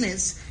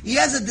sickness, he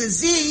has a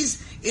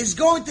disease, is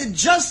going to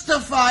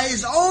justify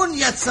his own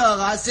Yetzer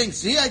Hara, saying,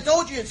 see, I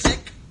told you you're sick.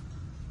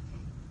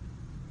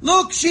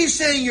 Look, she's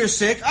saying you're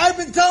sick. I've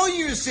been telling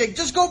you you're sick.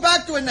 Just go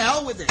back to it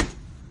now with it.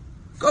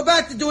 Go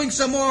back to doing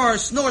some more,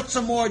 snort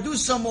some more, do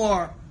some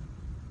more.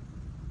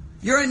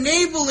 You're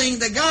enabling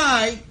the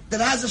guy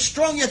that has a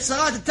strong Yetzer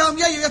Hara to tell him,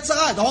 yeah, your Yetzer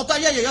Hara. The whole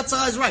time, yeah, your Yetzer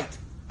Hara is right.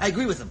 I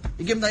agree with him.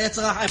 You give him the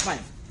Yetzer Hara high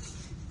five.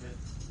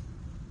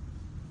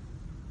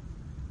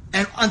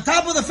 And on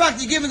top of the fact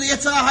that you give him the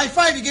Yetzer Hara high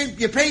five,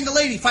 you're paying the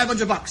lady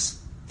 $500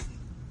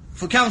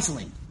 for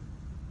counseling.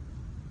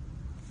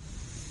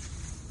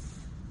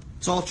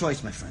 It's all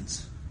choice, my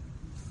friends.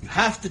 You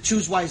have to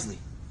choose wisely.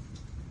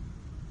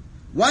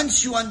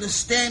 Once you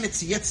understand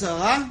it's a Yetzer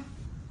Hara,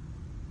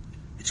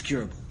 it's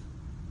curable.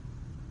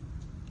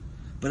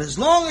 But as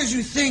long as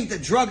you think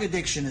that drug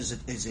addiction is a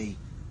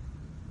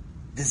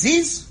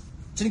disease,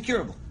 it's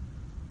incurable.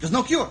 There's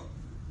no cure.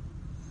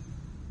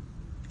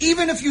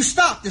 Even if you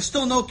stop, there's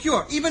still no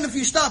cure. Even if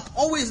you stop,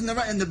 always in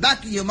the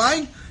back of your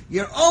mind,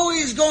 you're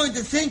always going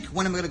to think,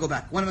 when am I going to go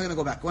back? When am I going to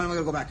go back? When am I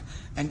going to go back?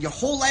 And your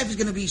whole life is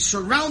going to be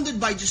surrounded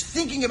by just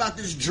thinking about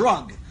this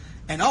drug.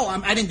 And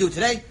I didn't do it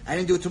today. I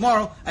didn't do it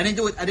tomorrow. I didn't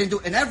do it.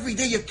 And every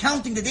day you're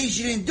counting the days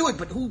you didn't do it.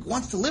 But who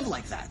wants to live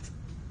like that?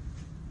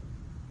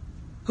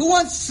 Who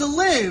wants to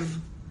live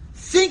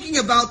thinking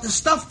about the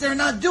stuff they're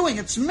not doing?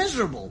 It's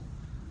miserable.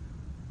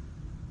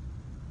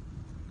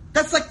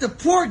 That's like the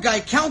poor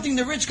guy counting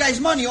the rich guy's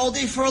money all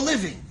day for a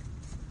living.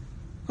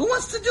 Who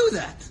wants to do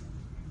that?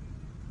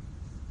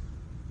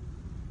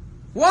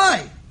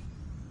 Why?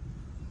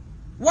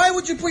 Why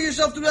would you put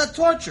yourself through that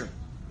torture?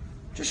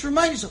 Just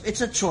remind yourself,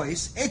 it's a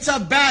choice. It's a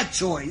bad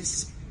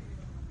choice.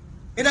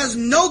 It has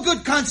no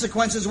good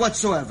consequences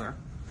whatsoever.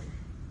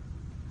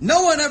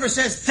 No one ever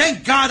says,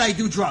 thank God I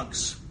do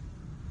drugs.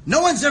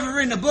 No one's ever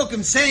written a book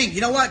and saying,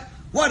 you know what?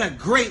 What a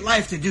great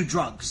life to do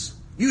drugs.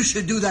 You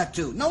should do that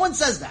too. No one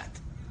says that.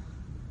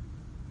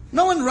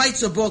 No one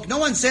writes a book. No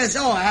one says,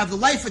 oh, I have the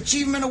life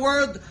achievement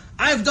award.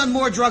 I've done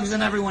more drugs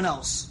than everyone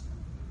else.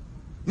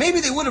 Maybe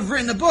they would have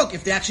written a book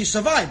if they actually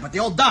survived, but they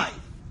all died.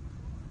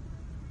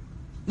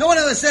 No one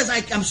ever says,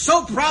 I'm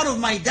so proud of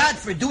my dad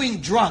for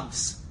doing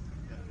drugs.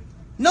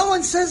 No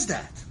one says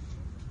that.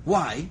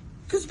 Why?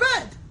 Because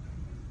bad.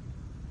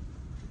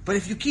 But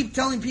if you keep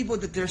telling people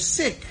that they're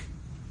sick,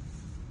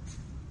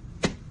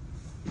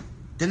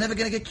 they're never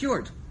going to get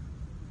cured.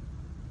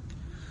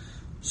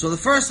 So the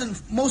first and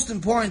most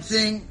important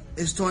thing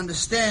is to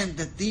understand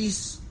that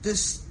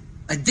this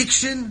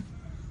addiction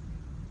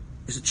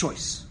is a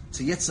choice. It's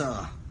a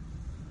yetzirah.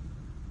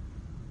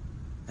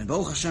 And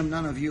Baruch Hashem,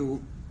 none of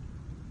you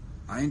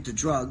are into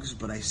drugs,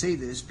 but I say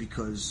this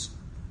because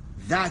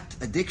that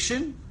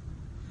addiction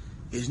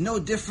is no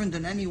different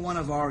than any one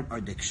of our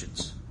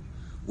addictions.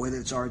 Whether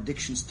it's our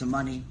addictions to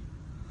money,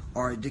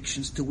 our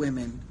addictions to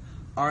women,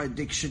 our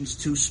addictions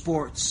to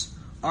sports,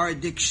 our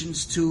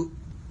addictions to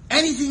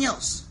anything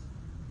else.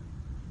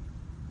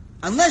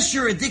 Unless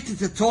you're addicted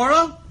to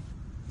Torah,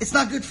 it's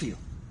not good for you.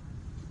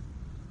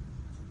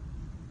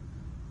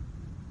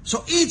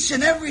 So each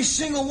and every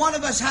single one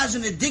of us has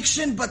an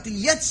addiction, but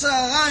the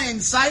yetzirah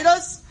inside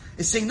us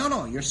is saying,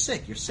 no, you're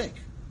sick. You're sick.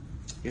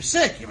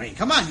 I mean,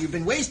 come on, you've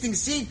been wasting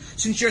seed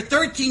since you're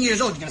 13 years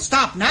old. You're going to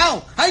stop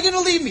now? How are you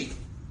going to leave me?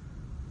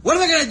 What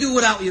am I going to do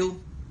without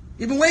you?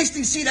 You've been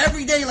wasting seed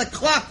every day like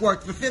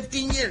clockwork for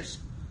 15 years.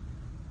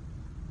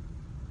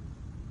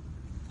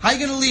 How are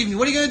you going to leave me?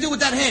 What are you going to do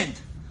with that hand?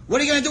 What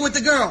are you going to do with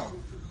the girl?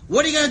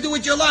 What are you going to do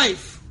with your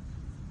life?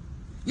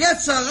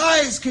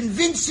 Yetzirah is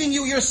convincing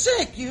you you're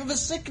sick. You have a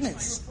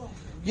sickness.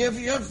 You're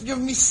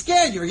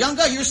scared. You're a young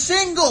guy. You're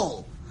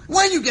single.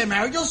 When you get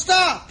married, you'll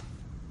stop.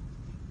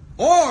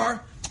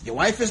 Or your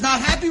wife is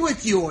not happy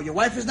with you, or your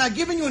wife is not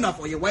giving you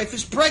enough, or your wife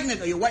is pregnant,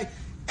 or your wife...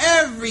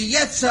 Every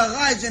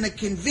yetzirah is going to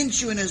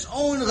convince you in his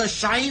own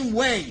Rashaim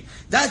way.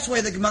 That's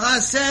why the Gemara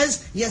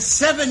says he has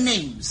 7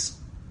 names.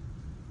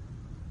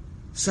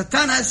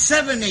 Satan has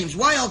 7 names.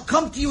 Why? I'll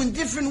come to you in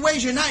different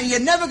ways. You're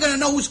never going to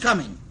know who's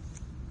coming.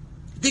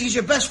 You think it's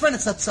your best friend,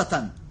 it's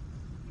Satan.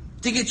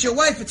 You think it's your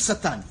wife, it's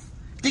Satan.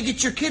 You think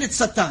it's your kid, it's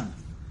Satan.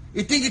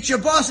 You think it's your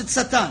boss, it's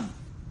Satan.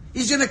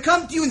 He's going to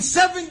come to you in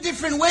 7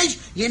 different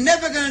ways. You're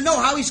never going to know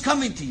how he's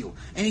coming to you.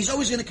 And he's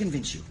always going to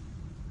convince you.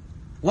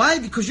 Why?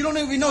 Because you don't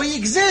even know he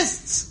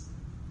exists.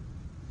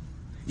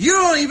 You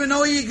don't even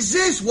know he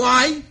exists.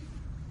 Why?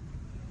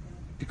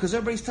 Because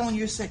everybody's telling you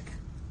you're sick.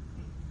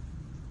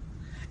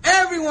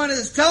 Everyone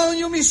is telling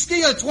you, Miski,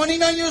 you're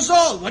 29 years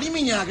old. What do you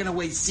mean you're not going to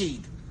waste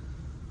seed?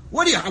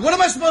 What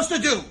am I supposed to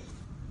do?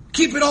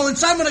 Keep it all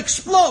inside? I'm going to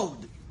explode.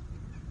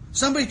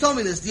 Somebody told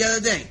me this the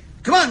other day.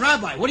 Come on,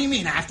 Rabbi, what do you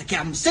mean?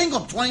 I'm single,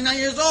 I'm 29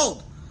 years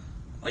old.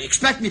 Well, you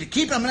expect me to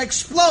keep it? I'm going to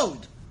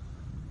explode.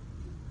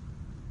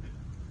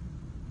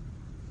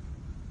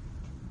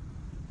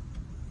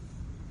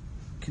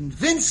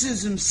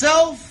 Convinces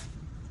himself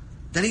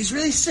that he's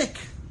really sick.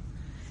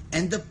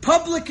 And the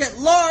public at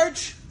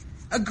large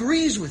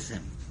agrees with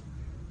him.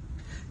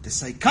 The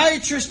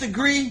psychiatrists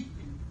agree.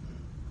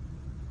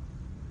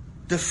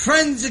 The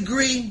friends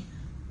agree.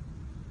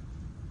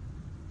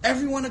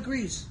 Everyone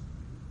agrees.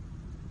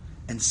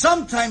 And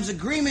sometimes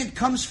agreement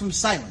comes from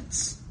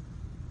silence.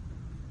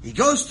 He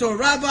goes to a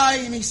rabbi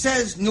and he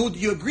says, no, do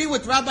you agree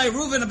with Rabbi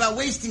Reuven about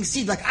wasting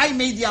seed? Like I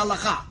made the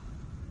halacha.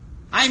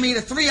 I made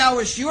a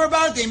 3-hour shiur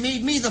about it. They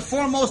made me the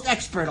foremost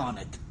expert on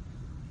it.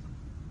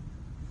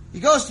 He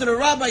goes to the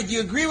rabbi, do you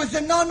agree with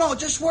him? No,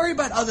 just worry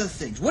about other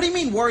things. What do you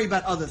mean worry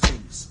about other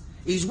things?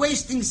 He's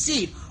wasting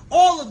seed.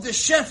 All of the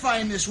shefa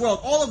in this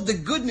world, all of the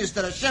goodness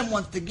that Hashem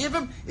wants to give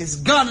him is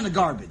gone in the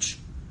garbage.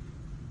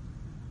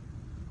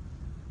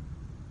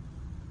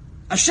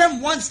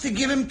 Hashem wants to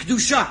give him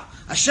kedusha.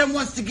 Hashem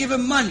wants to give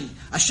him money.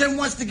 Hashem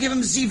wants to give him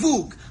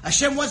zivug.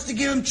 Hashem wants to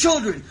give him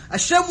children.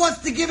 Hashem wants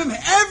to give him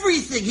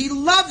everything. He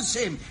loves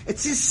him.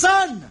 It's his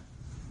son.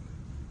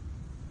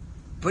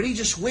 But he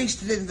just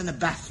wasted it in the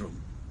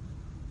bathroom.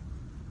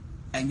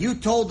 And you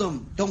told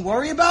him, don't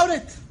worry about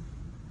it.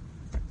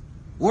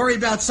 Worry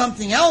about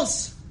something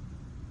else.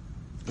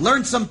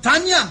 Learn some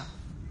Tanya.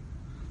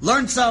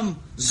 Learn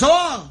some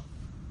Zohar.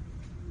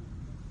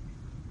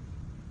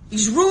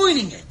 He's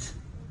ruining it.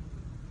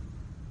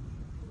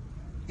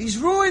 He's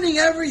ruining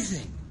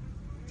everything.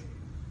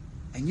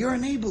 And you're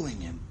enabling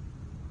him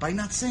by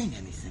not saying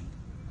anything.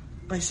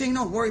 By saying,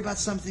 no, worry about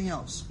something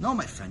else. No,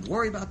 my friend,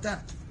 worry about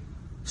that.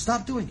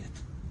 Stop doing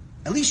it.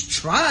 At least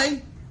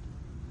try.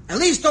 At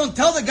least don't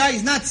tell the guy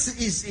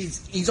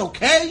he's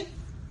okay.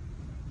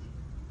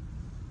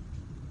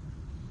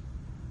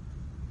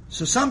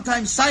 So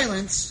sometimes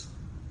silence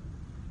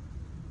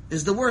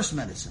is the worst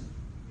medicine.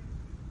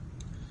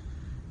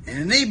 It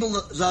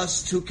enables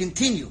us to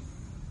continue.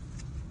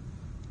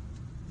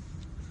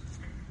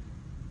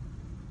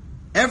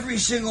 Every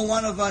single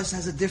one of us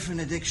has a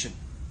different addiction.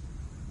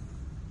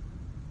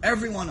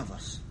 Every one of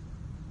us.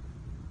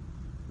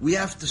 We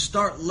have to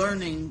start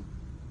learning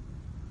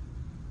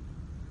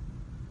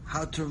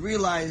how to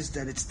realize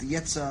that it's the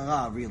Yetzer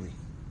Hara, really.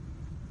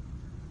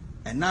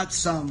 And not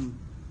some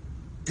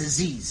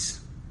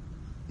disease.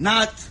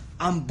 Not,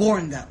 I'm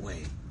born that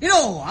way.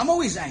 I'm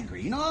always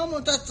angry.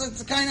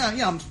 That's kind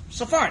of, I'm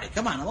Sephardic.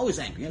 Come on, I'm always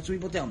angry. That's what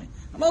people tell me.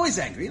 I'm always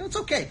angry. It's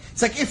okay.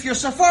 It's like, if you're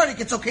Sephardic,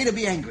 it's okay to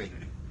be angry.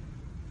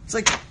 It's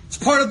like, it's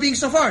part of being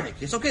Sephardic.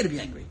 It's okay to be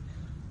angry.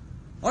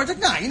 Or it's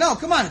like, nah,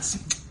 come on,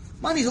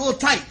 money's a little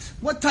tight.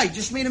 What tight?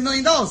 Just made $1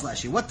 million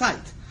last year. What tight?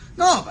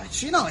 No, but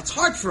it's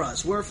hard for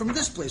us. We're from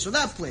this place or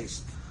that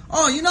place.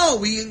 Oh,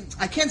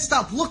 I can't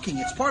stop looking.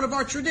 It's part of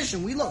our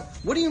tradition. We look.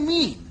 What do you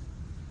mean?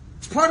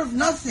 It's part of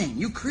nothing.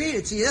 You create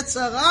it. See,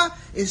 Yetzer Hara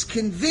is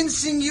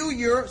convincing you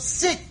you're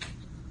sick.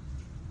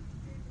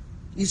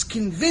 He's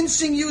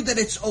convincing you that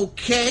it's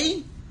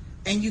okay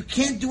and you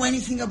can't do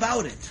anything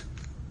about it.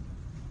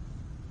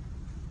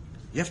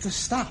 You have to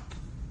stop.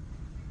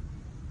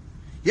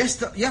 You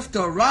have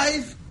to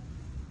arrive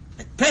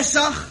at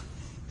Pesach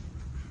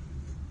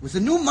with a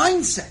new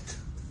mindset.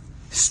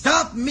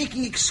 Stop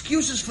making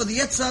excuses for the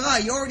Yetzer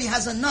Hara. He already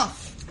has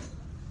enough.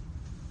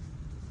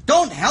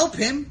 Don't help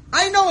him.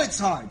 I know it's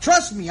hard.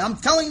 Trust me, I'm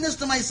telling this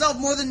to myself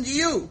more than to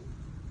you.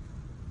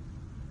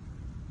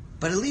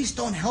 But at least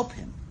don't help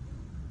him.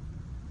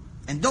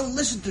 And don't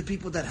listen to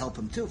people that help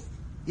him too.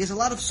 He has a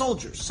lot of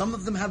soldiers. Some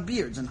of them have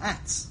beards and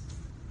hats.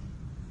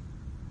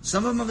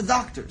 Some of them are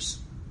doctors.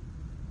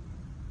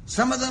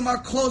 Some of them are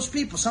close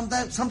people.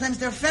 Sometimes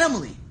they're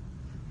family.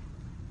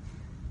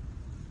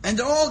 And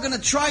they're all going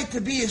to try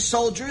to be his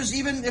soldiers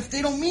even if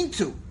they don't mean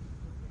to.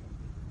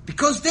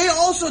 Because they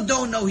also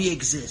don't know he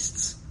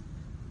exists.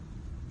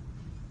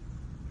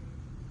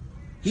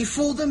 He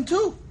fooled them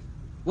too.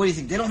 What do you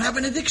think? They don't have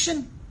an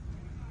addiction?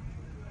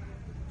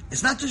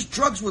 It's not just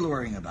drugs we're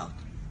worrying about.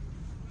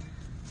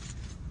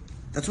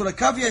 That's what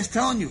Akavia is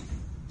telling you.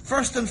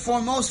 First and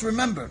foremost,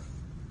 remember,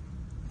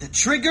 the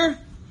trigger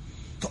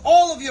to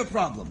all of your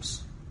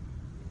problems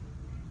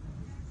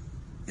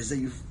is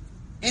that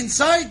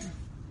inside,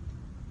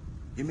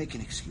 you're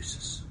making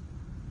excuses.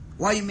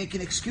 Why are you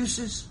making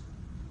excuses?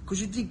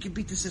 Because you think you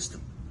beat the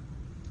system.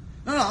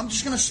 No, I'm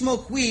just going to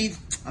smoke weed.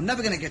 I'm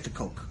never going to get to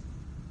coke.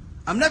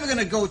 I'm never going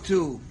to go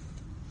to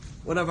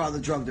whatever other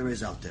drug there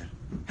is out there.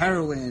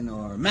 Heroin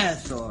or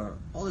meth or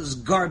all this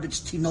garbage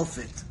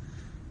tinofit.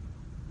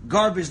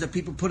 Garbage that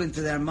people put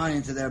into their mind,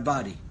 into their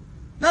body.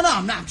 No,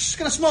 I'm not. I'm just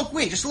going to smoke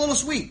weed. Just a little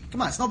sweet.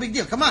 Come on, it's no big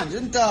deal. Come on.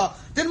 Didn't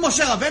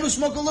Moshe Rabbeinu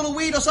smoke a little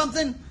weed or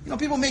something?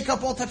 People make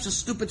up all types of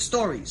stupid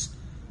stories.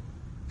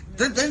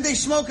 Didn't they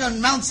smoke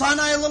on Mount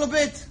Sinai a little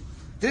bit?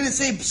 Didn't it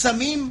say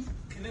Samim?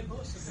 All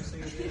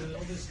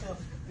this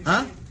stuff.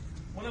 Huh?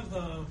 One of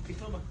the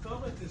Pitom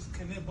Aktovet is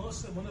Kene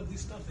Bosa. One of these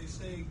stuff they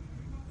say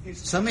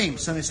is Samim.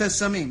 It says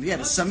Samim. Yeah,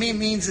 Samim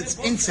means it's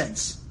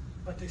incense.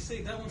 But they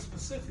say that one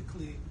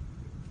specifically,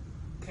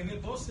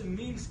 Kene Bosa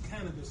means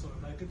cannabis oil.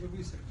 I did the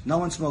research. No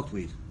one smoked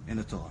weed in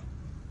the Torah.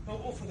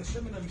 Oh, for the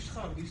Shemin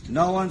HaMishchar.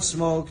 No one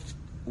smoked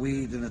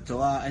weed in the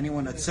Torah.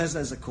 Anyone that says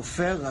that is a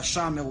kofer,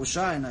 rasha,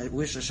 merusha, and I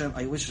wish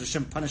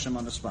Hashem punish him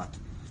on the spot.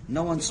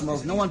 No one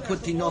smoked. No one put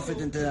tinofit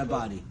into their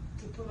body.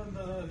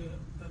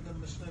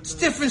 It's a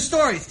different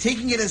story.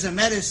 Taking it as a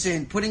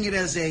medicine, putting it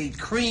as a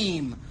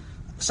cream,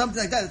 something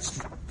like that, it's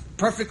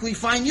perfectly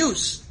fine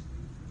use.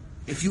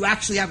 If you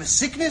actually have a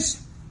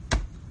sickness,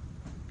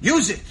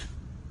 use it.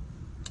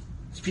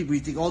 These people,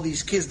 you think all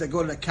these kids that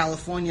go to the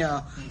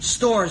California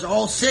stores,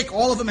 all sick,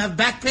 all of them have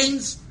back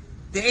pains?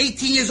 They're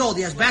 18 years old,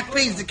 he has back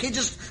pains. The kid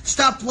just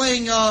stopped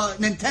playing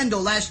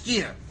Nintendo last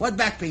year. What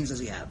back pains does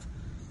he have?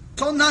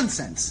 It's all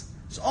nonsense.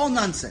 It's all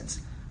nonsense.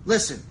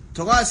 Listen,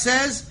 Torah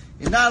says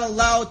you're not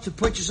allowed to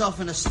put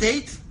yourself in a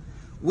state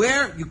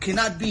where you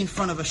cannot be in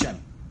front of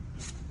Hashem.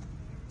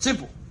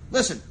 Simple.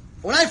 Listen,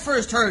 when I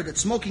first heard that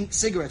smoking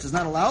cigarettes is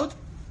not allowed,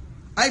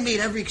 I made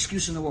every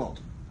excuse in the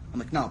world. I'm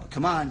like, no, but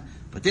come on,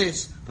 but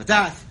this, but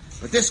that,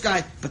 but this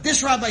guy, but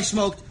this rabbi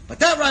smoked, but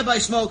that rabbi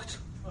smoked.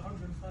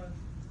 105.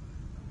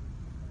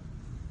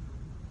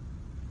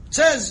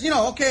 Says,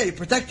 okay,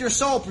 protect your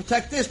soul,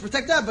 protect this,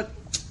 protect that, but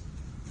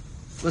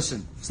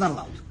listen, it's not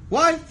allowed.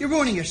 Why? You're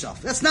ruining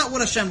yourself. That's not what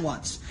Hashem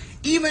wants.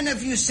 Even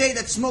if you say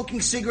that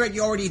smoking cigarette,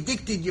 you're already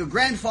addicted, your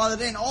grandfather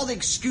did, all the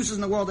excuses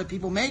in the world that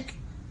people make,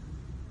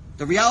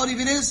 the reality of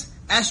it is,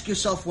 ask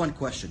yourself one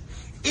question.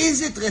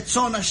 Is it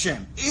Retzon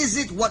Hashem? Is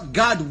it what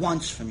God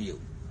wants from you?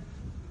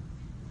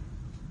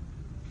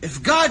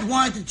 If God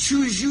wanted to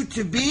choose you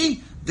to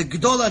be the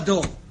Gdol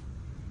Ador,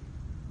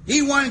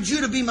 He wanted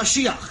you to be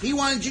Mashiach, He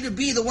wanted you to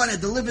be the one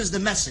that delivers the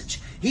message,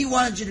 He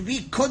wanted you to be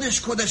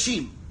Kodesh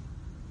Kodashim,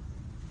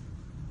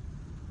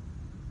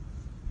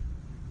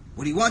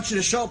 would He want you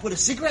to show up with a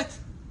cigarette?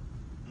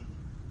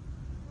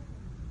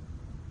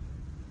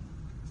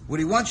 Would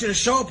He want you to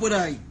show up with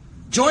a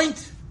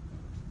joint?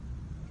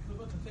 What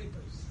about the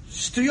papers?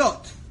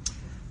 Stuyot.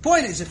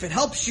 Point is, if it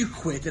helps you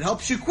quit, it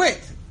helps you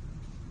quit.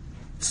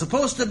 It's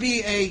supposed to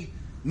be a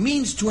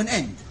means to an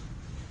end.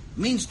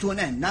 Means to an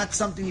end, not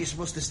something you're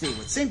supposed to stay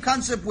with. Same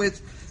concept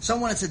with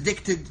someone that's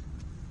addicted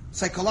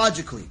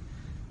psychologically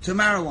to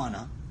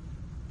marijuana.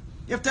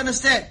 You have to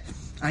understand,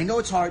 I know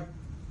it's hard,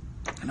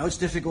 I know it's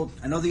difficult,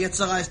 I know the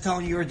Yetzer Hara is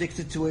telling you you're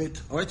addicted to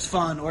it, or it's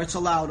fun, or it's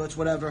allowed, or it's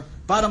whatever.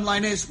 Bottom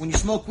line is, when you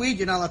smoke weed,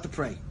 you're not allowed to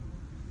pray.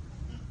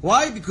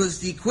 Why? Because it's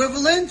the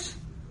equivalent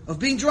of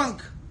being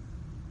drunk.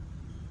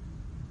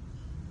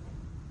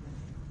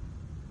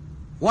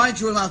 Why aren't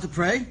you allowed to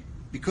pray?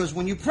 Because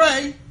when you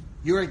pray,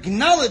 you're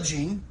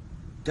acknowledging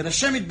that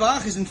Hashem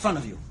Yitbarach is in front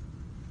of you.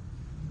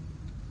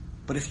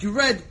 But if you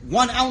read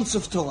 1 ounce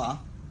of Torah,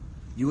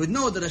 you would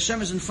know that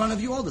Hashem is in front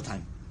of you all the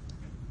time.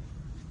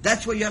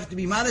 That's why you have to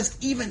be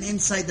modest, even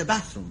inside the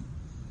bathroom.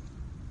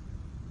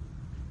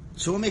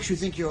 So what makes you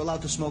think you're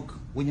allowed to smoke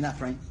when you're not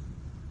praying?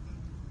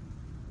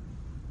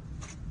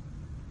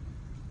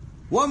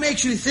 What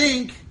makes you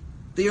think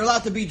that you're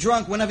allowed to be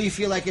drunk whenever you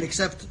feel like it,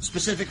 except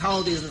specific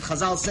holidays that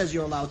Chazal says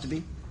you're allowed to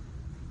be?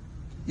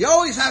 You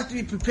always have to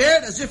be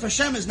prepared as if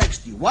Hashem is next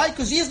to you. Why?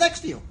 Because He is next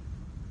to you.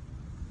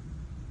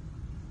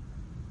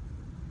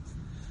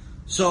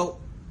 So,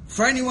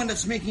 for anyone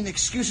that's making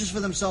excuses for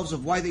themselves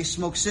of why they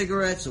smoke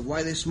cigarettes, or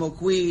why they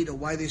smoke weed, or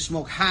why they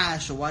smoke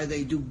hash, or why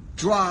they do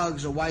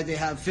drugs, or why they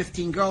have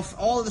 15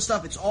 girlfriends, all of the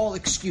stuff, it's all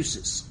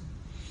excuses.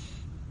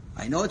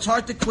 I know it's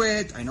hard to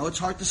quit, I know it's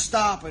hard to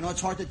stop, I know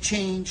it's hard to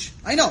change.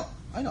 I know,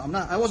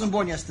 I wasn't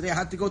born yesterday, I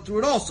had to go through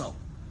it also.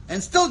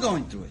 And still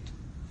going through it.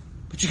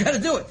 But you got to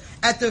do it.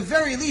 At the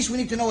very least, we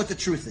need to know what the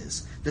truth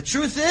is. The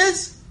truth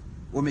is,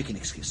 we're making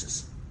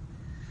excuses.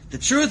 The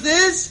truth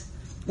is,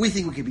 we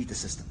think we can beat the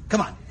system. Come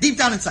on, deep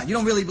down inside, you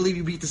don't really believe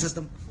you beat the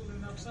system?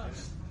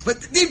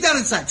 But deep down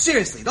inside,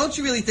 seriously, don't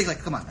you really think like,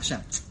 come on,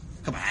 Hashem,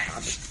 come on,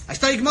 I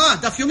studied Gemara,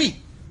 Daf Yomi.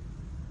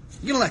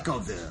 You don't let go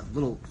of the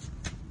little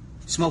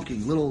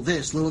smoking, little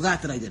this, little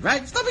that I did,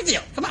 right? It's no big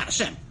deal. Come on,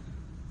 Hashem.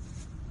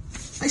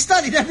 I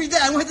studied every day.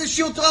 I went to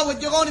Shiur Torah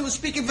with Yaron, he was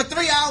speaking for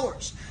 3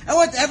 hours.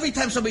 Every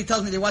time somebody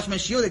tells me they watch my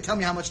shiur, they tell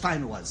me how much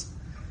time it was.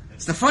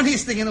 It's the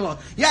funniest thing in the world.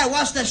 Yeah, I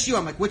watched that shiur.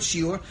 I'm like, which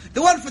shiur?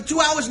 The one for 2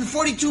 hours and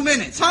 42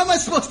 minutes. How am I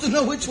supposed to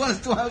know which one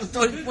is 2 hours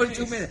and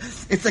 42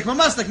 minutes? It's like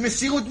Mamas, like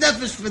Mesirut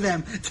Nefesh for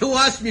them to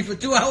watch me for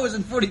 2 hours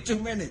and 42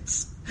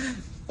 minutes.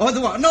 Or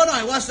the one, no,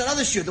 I watched that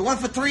other shiur, the one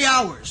for 3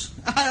 hours.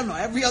 I don't know,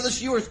 every other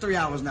shiur is 3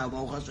 hours now,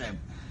 Baruch Hashem.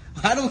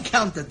 I don't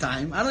count the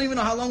time. I don't even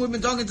know how long we've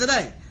been talking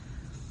today.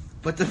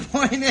 But the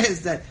point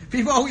is that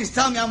people always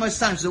tell me how much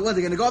time. So what,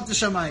 they're going to go up to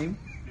Shamayim?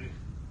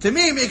 To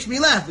me, it makes me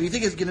laugh. But you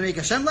think it's going to make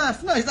Hashem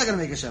laugh? No, He's not going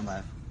to make Hashem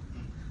laugh.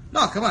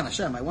 No, come on,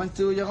 Hashem. I went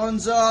to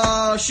Yaron's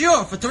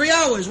shiur for 3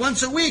 hours,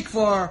 once a week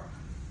for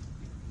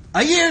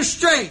a year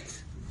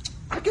straight.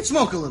 I can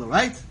smoke a little,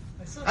 right?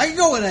 I can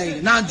go with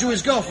a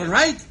non-Jewish girlfriend,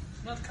 right?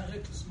 It's not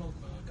correct to smoke,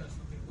 God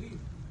forbid, weed.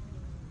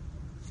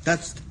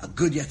 That's a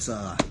good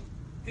Yetzer Hara.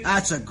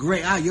 That's a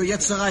great... your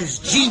Yetzer Hara is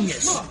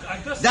genius.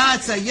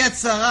 That's a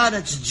Yetzer Hara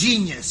that's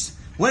genius.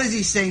 What is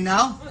he saying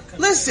now?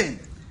 Listen.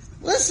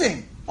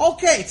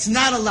 Okay, it's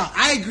not allowed.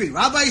 I agree.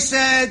 Rabbi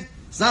said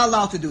it's not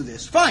allowed to do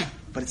this. Fine.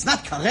 But it's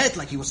not karet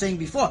like he was saying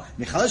before.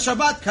 Mechalel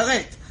Shabbat,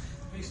 karet.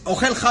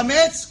 Ochel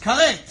chametz,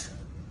 karet.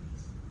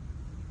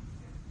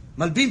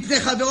 Malbim pnei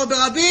chavero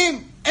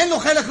berabim, en lo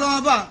chelek lo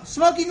haba.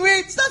 Smoking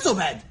weed, it's not so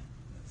bad.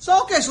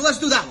 So okay, so let's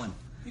do that one.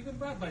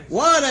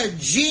 What a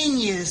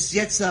genius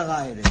Yetzer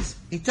Hara it is.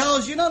 He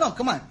tells you, no,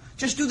 come on.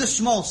 Just do the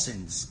small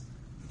sins.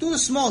 Do the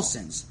small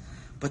sins.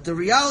 But the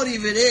reality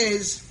of it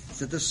is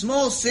that the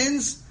small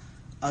sins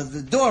are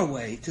the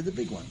doorway to the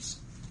big ones.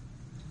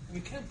 We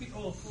can't be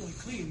all fully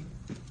clean.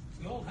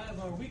 We all have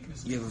our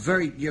weaknesses. Your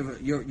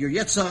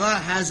Yetzer Hara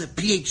has a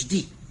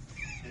PhD.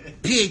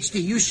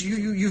 PhD.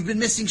 You've been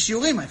missing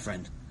shiurim, my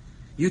friend.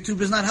 YouTube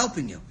is not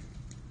helping you.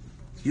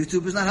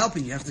 YouTube is not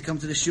helping you. You have to come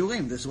to the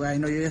shiurim. This way I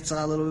know your Yetzer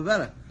Hara a little bit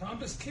better. No, I'm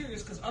just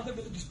curious because other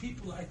religious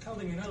people are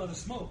telling me not allowed to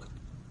smoke.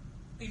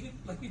 Even,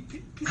 like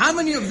how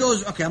many of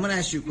those... Okay, I'm going to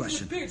ask you a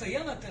question. Beards, I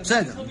yell at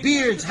them.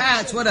 Beards,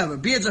 hats, whatever.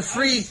 Beards are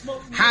free.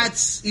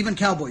 Hats, even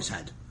cowboys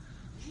had.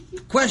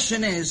 The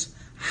question is,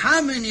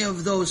 how many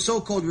of those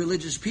so-called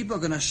religious people are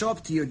going to show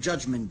up to your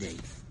judgment day?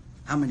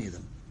 How many of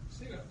them?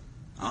 0.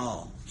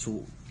 Oh, so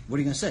what are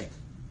you going to say?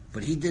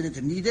 But he did it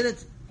and he did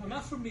it? No,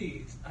 not for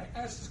me. I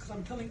asked this because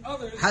I'm telling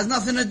others... Has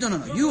nothing to do.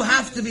 No. You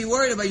have to be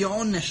worried about your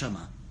own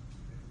neshama.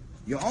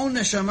 Your own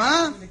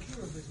neshama...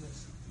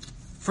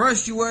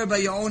 First, you worry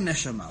about your own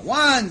neshama.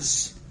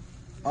 Once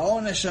our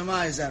own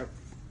neshama is at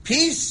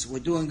peace, we're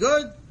doing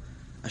good,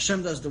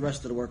 Hashem does the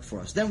rest of the work for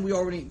us. Then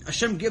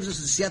Hashem gives us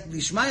the siyat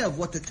d'ishmaya of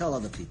what to tell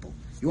other people.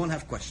 You won't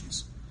have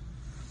questions.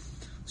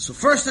 So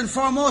first and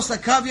foremost,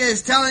 like Kavya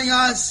is telling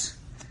us,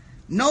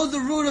 know the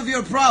root of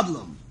your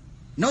problem.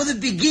 Know the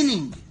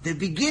beginning. The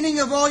beginning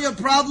of all your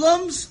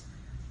problems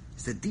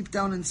is that deep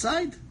down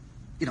inside,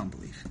 you don't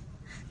believe.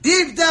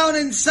 Deep down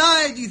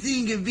inside, you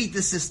think you can beat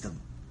the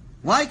system.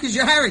 Why? Because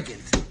you're arrogant.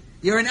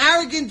 You're an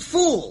arrogant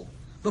fool.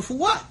 But for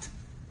what?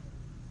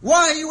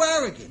 Why are you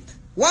arrogant?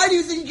 Why do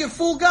you think you can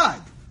fool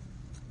God?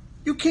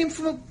 You came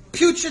from a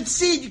putrid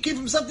seed. You came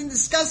from something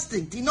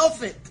disgusting.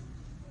 Tinofet.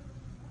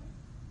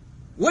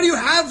 What do you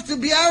have to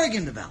be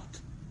arrogant about?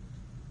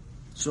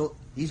 So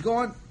he's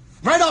going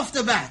right off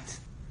the bat.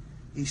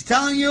 He's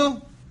telling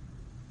you,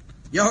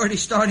 you're already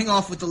starting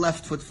off with the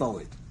left foot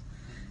forward.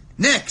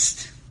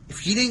 Next,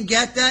 if you didn't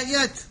get that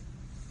yet,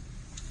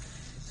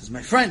 says,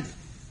 my friend,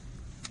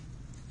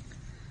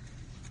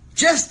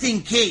 just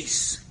in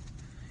case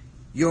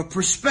your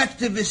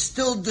perspective is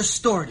still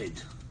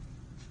distorted,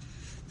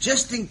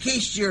 just in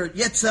case your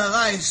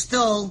Yetzirah is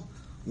still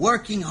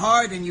working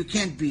hard and you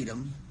can't beat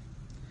him,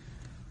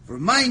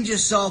 remind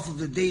yourself of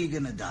the day you're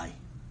going to die.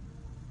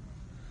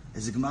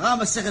 As the Gemara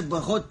Masechet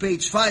Brachot,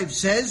 page 5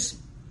 says,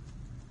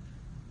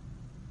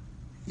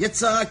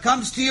 Yetzirah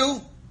comes to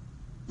you,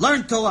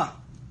 learn Torah.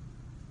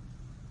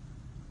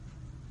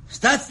 If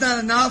that's not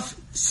enough,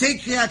 say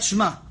Kriyat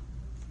Shema.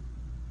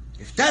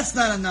 If that's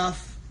not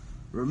enough,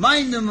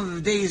 remind him of the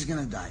day he's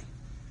going to die.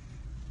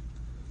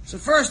 So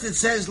first it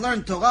says,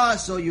 learn Torah,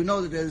 so you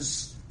know that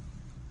there's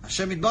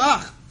Hashem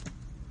Yitbarach.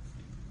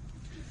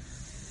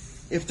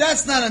 If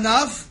that's not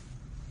enough,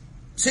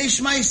 say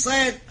Shema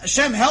Yisrael,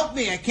 Hashem help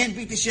me, I can't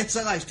beat this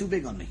Yetzirah, it's too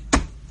big on me.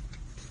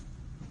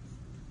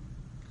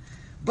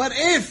 But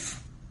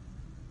if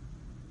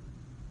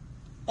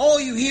all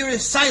you hear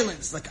is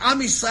silence, like Am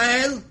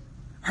Yisrael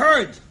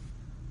heard,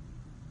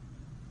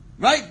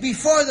 right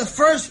before the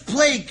first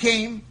plague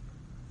came,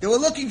 they were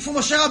looking for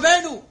Moshe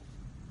Rabbeinu.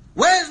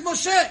 Where's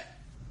Moshe?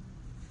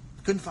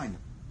 Couldn't find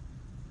him.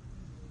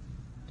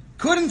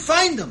 Couldn't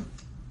find him.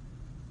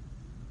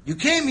 You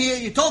came here,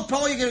 you told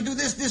Paul you're going to do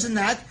this, this, and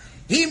that.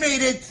 He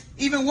made it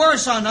even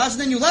worse on us,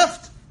 and then you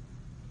left.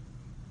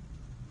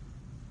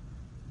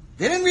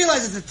 They didn't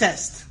realize it's a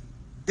test.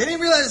 They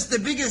didn't realize it's the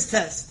biggest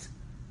test.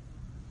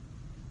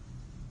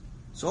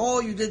 So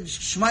all you did,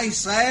 Shema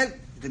Yisrael,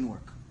 it didn't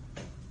work.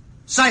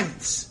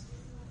 Silence.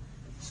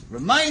 So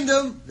remind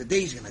them the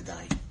day he's going to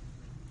die.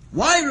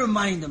 Why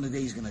remind them the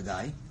day he's going to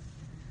die?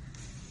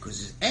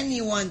 Because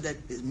anyone that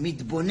is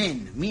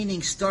mitbonen,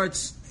 meaning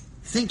starts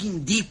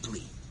thinking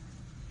deeply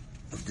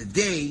of the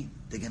day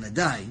they're going to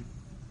die,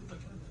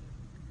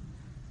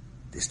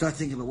 they start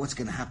thinking about what's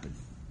going to happen.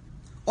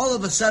 All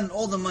of a sudden,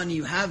 all the money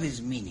you have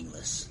is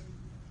meaningless.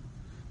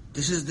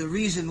 This is the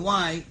reason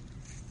why,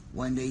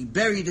 when they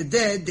bury the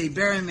dead, they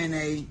bury him in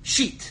a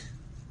sheet.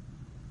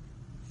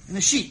 In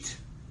a sheet.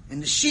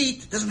 And the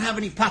sheet doesn't have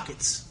any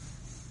pockets.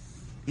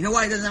 You know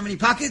why it doesn't have any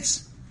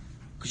pockets?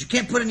 Because you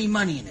can't put any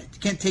money in it. You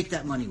can't take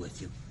that money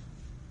with you.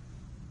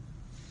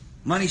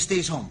 Money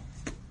stays home.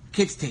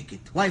 Kids take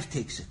it. Wife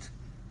takes it.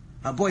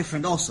 Our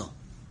boyfriend also.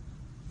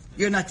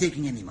 You're not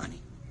taking any money.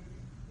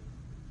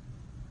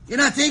 You're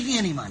not taking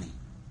any money.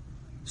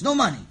 There's no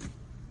money.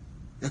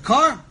 The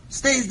car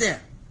stays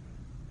there.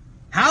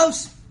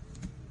 House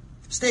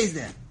stays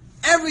there.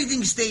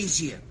 Everything stays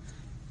here.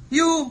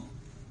 You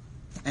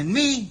and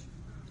me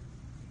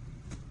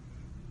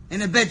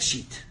in a bed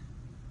sheet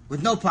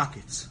with no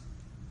pockets.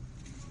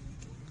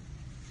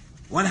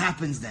 What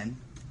happens then?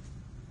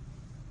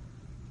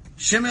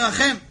 Shem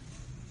Yerachem.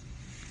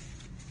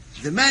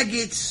 The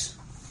maggots,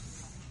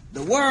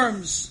 the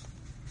worms,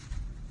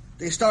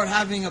 they start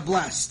having a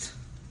blast.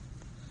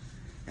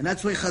 And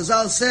that's why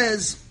Chazal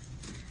says,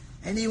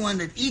 anyone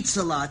that eats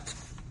a lot,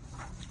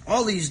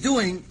 all he's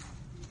doing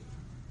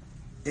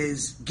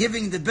is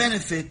giving the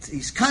benefit,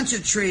 he's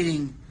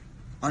concentrating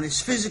on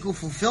his physical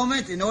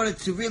fulfillment in order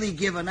to really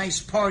give a nice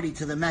party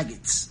to the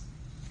maggots.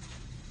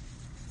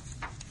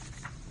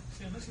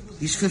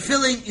 He's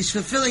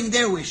fulfilling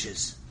their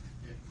wishes.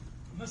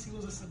 Unless he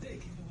was a tzaddik.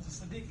 If he was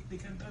a tzaddik, they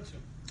can't touch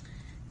him.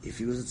 If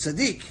he was a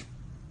tzaddik,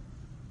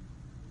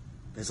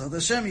 Bezrat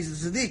Hashem,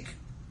 he's a tzaddik.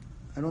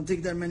 I don't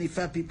think that many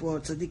fat people are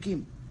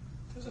tzaddikim.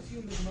 There's a few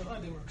in the Gemara,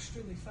 they were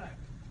extremely fat.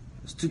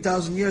 It was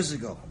 2,000 years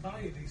ago.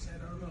 Abaye, they said,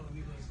 I don't know,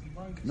 he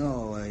was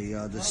No,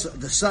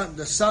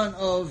 the son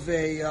of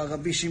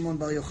Rabbi Shimon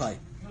Bar Yochai.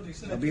 No, they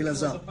said Rabbi if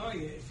Elazar.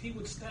 Abaye, if he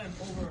would stand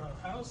over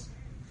a house,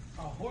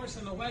 a horse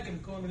and a wagon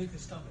would go underneath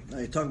his stomach. No,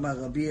 you're talking about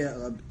Rabbi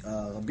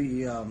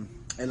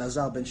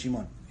Elazar ben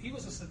Shimon. He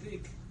was a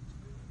tzaddik.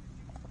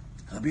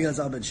 Rabbi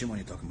Elazar ben Shimon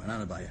you're talking about,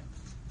 not Abaye.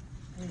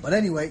 But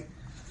anyway,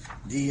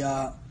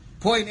 the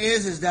point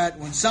is that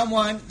when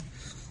someone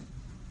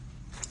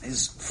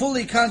is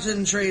fully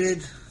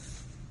concentrated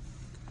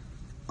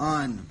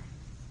on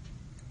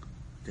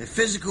their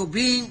physical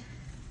being,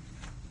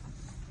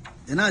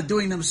 they're not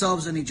doing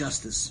themselves any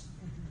justice.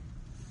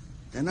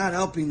 They're not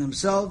helping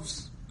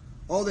themselves.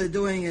 All they're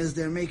doing is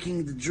they're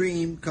making the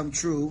dream come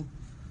true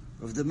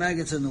of the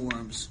maggots and the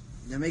worms.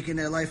 They're making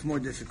their life more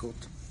difficult.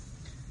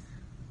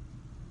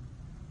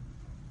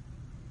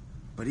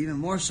 But even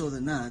more so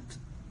than that,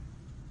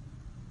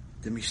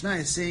 the Mishnah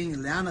is saying,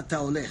 Le'an ata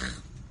olech.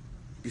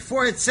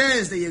 Before it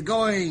says that you're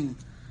going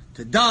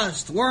to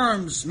dust,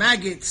 worms,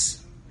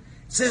 maggots,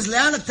 it says,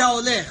 Le'an ata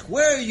olech.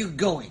 Where are you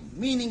going?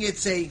 Meaning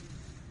it's an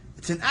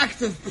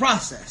active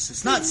process.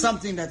 It's not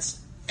something that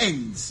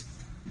ends.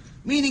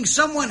 Meaning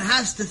someone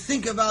has to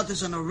think about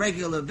this on a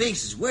regular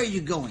basis. Where are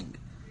you going?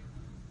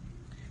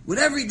 With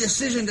every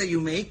decision that you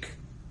make,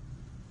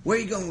 where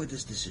are you going with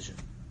this decision?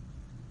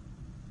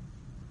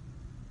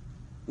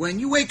 When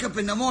you wake up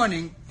in the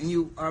morning and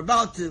you are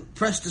about to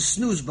press the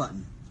snooze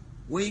button,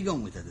 Where are you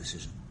going with that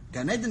decision?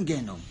 Gan Eden,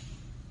 Genom.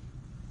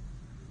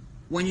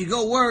 When you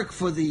go work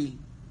for the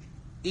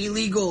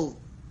illegal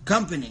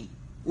company,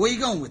 where are you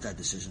going with that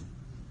decision?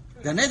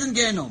 Gan Eden,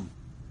 Genom.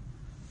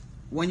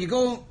 When you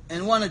go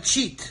and want to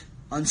cheat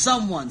on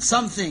someone,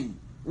 something,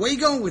 where are you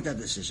going with that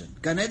decision?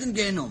 Gan Eden,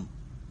 Genom.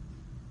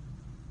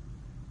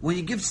 When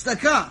you give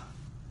tzedakah,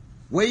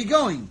 where are you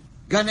going?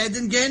 Gan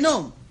Eden,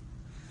 Genom.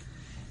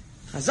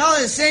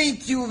 Chazal is saying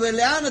to you,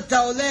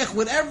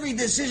 with every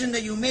decision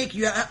that you make,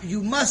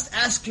 you must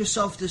ask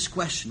yourself this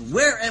question: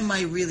 where am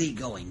I really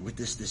going with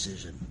this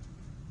decision?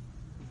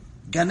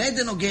 Gan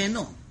Eden or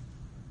Genom?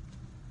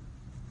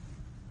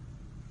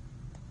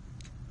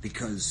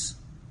 Because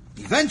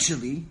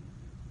eventually,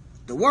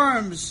 the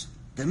worms,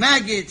 the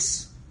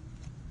maggots,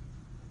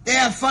 they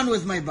have fun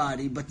with my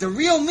body, but the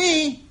real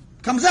me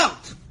comes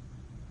out.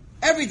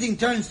 Everything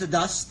turns to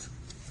dust,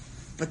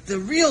 but the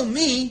real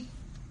me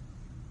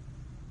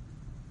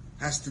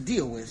has to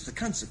deal with the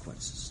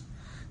consequences.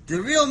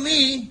 The real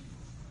me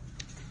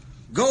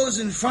goes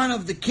in front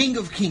of the King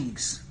of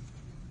Kings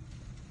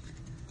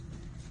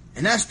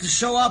and has to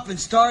show up and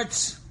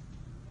starts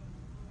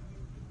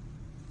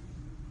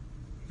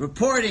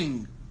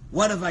reporting,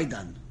 what have I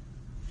done?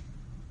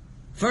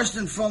 First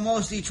and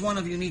foremost, each one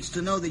of you needs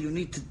to know that you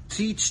need to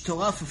teach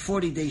Torah for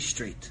 40 days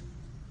straight.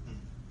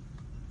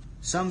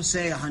 Some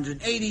say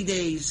 180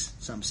 days,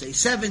 some say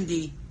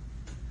 70.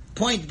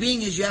 Point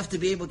being is you have to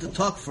be able to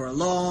talk for a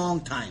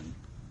long time.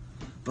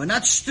 But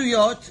not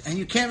shtuyot, and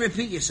you can't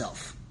repeat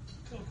yourself.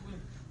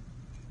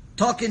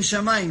 Talk in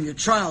Shamayim, your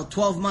trial,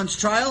 12 months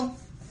trial.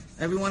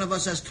 Every one of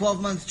us has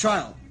 12-month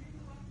trial.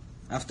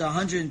 After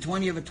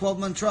 120 of a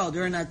 12-month trial,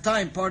 during that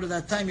time, part of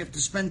that time you have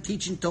to spend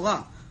teaching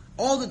Torah.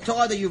 All the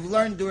Torah that you've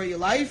learned during your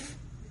life,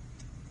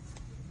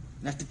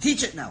 you have to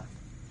teach it now.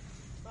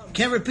 You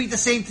can't repeat the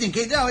same thing.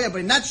 Oh yeah,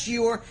 but not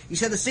sure. You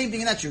said the same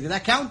thing in not sure. Does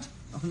that count?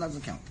 No, that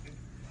doesn't count.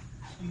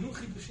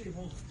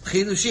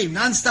 Chidushim,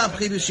 non-stop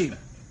chidushim.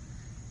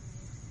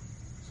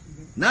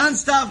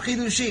 Non-stop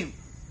chidushim.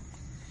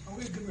 Are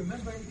we going to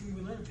remember anything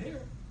we learned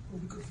here, or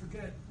we could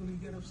forget when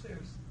we get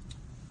upstairs?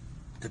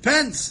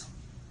 Depends.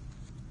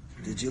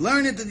 Did you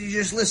learn it, or did you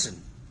just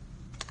listen?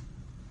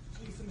 So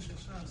you finish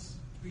Shas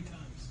 3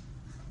 times.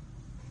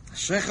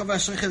 Ashrecha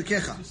v'ashrech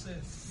elkecha. You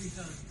said 3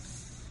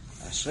 times.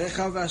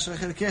 Ashrecha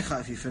v'ashrech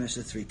elkecha if you finish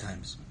it 3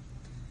 times.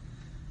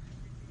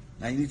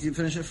 Now you need to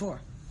finish it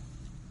 4.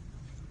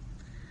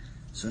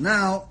 So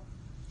now,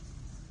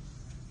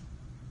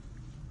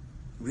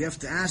 we have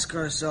to ask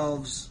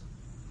ourselves,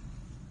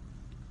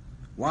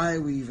 why are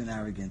we even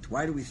arrogant?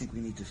 Why do we think we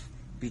need to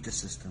beat the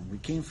system? We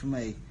came from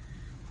a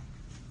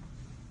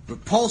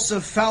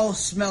repulsive,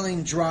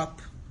 foul-smelling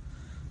drop.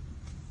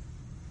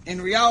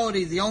 In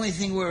reality, the only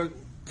thing we're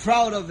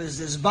proud of is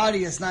this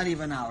body that's not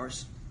even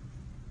ours.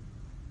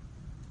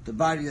 The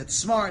body that's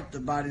smart,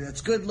 the body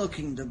that's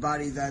good-looking, the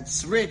body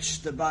that's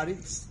rich, the body...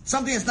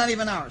 something that's not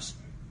even ours.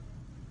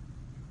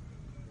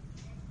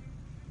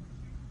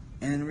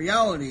 And in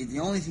reality, the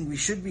only thing we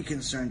should be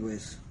concerned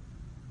with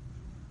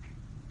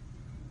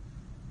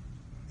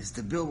is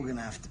the bill we're going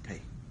to have to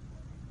pay.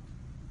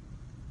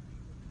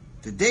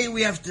 The day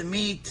we have to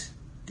meet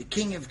the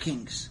King of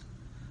Kings,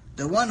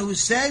 the one who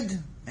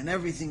said, and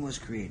everything was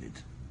created.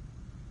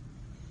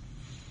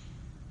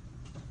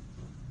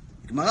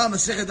 Gemara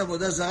Masechet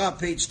Avodah Zarah,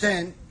 page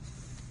 10,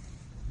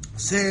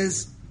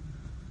 says,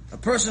 a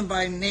person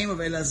by the name of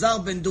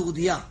Elazar ben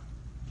Durdia,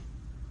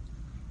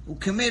 who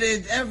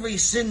committed every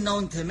sin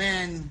known to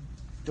man.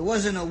 There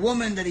wasn't a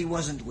woman that he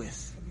wasn't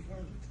with.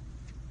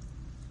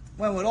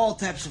 Went with all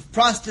types of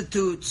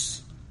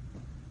prostitutes.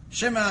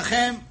 Shem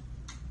Arachem,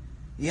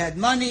 he had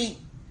money,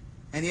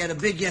 and he had a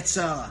big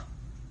Yetzirah.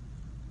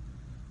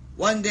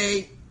 One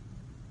day,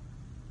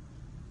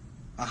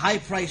 a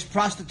high-priced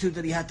prostitute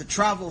that he had to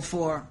travel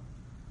for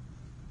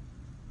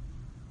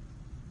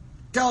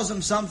tells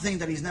him something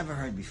that he's never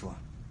heard before.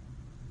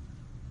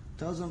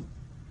 Tells him,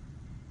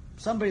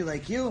 somebody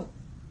like you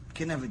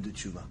can never do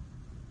tshuva.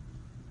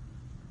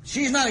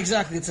 She's not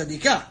exactly a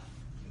tzadikah.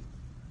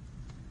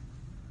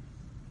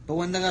 But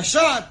when the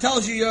Rasha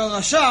tells you you're a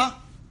Rasha,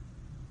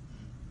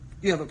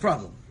 you have a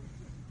problem.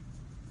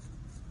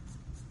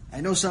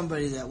 I know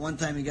somebody that one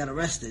time he got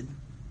arrested.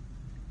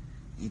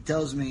 He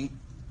tells me, it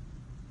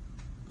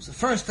was the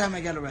first time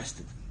I got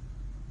arrested.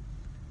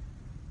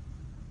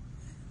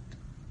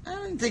 I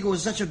didn't think it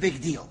was such a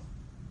big deal.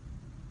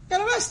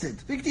 Got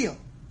arrested, big deal.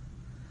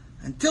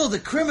 Until the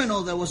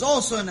criminal that was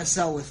also in a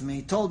cell with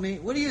me told me,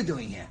 what are you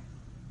doing here?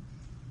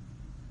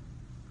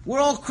 We're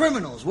all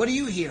criminals. What are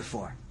you here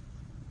for?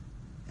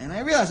 And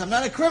I realized I'm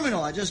not a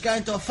criminal. I just got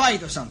into a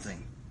fight or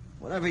something.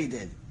 Whatever he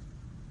did.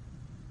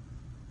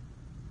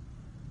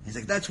 He's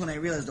like, that's when I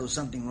realized there was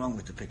something wrong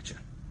with the picture.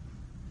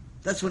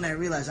 That's when I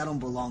realized I don't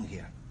belong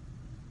here.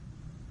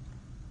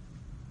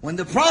 When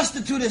the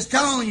prostitute is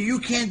telling you you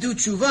can't do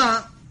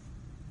tshuva,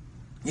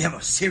 you have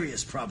a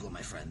serious problem,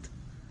 my friend.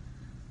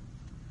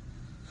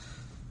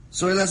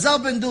 So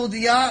Elazar ben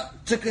Durdia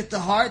took it to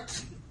heart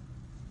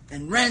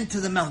and ran to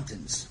the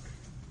mountains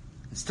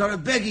and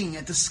started begging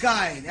at the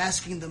sky and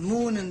asking the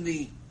moon and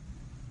the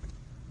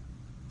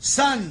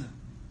son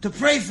to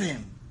pray for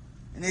him.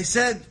 And they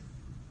said,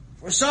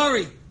 we're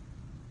sorry.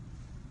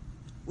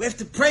 We have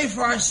to pray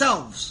for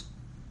ourselves.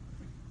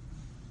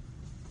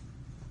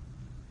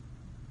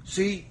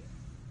 So he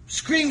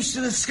screams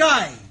to the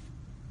sky,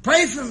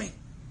 pray for me.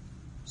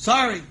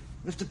 Sorry,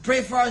 we have to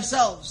pray for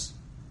ourselves.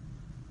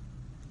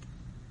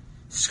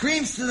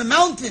 Screams to the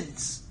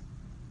mountains,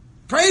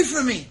 pray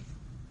for me.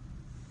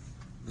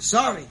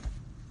 Sorry,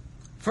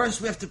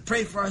 first we have to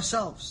pray for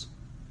ourselves.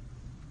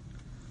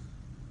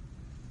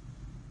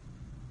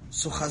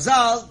 So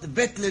Chazal, the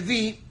Bet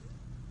Levi,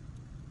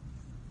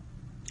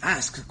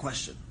 asks a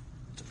question.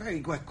 It's a very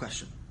good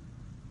question.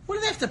 What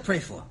do they have to pray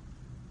for?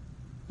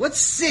 What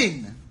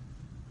sin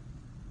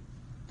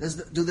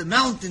do the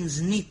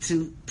mountains need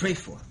to pray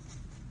for?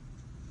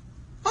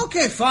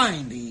 Okay,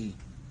 fine. The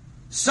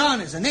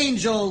sun is an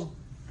angel.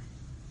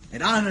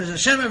 It honors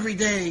Hashem every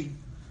day.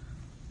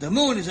 The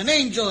moon is an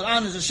angel. It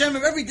honors Hashem.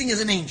 Everything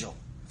is an angel.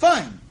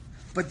 Fine.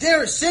 But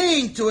they're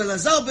saying to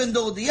Elazar ben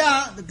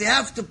Dordiah that they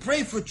have to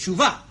pray for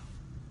Teshuva.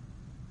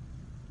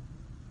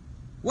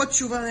 What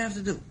Teshuva do they have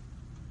to do?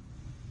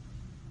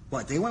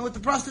 What? They went with the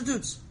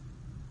prostitutes.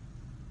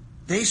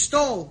 They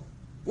stole.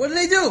 What did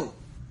they do?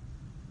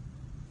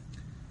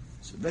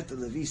 So Bet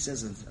Levi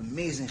says an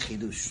amazing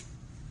chidush.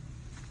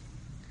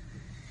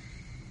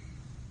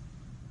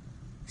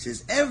 He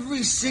says,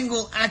 every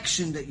single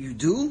action that you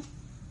do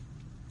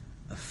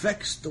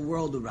affects the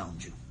world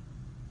around you.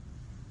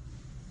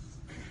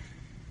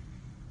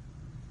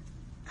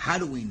 How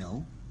do we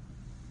know?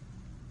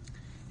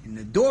 In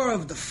the door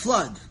of the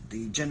flood,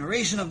 the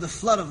generation of the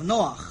flood of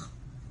Noach,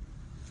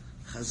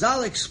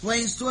 Chazal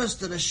explains to us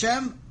that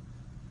Hashem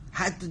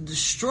had to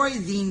destroy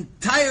the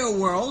entire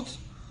world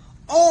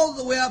all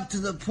the way up to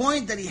the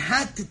point that he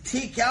had to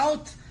take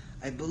out,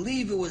 I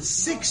believe it was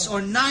 6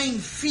 or 9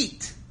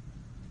 feet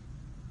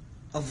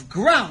of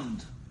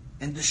ground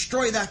and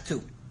destroy that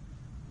too.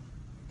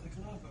 Like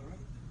lava, right?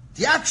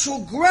 The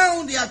actual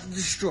ground he had to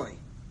destroy.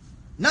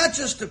 Not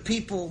just the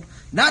people,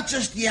 not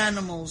just the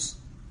animals,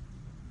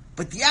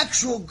 but the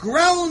actual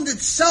ground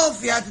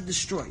itself he had to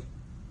destroy.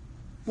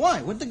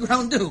 Why? What did the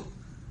ground do?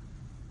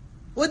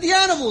 What did the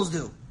animals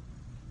do?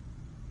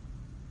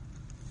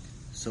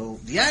 So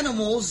the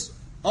animals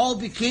all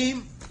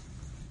became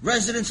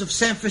residents of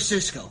San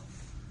Francisco,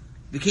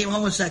 became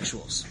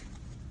homosexuals.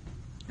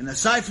 And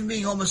aside from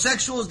being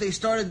homosexuals, they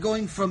started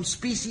going from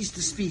species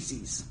to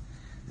species.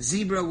 The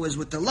zebra was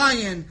with the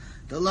lion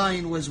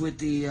was with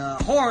the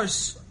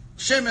horse,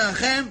 Shem and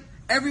Achem.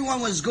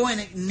 Everyone was going,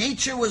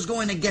 nature was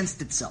going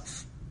against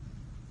itself.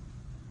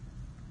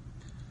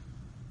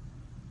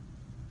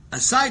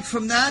 Aside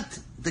from that,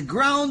 the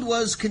ground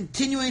was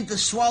continuing to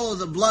swallow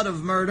the blood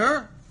of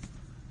murder,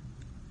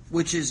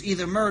 which is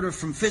either murder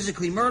from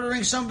physically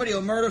murdering somebody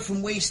or murder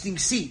from wasting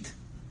seed,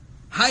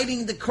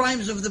 hiding the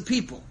crimes of the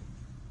people.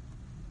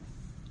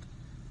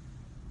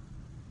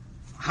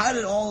 How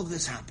did all of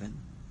this happen?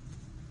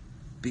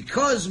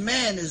 Because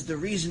man is the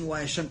reason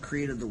why Hashem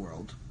created the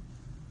world.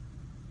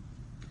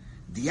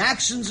 The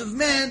actions of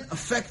man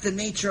affect the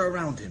nature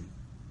around him.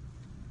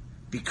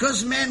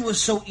 Because man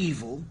was so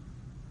evil,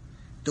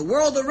 the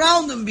world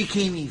around him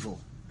became evil.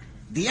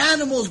 The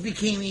animals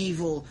became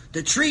evil,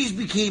 the trees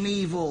became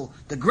evil,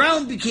 the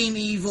ground became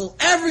evil,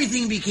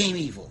 everything became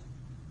evil.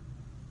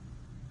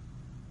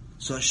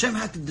 So Hashem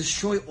had to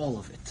destroy all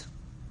of it.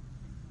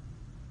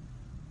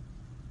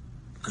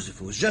 Because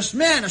if it was just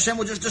man, Hashem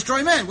would just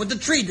destroy man. What did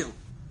the tree do?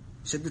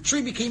 He said the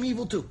tree became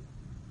evil too.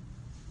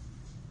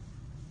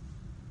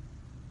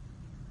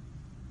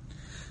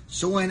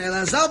 So when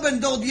Elazar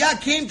ben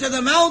Dordiah came to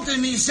the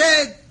mountain, he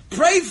said,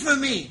 pray for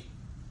me.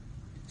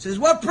 He says,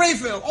 what pray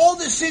for? All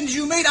the sins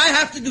you made, I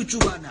have to do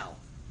tshuva now.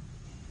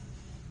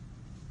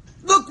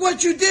 Look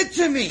what you did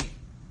to me.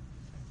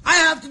 I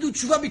have to do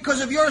tshuva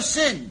because of your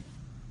sin.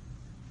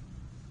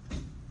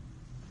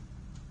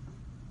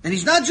 And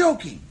he's not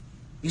joking.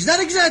 He's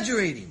not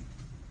exaggerating.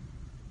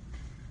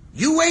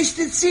 You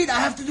wasted seed, I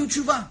have to do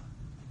tshuva.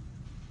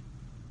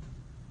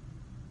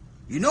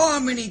 You know how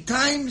many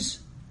times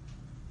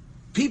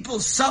people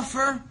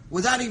suffer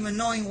without even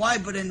knowing why,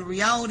 but in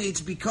reality it's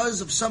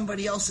because of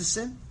somebody else's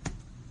sin?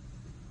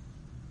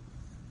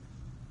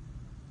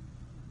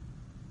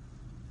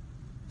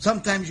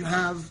 Sometimes you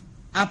have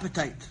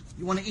appetite.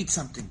 You want to eat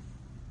something.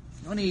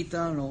 You want to eat,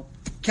 I don't know,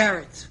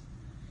 carrot.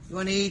 You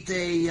want to eat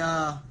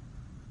a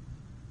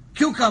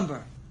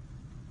cucumber.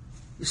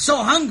 You're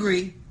so hungry,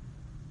 you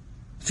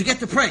forget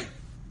to pray.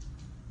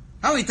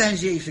 How many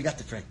times you forgot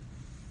to pray?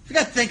 You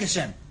forgot to thank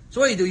Hashem.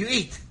 So what do? You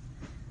eat.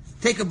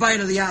 Take a bite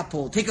of the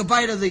apple. Take a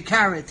bite of the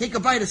carrot. Take a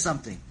bite of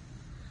something.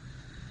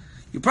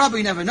 You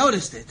probably never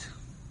noticed it.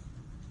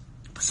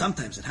 But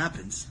sometimes it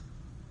happens.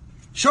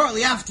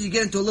 Shortly after you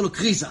get into a little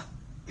kriza.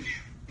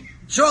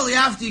 Shortly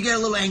after you get a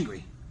little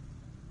angry.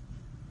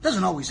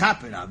 Doesn't always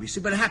happen,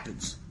 obviously, but it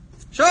happens.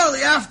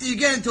 Shortly after you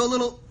get into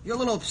you're a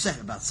little upset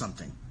about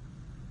something.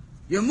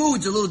 Your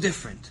mood's a little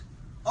different.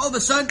 All of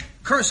a sudden,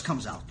 curse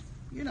comes out.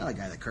 You're not a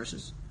guy that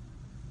curses.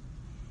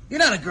 You're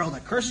not a girl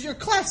that curses. You're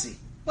classy.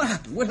 What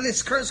happened? Where did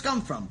this curse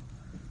come from?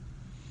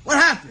 What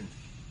happened?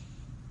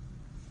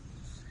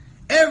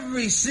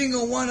 Every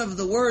single one of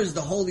the words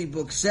the holy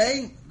books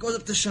say goes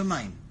up to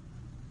Shamayim.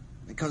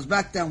 It comes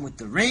back down with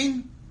the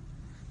rain.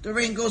 The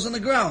rain goes on the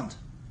ground.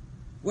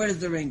 Where does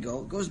the rain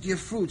go? It goes to your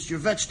fruits, your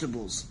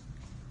vegetables,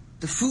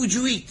 the food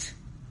you eat.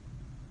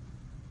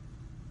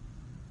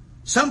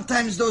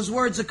 Sometimes those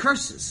words are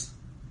curses.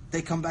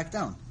 They come back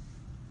down.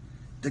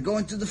 They go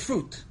into the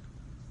fruit.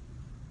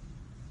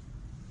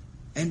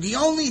 And the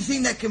only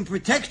thing that can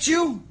protect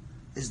you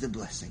is the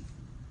blessing.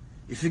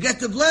 If you get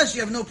to bless,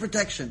 you have no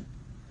protection.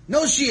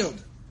 No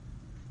shield.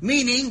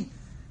 Meaning,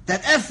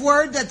 that F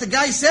word that the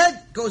guy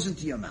said goes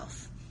into your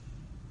mouth.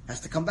 Has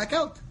to come back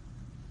out.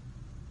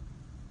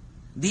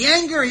 The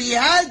anger he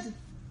had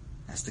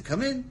has to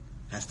come in,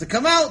 has to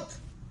come out.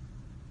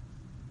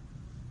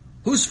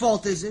 Whose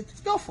fault is it?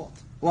 It's your fault.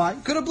 Why?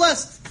 Could have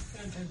blessed.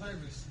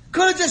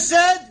 Could have just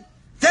said,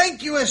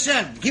 thank you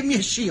Hashem, give me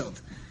a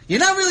shield. You're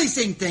not really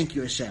saying thank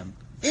you Hashem.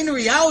 In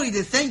reality,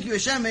 the thank you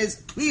Hashem is,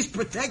 please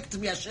protect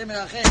me Hashem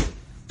Erachem.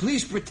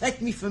 Please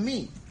protect me from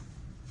me.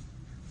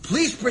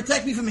 Please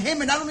protect me from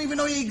him, and I don't even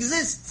know he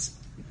exists.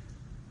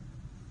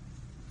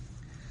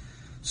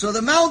 So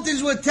the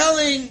mountains were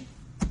telling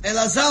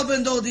Elazar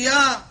ben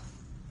Dordia,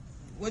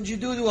 what'd you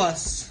do to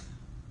us?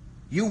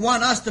 You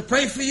want us to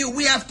pray for you?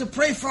 We have to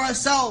pray for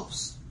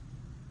ourselves.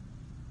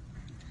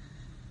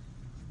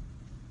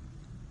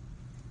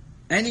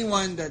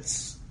 Anyone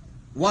that's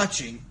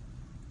watching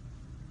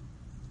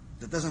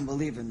that doesn't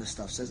believe in this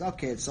stuff says,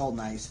 okay, it's all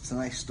nice, it's a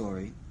nice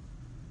story.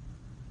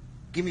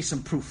 Give me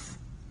some proof.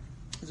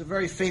 There's a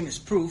very famous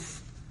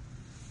proof.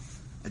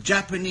 A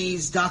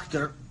Japanese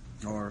doctor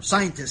or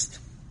scientist,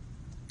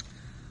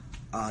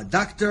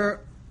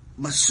 Dr.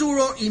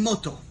 Masaru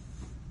Emoto,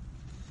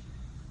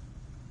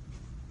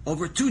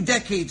 over 2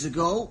 decades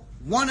ago,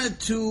 wanted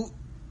to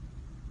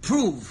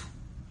prove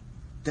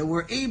that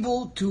we're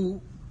able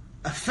to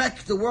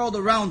affect the world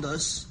around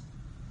us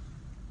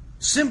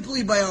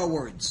simply by our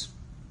words.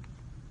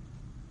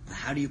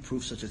 How do you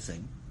prove such a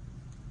thing?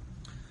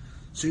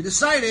 So he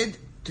decided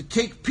to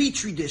take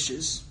petri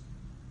dishes,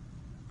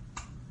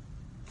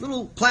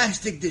 little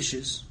plastic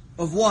dishes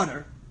of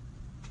water,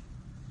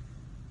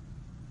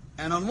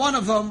 and on one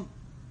of them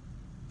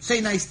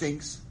say nice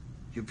things.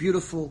 You're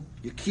beautiful,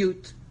 you're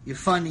cute, you're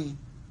funny,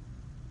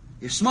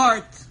 you're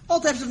smart, all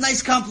types of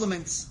nice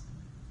compliments.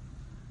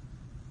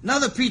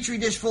 Another petri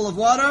dish full of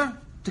water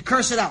to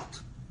curse it out.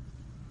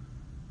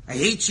 I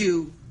hate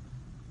you,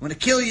 I want to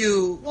kill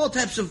you, all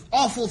types of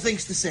awful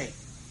things to say.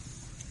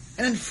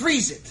 And then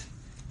freeze it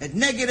at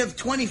negative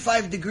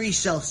 25 degrees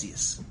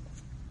Celsius.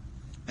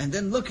 And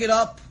then look it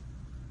up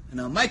in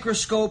a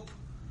microscope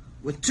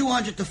with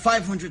 200 to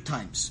 500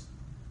 times.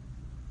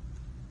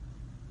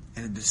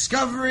 And the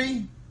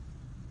discovery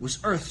was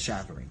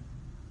earth-shattering.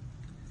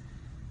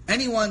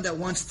 Anyone that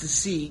wants to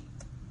see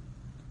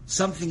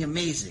something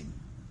amazing,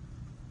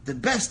 the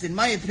best, in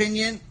my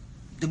opinion,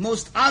 the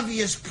most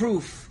obvious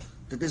proof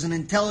that there's an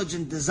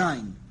intelligent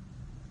design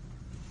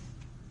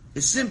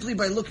is simply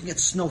by looking at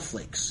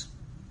snowflakes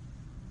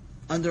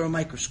under a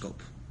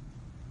microscope.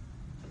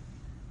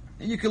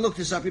 And you can look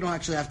this up. You don't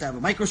actually have to have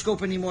a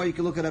microscope anymore. You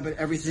can look it up at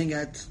everything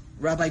at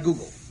Rabbi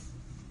Google.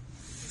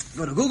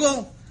 Go to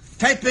Google,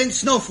 type in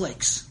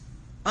snowflakes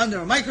under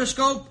a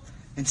microscope,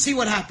 and see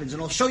what happens.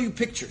 And I'll show you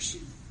pictures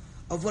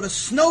of what a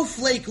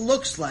snowflake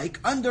looks like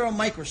under a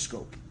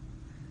microscope.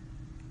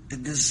 The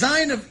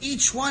design of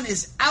each one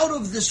is out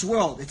of this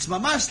world. It's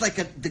mamash like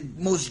the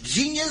most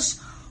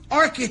genius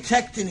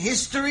architect in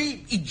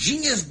history, a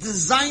genius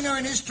designer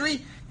in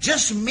history,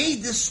 just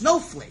made this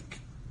snowflake.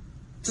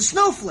 It's a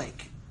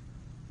snowflake.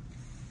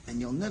 And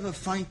you'll never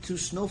find 2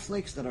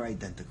 snowflakes that are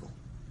identical.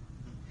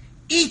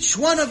 Each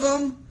one of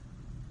them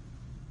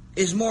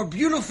is more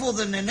beautiful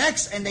than the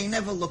next, and they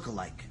never look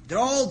alike. They're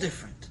all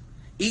different.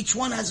 Each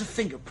one has a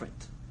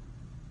fingerprint.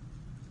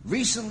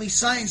 Recently,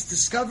 science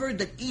discovered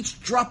that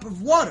each drop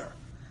of water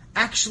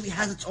actually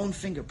has its own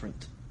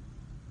fingerprint.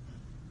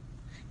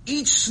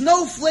 Each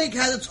snowflake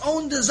has its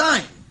own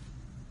design.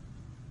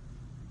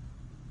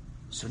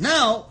 So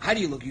now, how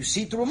do you look? You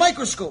see through a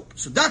microscope.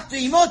 So Dr.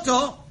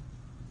 Emoto,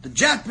 the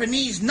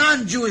Japanese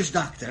non-Jewish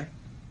doctor,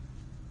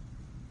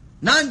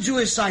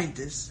 non-Jewish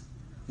scientist,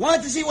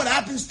 wanted to see what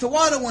happens to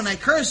water when I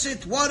curse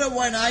it, water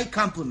when I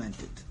compliment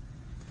it.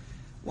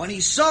 When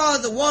he saw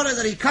the water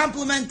that he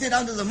complimented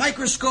under the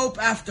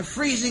microscope after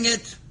freezing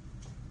it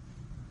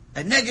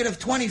at negative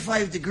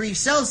 25 degrees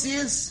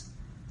Celsius,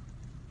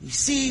 he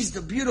sees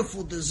the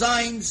beautiful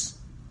designs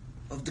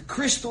of the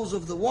crystals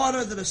of the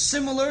water that are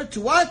similar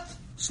to what?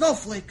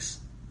 Snowflakes.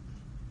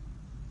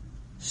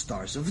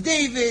 Stars of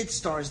David,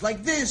 stars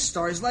like this,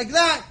 stars like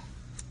that.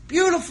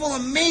 Beautiful,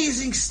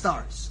 amazing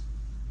stars.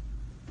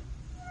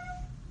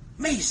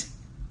 Amazing.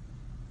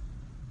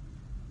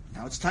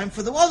 Now it's time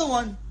for the other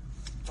one.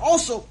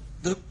 Also,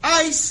 the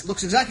ice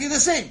looks exactly the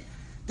same.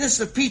 This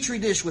is a petri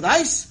dish with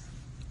ice.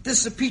 This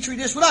is a petri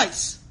dish with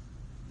ice.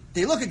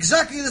 They look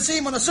exactly the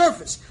same on the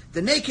surface.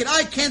 The naked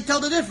eye can't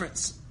tell the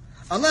difference.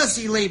 Unless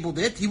he labeled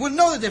it, he wouldn't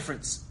know the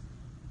difference.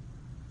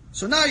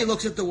 So now he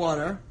looks at the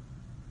water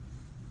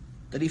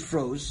that he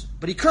froze,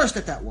 but he cursed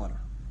at that water.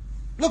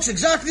 Looks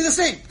exactly the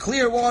same.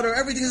 Clear water,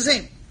 everything's the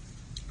same.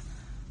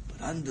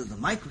 But under the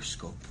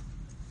microscope,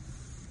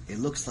 it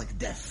looks like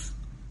death.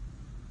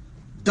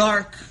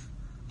 Dark,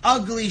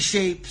 ugly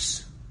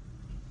shapes.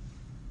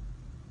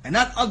 And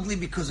not ugly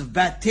because of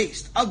bad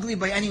taste. Ugly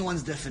by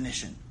anyone's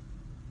definition.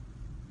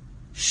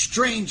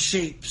 Strange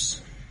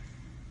shapes.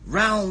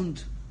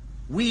 Round,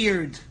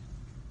 weird,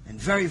 and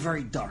very,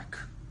 very dark.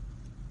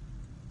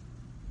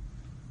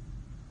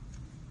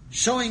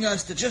 Showing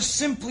us that just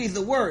simply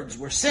the words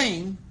we're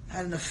saying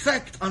had an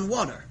effect on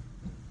water.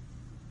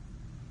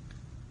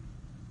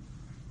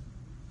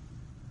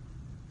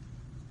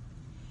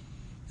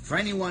 For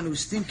anyone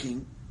who's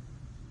thinking,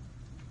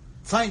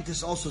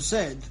 scientists also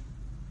said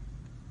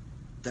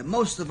that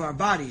most of our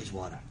body is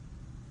water.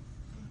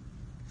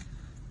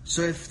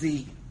 So if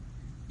the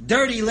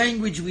dirty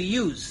language we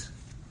use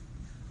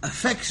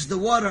affects the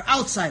water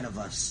outside of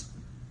us,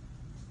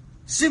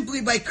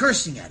 simply by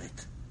cursing at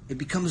it, it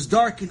becomes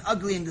dark and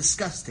ugly and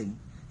disgusting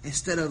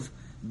instead of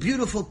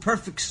beautiful,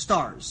 perfect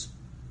stars.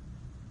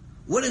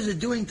 What is it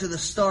doing to the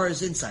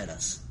stars inside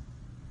us?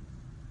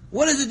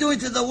 What is it doing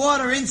to the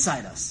water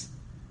inside us?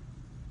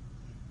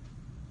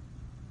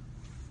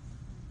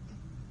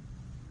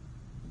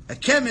 A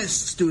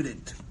chemist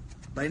student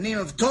by the name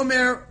of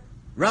Tomer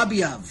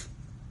Rabiav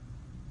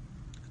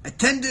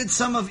attended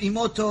some of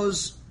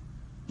Imoto's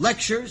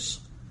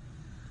lectures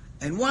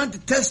and wanted to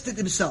test it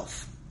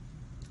himself.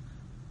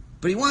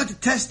 But he wanted to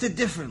test it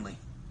differently.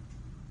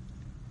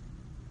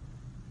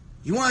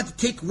 He wanted to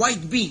take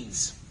white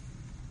beans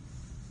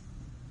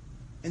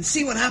and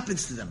see what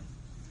happens to them.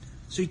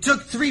 So he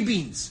took 3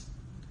 beans.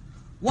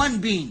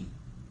 1 bean,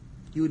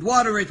 he would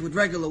water it with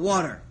regular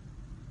water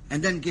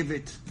and then give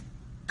it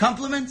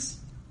compliments.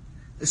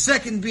 The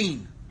 2nd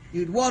bean, he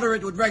would water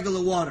it with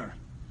regular water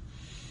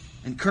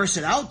and curse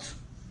it out.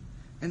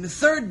 And the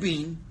 3rd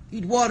bean,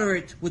 he'd water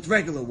it with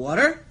regular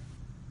water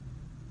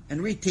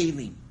and read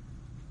Tehillim,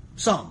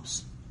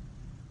 Psalms.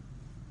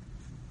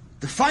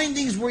 The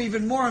findings were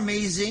even more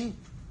amazing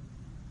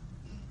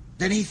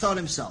than he thought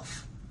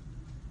himself.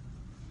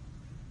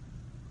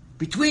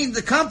 Between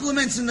the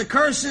compliments and the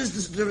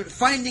curses, the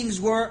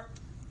findings were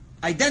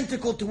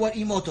identical to what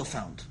Imoto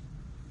found.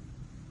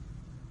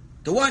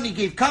 The one he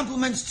gave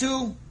compliments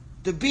to,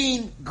 the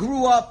bean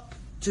grew up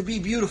to be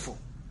beautiful.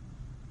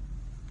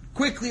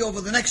 Quickly, over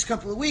the next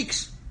couple of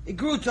weeks, it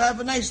grew to have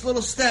a nice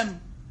little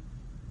stem.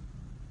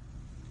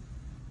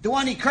 The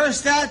one he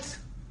cursed at,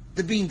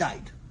 the bean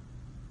died.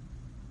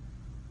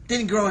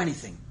 Didn't grow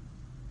anything.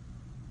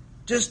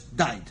 Just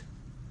died.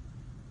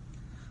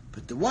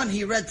 But the one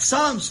he read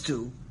Psalms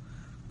to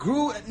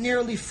grew at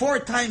nearly 4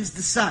 times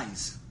the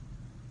size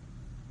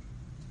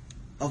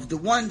of the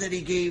one that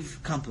he gave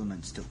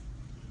compliments to.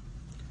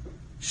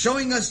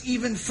 Showing us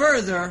even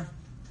further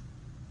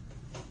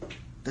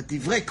that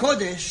Divrei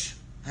Kodesh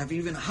have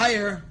even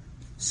higher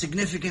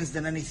significance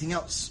than anything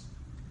else.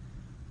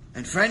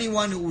 And for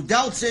anyone who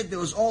doubts it, there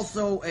was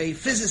also a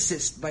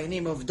physicist by the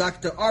name of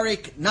Dr.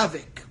 Arik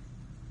Navik,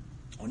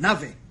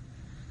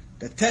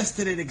 that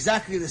tested it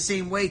exactly the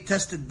same way,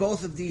 tested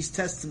both of these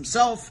tests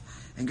himself,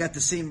 and got the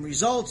same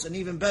results. And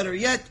even better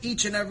yet,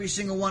 each and every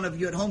single one of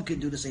you at home can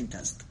do the same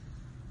test.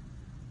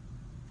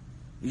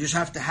 You just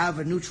have to have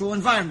a neutral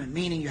environment,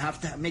 meaning you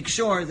have to make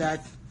sure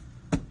that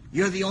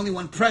you're the only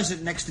one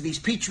present next to these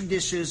petri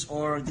dishes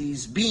or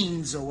these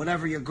beans or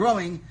whatever you're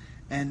growing,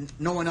 and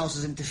no one else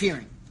is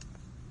interfering.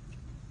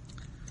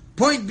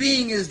 Point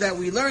being is that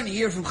we learn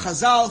here from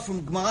Chazal,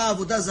 from Gemara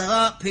Avodah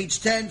Zarah,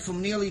 page 10,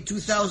 from nearly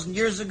 2,000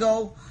 years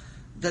ago,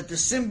 that the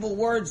simple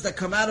words that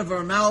come out of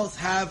our mouth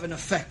have an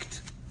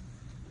effect.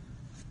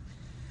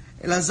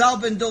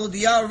 Elazar ben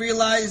Dordiah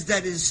realized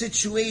that his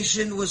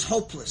situation was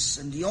hopeless,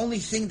 and the only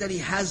thing that he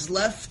has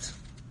left,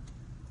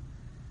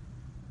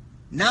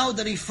 now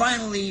that he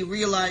finally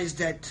realized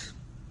that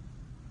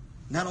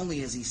not only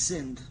has he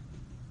sinned,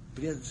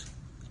 but the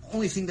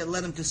only thing that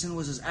led him to sin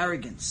was his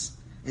arrogance.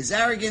 His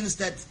arrogance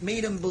that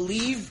made him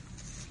believe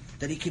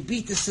that he could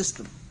beat the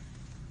system.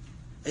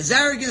 His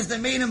arrogance that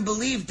made him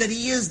believe that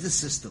he is the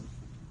system.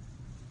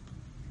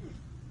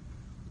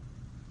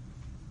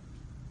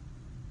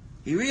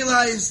 He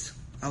realized,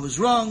 I was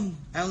wrong,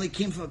 I only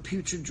came from a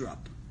putrid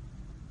drop.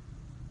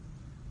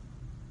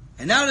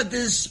 And now that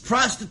this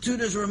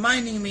prostitute is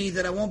reminding me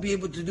that I won't be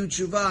able to do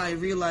tshuva, I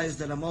realize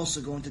that I'm also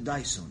going to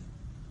die soon.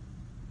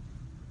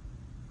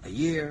 A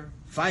year,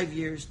 5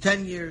 years,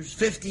 10 years,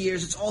 50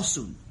 years, it's all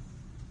soon.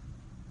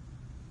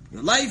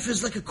 Your life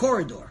is like a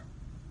corridor.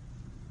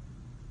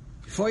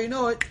 Before you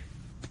know it,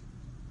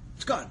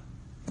 it's gone.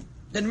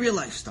 Then real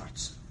life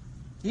starts.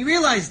 He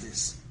realized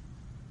this.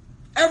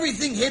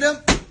 Everything hit him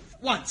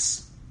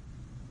once.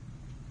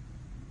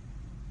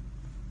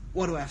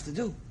 What do I have to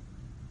do?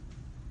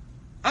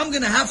 I'm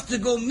going to have to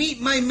go meet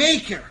my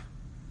maker.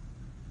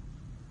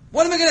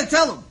 What am I going to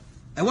tell him?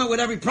 I went with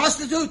every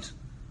prostitute.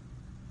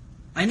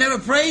 I never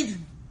prayed.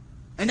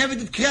 I never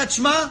did Kriyat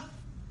Shema.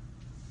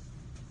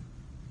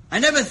 I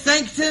never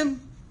thanked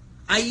him.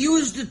 I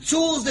used the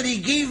tools that he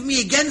gave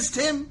me against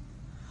him.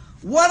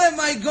 What am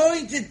I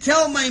going to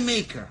tell my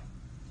maker?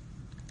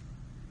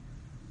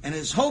 and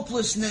his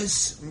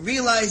hopelessness,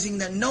 realizing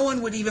that no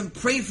one would even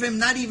pray for him,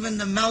 not even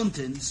the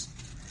mountains,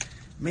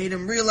 made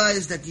him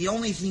realize that the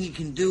only thing he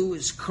can do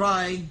is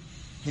cry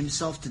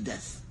himself to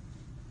death.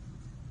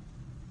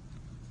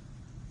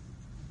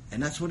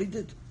 And that's what he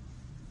did.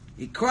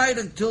 He cried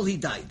until he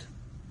died.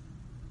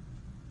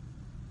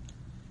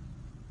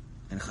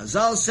 And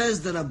Chazal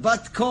says that a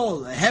bat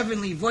kol, a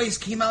heavenly voice,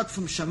 came out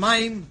from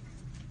Shamayim,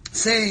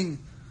 saying,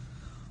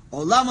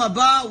 Olam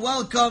Haba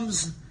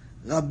welcomes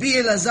Rabbi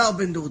Elazar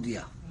ben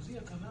Dordia.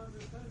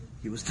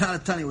 He was not a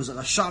Tana, he was a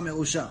Rasha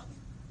Merusha.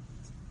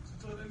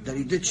 That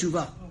he did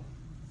Teshuva.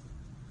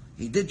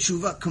 He did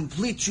Teshuva,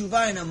 complete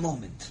Teshuva in a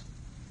moment.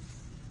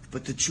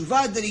 But the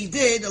Teshuva that he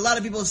did, a lot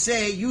of people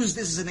say, use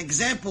this as an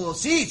example.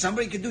 See,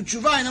 somebody can do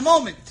Teshuva in a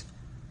moment.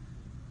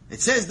 It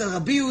says that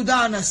Rabbi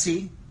Yehuda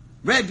Anasi,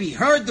 Rebbe,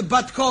 heard the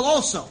bat kol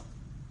also.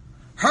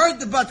 Heard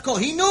the bat kol.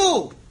 He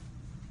knew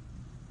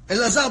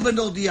Elazar ben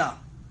Dordia.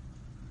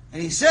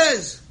 And he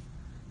says,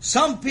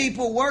 some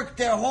people work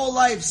their whole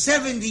life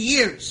 70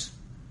 years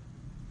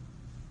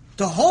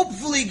to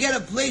hopefully get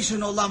a place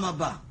in Olam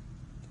Haba.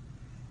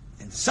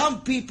 And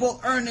some people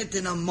earn it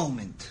in a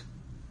moment.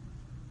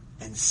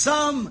 And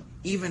some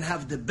even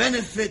have the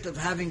benefit of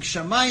having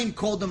Shamayim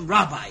call them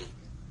Rabbi.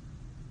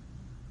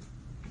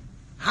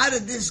 How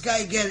did this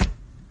guy get it?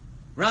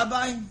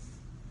 Rabbi?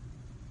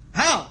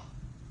 How?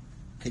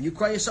 Can you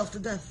cry yourself to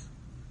death?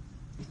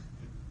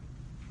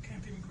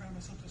 Can't even cry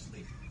myself to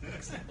sleep.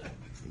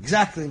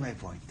 Exactly my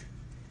point.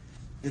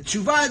 The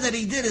Teshuva that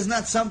he did is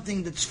not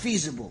something that's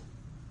feasible.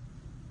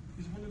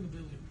 He's one in a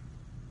billion.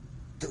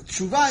 The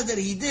Teshuva that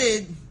he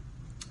did,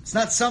 it's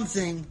not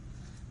something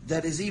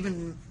that is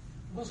even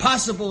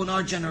possible in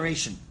our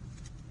generation.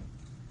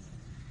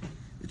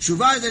 The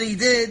Teshuva that he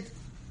did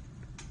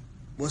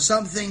was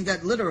something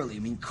that literally,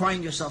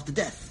 crying yourself to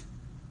death.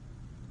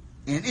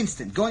 In an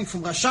instant. Going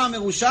from Rasha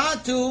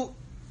Merusha to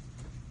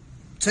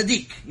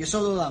Tzaddik,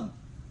 Yesod Olam.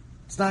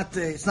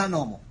 It's not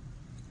normal.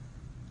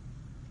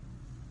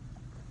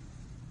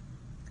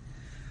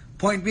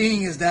 Point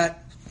being is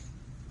that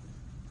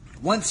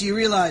once he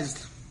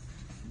realized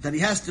that he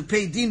has to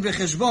pay din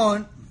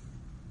v'cheshbon,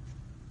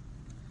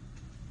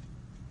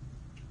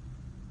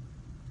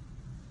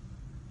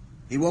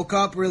 he woke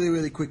up really,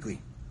 really quickly.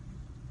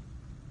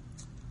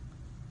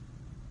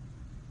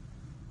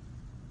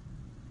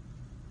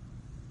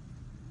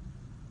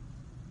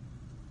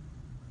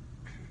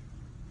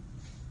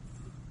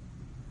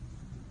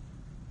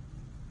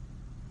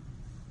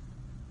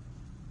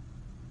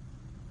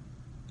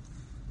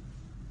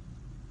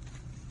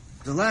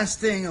 The last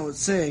thing I would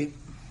say,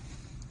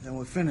 and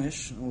we'll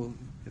finish, and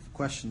if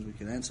questions we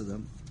can answer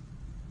them,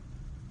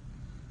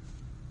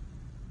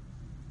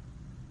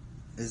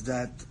 is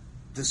that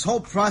this whole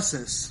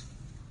process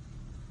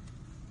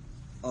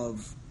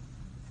of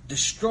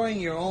destroying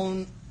your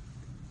own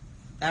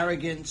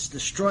arrogance,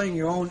 destroying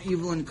your own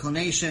evil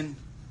inclination,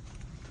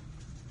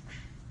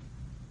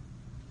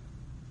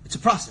 it's a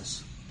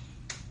process.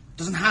 It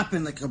doesn't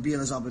happen like Rabbi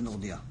Elazar ben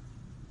Dordia.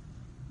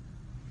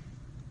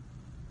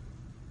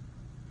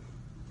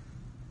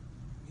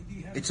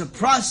 It's a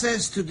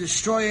process to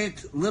destroy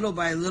it little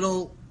by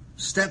little,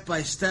 step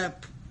by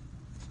step,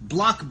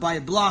 block by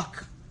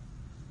block.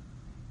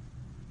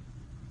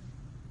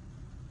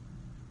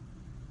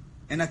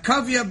 And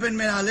Akavya ben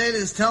Mehalel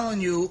is telling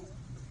you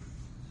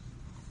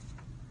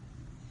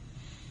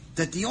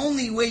that the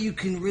only way you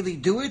can really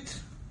do it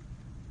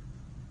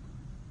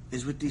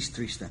is with these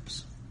 3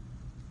 steps.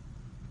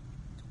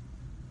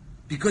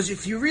 Because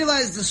if you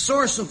realize the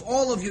source of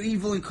all of your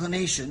evil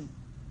inclination,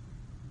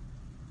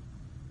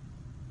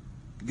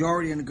 you're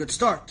already in a good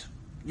start.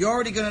 You're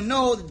already going to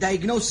know the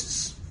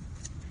diagnosis.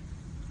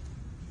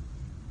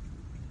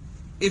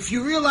 If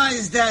you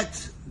realize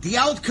that the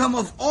outcome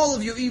of all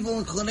of your evil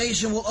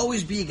inclination will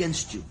always be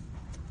against you.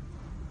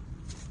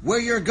 Where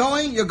you're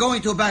going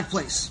to a bad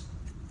place.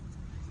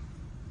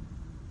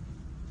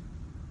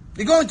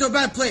 You're going to a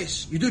bad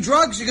place. You do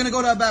drugs, you're going to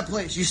go to a bad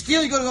place. You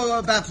steal, you're going to go to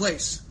a bad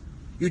place.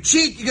 You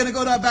cheat, you're going to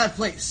go to a bad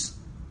place.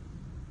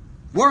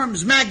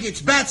 Worms,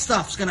 maggots, bad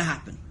stuff's going to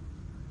happen.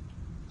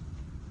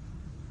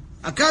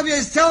 Akavya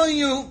is telling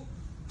you,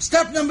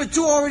 step number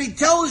 2 already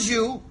tells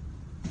you,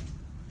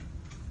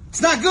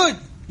 it's not good.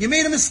 You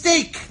made a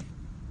mistake.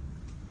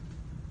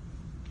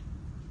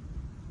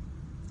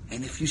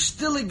 And if you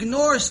still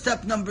ignore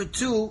step number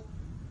 2,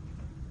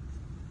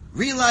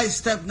 realize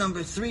step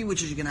number 3,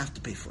 which is you're going to have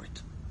to pay for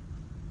it.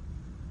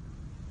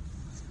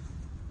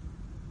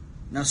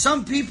 Now,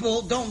 some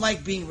people don't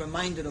like being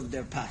reminded of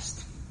their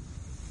past.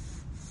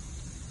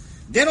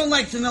 They don't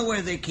like to know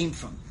where they came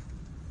from.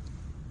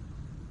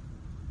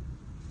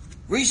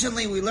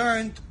 Recently we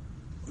learned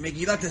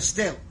Megillat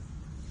Esther.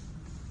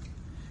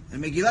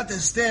 And Megillat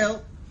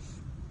Esther,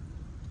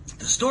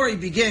 the story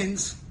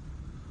begins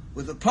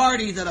with a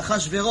party that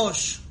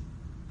Achashverosh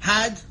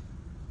had,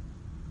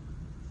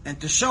 and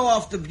to show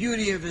off the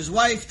beauty of his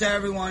wife to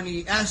everyone,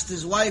 he asked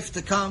his wife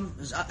to come,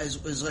 his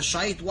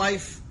Rashait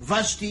wife,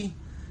 Vashti,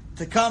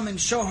 to come and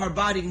show her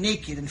body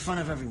naked in front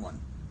of everyone.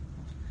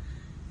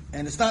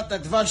 And it's not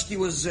that Vashti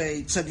was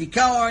a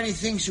tzadikah or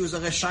anything, she was a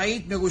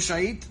reshait,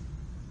 merushait.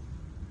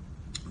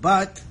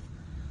 But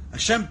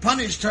Hashem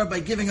punished her by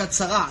giving her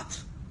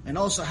tzarat, and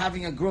also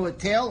having her grow a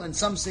tail, and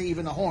some say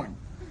even a horn.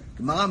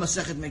 Gemara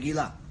Masechet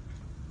Megillah.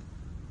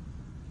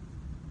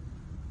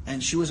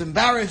 And she was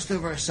embarrassed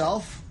of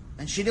herself,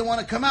 and she didn't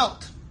want to come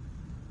out.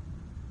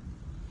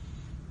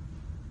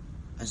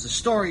 As the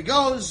story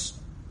goes,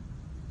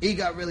 he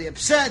got really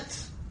upset.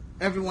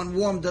 Everyone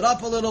warmed it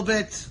up a little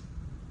bit,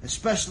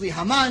 especially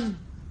Haman.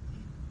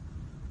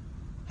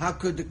 How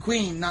could the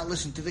queen not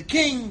listen to the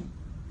king?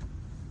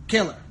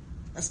 Kill her.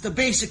 That's the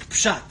basic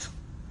pshat.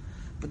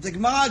 But the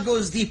Gemara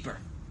goes deeper.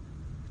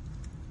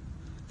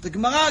 The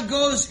Gemara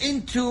goes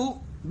into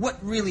what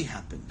really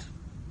happened.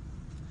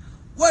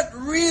 What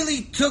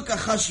really took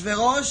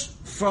Achashverosh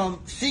from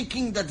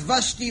thinking that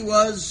Vashti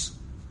was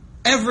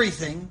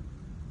everything?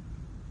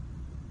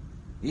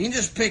 He didn't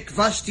just pick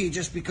Vashti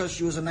just because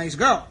she was a nice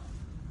girl.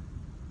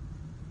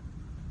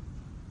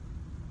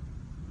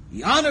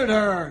 He honored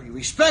her, he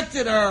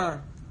respected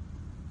her.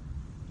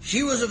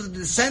 She was of the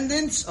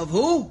descendants of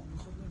who?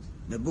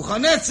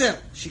 Nebuchadnezzar.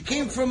 She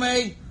came from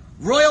a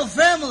royal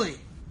family.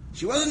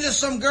 She wasn't just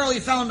some girl he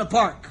found in the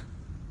park.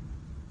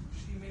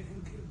 She made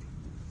him king.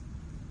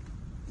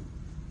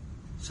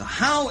 So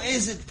how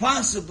is it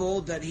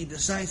possible that he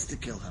decides to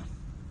kill her?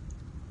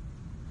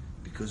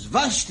 Because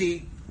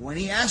Vashti, when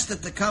he asked her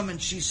to come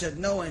and she said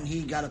no and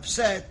he got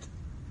upset,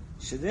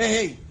 he said,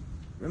 hey,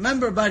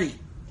 remember buddy,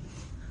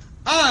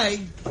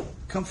 I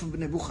come from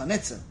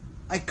Nebuchadnezzar.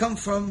 I come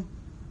from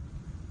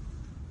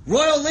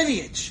royal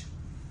lineage.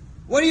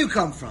 Where do you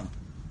come from?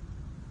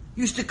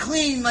 Used to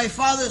clean my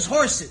father's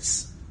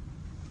horses.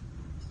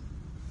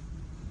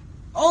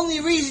 Only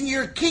reason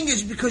you're king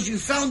is because you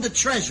found a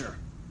treasure.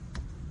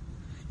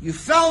 You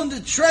found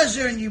a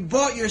treasure and you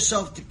bought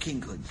yourself to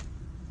kinghood.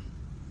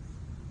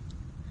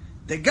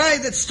 The guy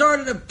that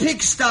started a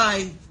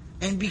pigsty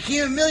and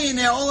became a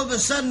millionaire all of a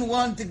sudden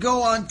wanted to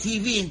go on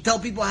TV and tell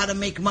people how to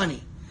make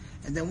money.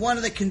 And then one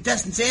of the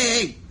contestants said,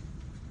 hey,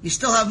 you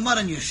still have mud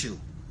on your shoe.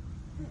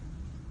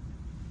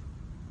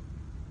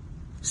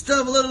 Still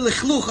have a little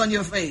lichluch on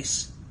your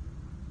face.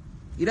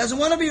 He doesn't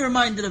want to be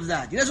reminded of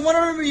that. He doesn't want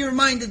to be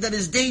reminded that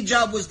his day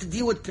job was to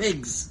deal with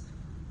pigs.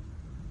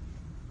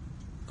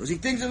 Because he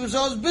thinks of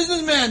himself as a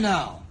businessman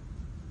now.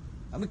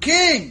 I'm a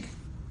king.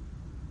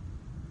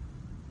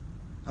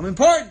 I'm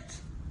important.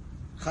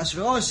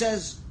 Achashverosh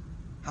says,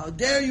 how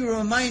dare you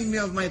remind me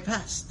of my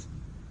past?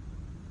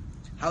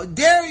 How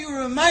dare you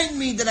remind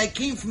me that I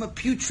came from a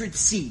putrid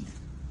seed?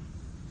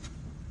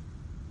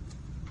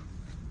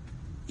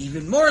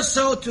 Even more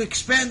so, to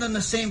expand on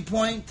the same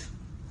point,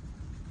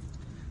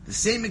 the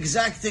same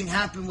exact thing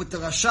happened with the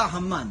Rasha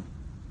Haman.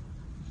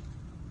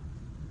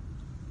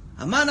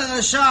 Haman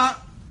HaRasha,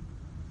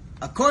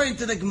 according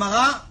to the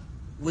Gemara,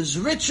 was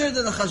richer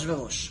than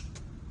Achashverosh.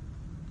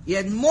 He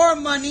had more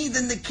money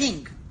than the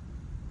king.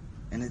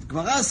 And the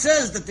Gemara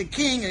says that the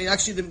king,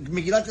 actually the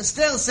Megillat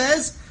Esther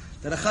says,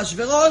 that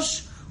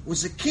Achashverosh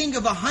was a king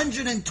of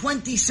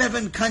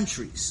 127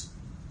 countries.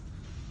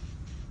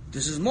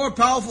 This is more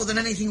powerful than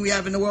anything we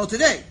have in the world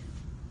today.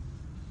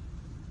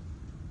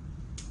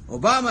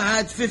 Obama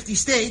had 50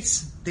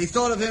 states. They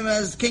thought of him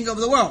as king of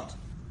the world.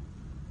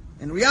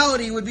 In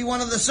reality, he would be one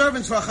of the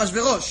servants for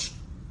Achashverosh.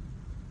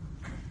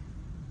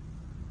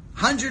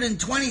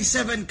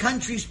 127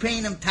 countries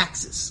paying him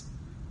taxes.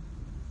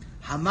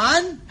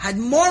 Haman had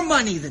more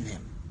money than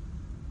him.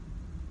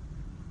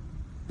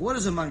 What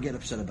does Haman get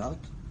upset about?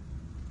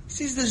 He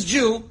sees this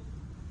Jew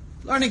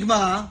learning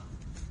Gemara,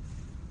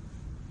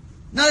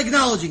 not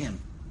acknowledging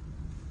him.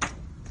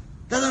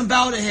 Doesn't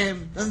bow to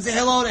him, doesn't say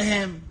hello to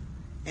him.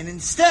 And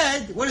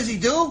instead, what does he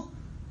do?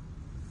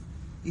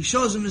 He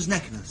shows him his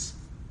necklace.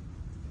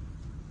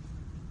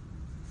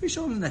 What are you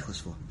showing him the necklace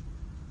for?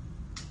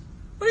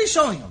 What are you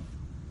showing him?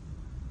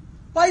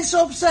 Why is he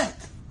so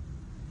upset?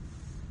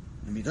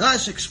 The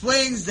Midrash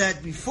explains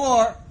that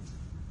before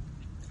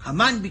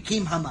Haman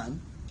became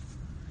Haman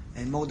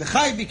and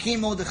Mordechai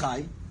became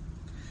Mordechai,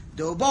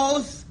 they were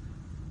both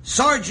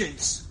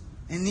sergeants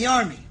in the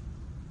army.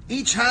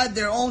 Each had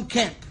their own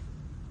camp.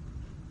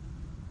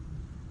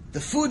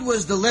 The food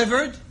was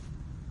delivered.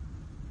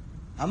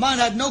 Haman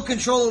had no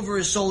control over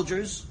his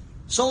soldiers.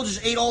 Soldiers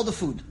ate all the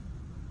food.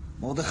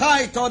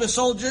 Mordechai taught his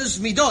soldiers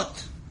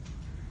midot.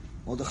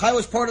 Mordechai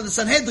was part of the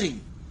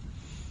Sanhedrin.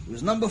 He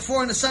was number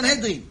 4 in the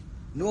Sanhedrin.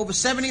 Knew over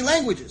 70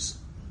 languages.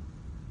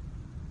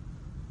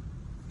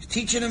 He's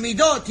teaching them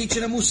midot,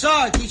 teaching them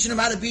MUSSAR, teaching them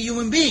how to be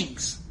human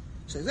beings.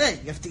 He says, hey,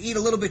 you have to eat a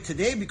little bit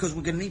today because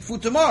we're going to need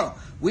food tomorrow.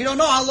 We don't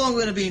know how long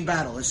we're going to be in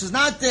battle. This is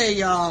not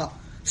a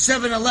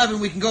 7-Eleven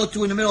we can go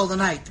to in the middle of the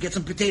night to get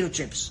some potato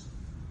chips.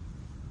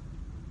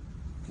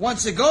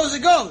 Once it goes,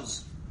 it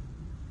goes.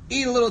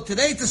 Eat a little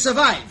today to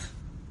survive.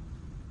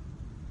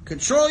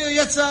 Control your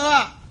Yetzer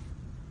Hara.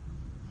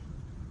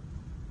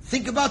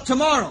 Think about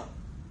tomorrow.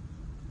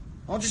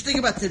 Don't just think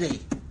about today.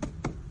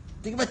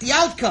 Think about the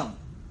outcome.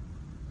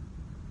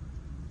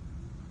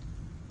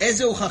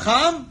 Ezeu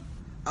Chacham,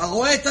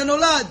 Aroeh et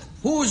Hanolad.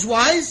 Who is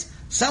wise?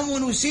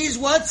 Someone who sees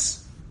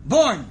what's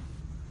born.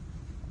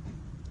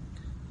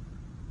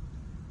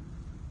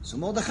 So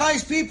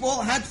Mordechai's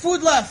people had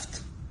food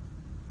left.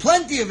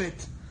 Plenty of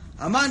it.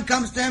 Haman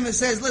comes to him and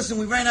says, listen,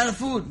 we ran out of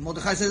food.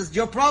 Mordechai says, it's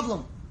your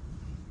problem.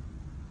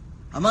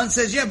 Haman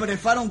says, yeah, but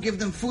if I don't give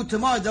them food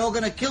tomorrow, they're all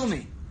going to kill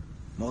me.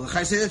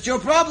 Mordechai says, it's your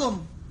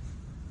problem.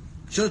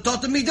 Should have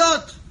taught them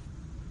midot.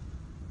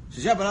 He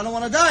says, yeah, but I don't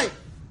want to die.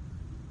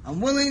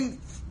 I'm willing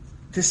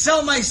to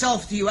sell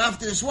myself to you.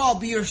 After this war, I'll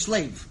be your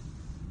slave.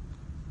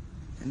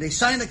 And they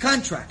signed a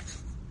contract.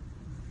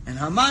 And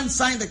Haman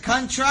signed the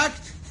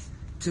contract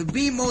to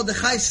be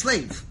Mordechai's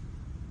slave.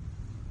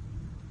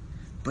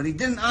 But he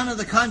didn't honor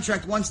the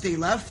contract once they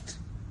left.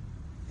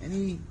 And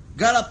he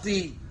got up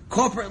the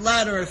corporate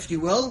ladder, if you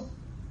will.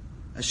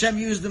 Hashem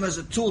used him as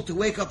a tool to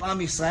wake up Am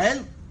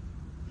Yisrael.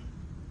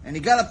 And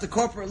he got up the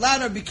corporate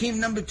ladder, became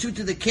number 2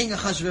 to the king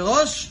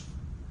Achashverosh.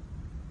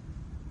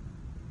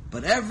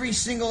 But every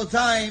single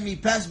time he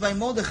passed by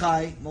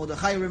Mordechai,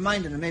 Mordechai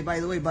reminded him, hey, by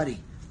the way, buddy,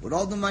 with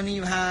all the money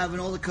you have and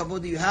all the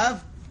kavod you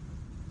have,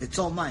 it's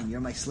all mine.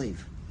 You're my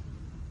slave.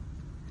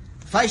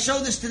 If I show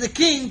this to the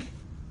king,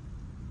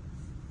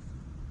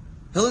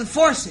 he'll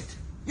enforce it.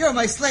 You're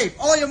my slave.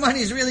 All your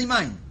money is really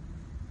mine.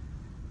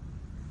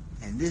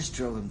 And this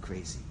drove him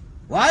crazy.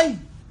 Why?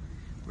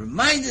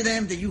 Reminded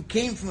him that you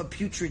came from a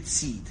putrid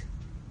seed.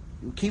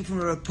 You came from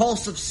a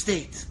repulsive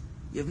state.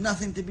 You have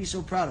nothing to be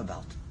so proud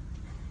about.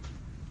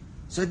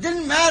 So it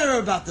didn't matter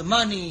about the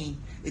money.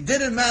 It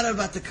didn't matter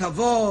about the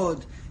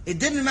kavod. It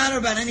didn't matter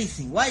about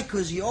anything. Why?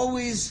 Because he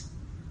always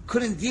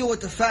couldn't deal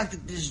with the fact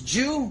that this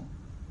Jew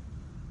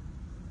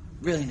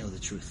really knew the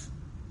truth.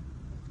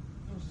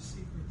 That was a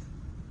secret.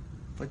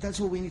 But that's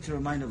what we need to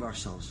remind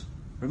ourselves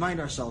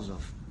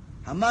of.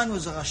 Haman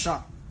was a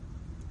rasha.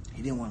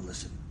 He didn't want to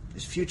listen.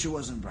 His future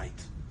wasn't bright.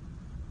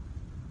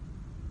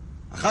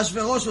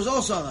 Achashverosh was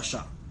also a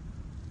rasha.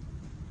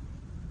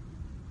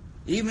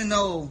 Even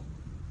though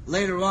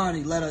later on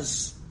he let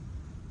us,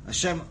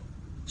 Hashem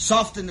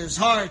softened his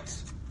heart,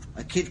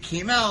 a kid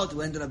came out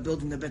who ended up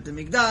building the Bet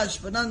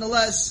HaMikdash, but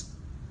nonetheless,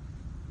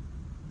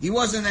 he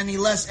wasn't any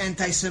less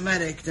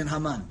anti-Semitic than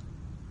Haman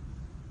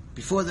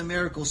before the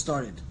miracle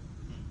started.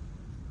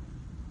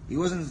 He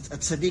wasn't a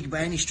tzaddik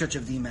by any stretch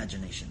of the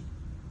imagination.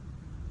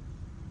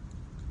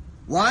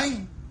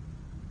 Why?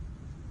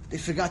 They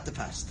forgot the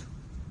past.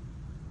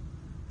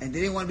 And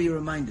they didn't want to be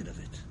reminded of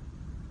it.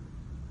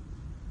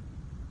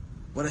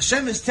 What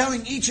Hashem is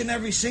telling each and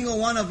every single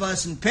one of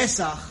us in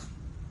Pesach,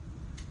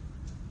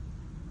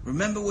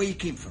 remember where you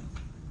came from.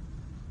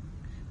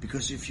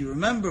 Because if you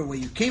remember where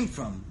you came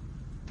from,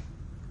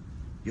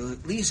 you're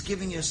at least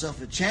giving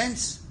yourself a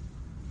chance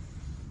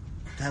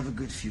to have a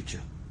good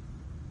future.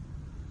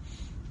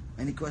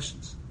 Any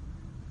questions?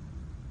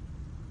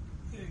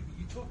 Yeah,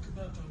 you talked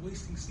about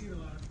wasting seed a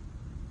lot.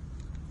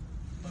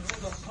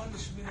 About all the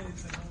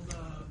punishments and all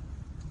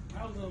the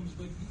problems,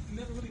 but you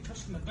never really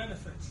touched on the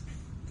benefits.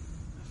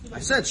 I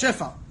said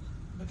Shefa.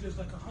 But there's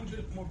like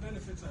 100 more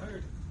benefits I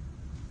heard.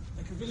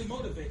 Like it really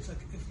motivates. Like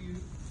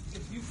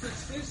if you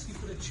fix this, you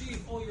could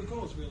achieve all your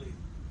goals really.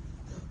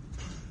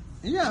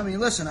 Yeah, I mean,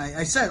 listen,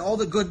 I said all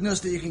the goodness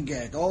that you can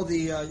get. All the,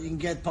 you can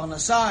get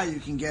parnasah, you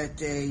can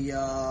get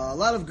a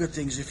lot of good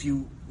things if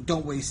you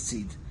don't waste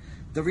seed.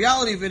 The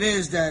reality of it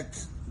is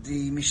that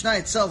the Mishnah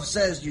itself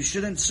says you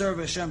shouldn't serve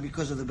Hashem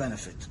because of the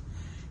benefit.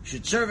 You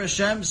should serve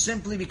Hashem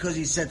simply because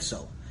He said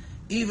so.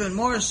 Even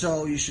more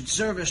so, you should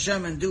serve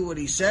Hashem and do what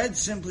He said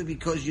simply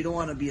because you don't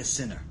want to be a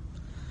sinner.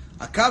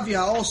 Akavya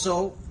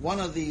also, one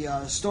of the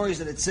stories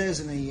that it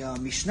says in the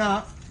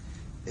Mishnah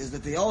is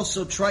that they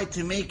also tried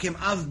to make him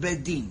Av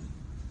Bedin.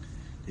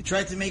 They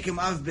tried to make him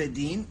Av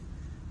Bedin,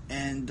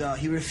 and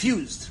he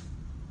refused.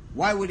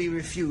 Why would he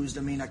refuse?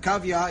 I mean,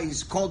 Akavya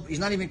he's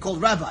not even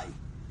called rabbi.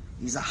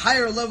 He's a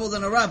higher level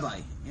than a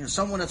rabbi. You know,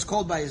 someone that's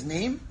called by his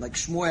name, like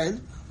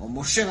Shmuel, or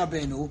Moshe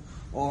Rabbeinu,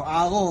 or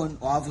Aaron,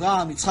 or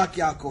Avraham, Yitzchak,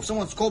 Yaakov.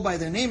 Someone that's called by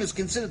their name is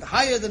considered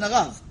higher than a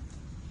Rav.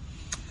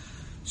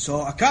 So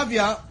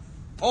Akavya,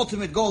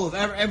 ultimate goal of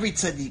every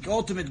tzaddik,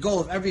 ultimate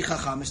goal of every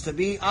chacham is to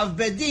be Av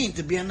Bedin,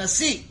 to be a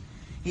nasi.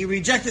 He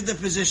rejected the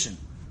position.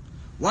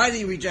 Why did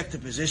he reject the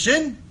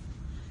position?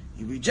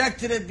 He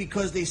rejected it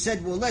because they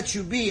said, we'll let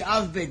you be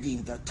Av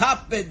Bedin, the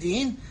top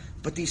Bedin,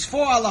 but these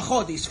 4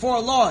 halachot, these 4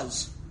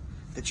 laws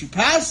that you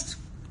passed,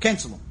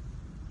 cancel them.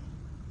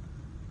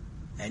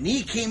 And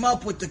he came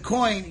up with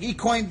he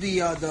coined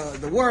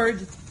the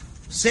word,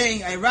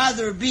 saying, I'd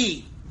rather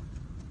be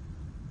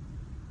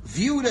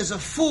viewed as a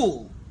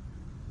fool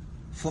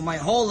for my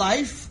whole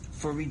life,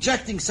 for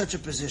rejecting such a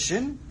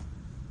position,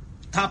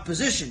 top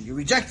position. You're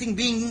rejecting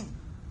being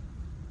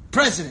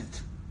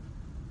president.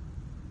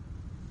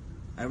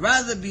 I'd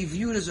rather be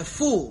viewed as a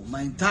fool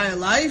my entire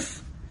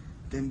life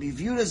than be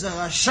viewed as a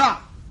rasha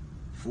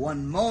for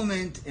one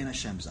moment in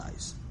Hashem's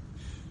eyes.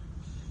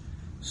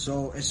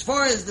 So, as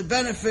far as the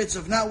benefits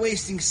of not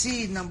wasting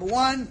seed, number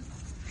one,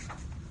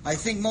 I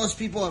think most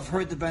people have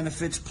heard the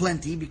benefits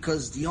plenty,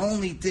 because the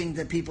only thing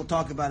that people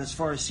talk about as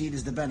far as seed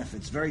is the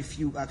benefits. Very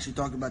few actually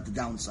talk about the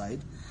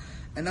downside.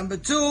 And number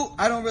two,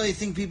 I don't really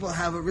think people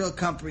have a real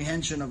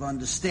comprehension of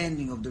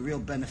understanding of the real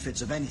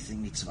benefits of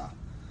anything mitzvah.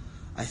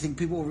 I think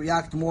people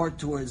react more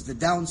towards the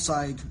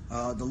downside,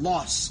 the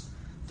loss,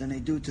 than they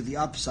do to the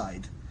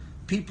upside.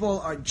 People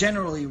are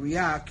generally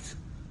react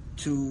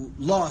to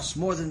loss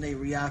more than they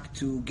react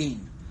to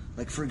gain.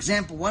 Like, for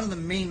example, one of the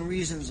main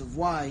reasons of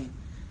why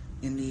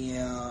in the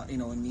in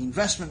the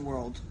investment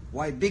world,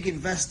 why big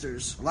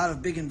investors, a lot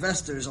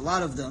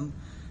of them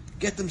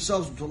get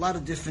themselves into a lot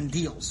of different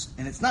deals.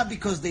 And it's not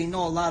because they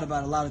know a lot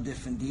about a lot of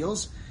different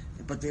deals,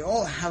 but they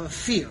all have a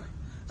fear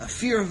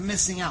of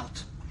missing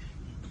out.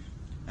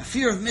 A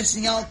fear of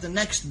missing out the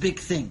next big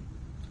thing.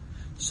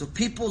 So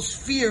people's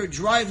fear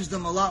drives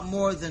them a lot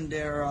more than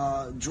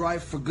their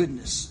drive for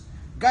goodness.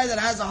 A guy that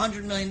has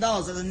 $100 million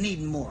doesn't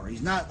need more.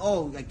 He's not,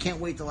 I can't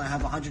wait till I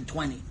have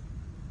 120.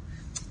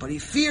 But he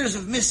fears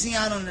of missing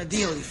out on a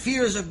deal. He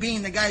fears of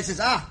being the guy who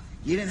says,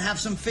 you didn't have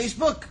some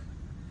Facebook.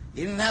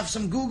 You didn't have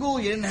some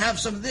Google. You didn't have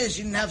some this.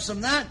 You didn't have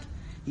some that.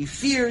 He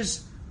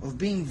fears of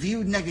being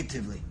viewed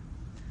negatively.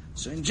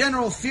 So in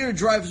general, fear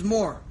drives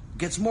more,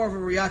 gets more of a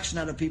reaction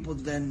out of people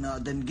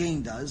than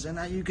gain does.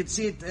 And you could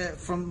see it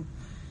from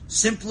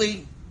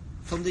the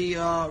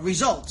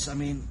results. I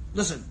mean,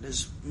 listen,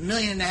 there's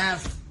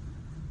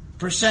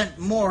 1.5%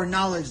 more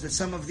knowledge that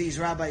some of these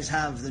rabbis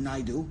have than I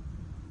do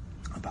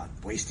about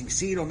wasting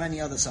seed or many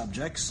other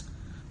subjects.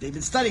 They've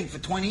been studying for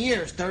 20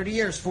 years, 30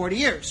 years, 40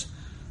 years.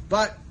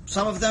 But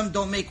some of them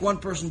don't make one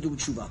person do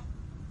tshuva.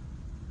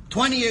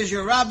 20 years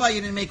you're a rabbi,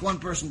 you didn't make one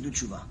person do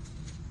tshuva.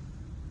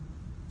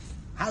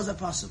 How's that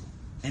possible?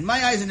 In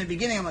my eyes, in the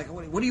beginning, I'm like,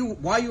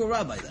 why are you a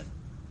rabbi then?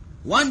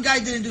 One guy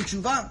didn't do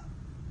tshuva.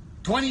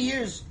 20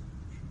 years.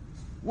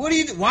 Why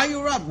are you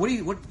a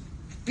rabbi?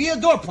 Be a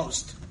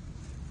doorpost.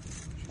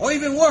 Or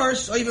even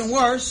worse,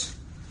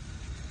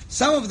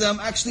 some of them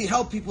actually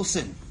help people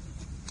sin.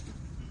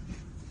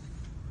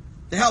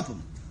 They help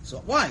them.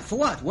 So why? For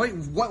what?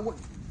 What?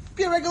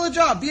 Be a regular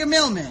job. Be a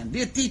mailman.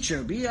 Be a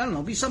teacher. Be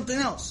something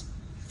else.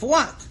 For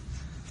what?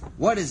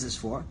 What is this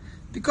for?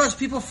 Because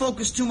people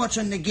focus too much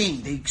on the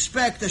gain. They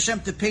expect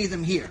Hashem to pay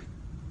them here.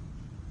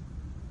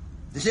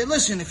 They say,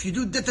 listen, if you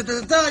do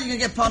da-da-da-da-da, you're going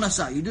to get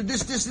parnasah. You do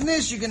this, this, and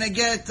this, you're going to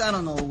get,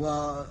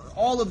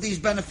 all of these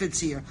benefits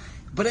here.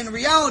 But in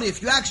reality,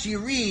 if you actually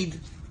read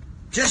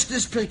just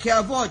this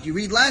Pirkei Avot, you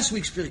read last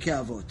week's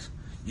Pirkei Avot,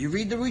 you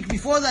read the week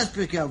before that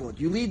Pirkei Avot,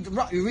 you read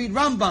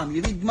Rambam,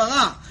 you read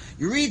Gemara,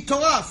 you read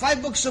Torah,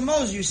 5 books of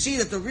Moses, you see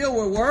that the real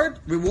reward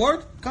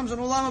comes in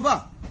Olam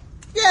Haba.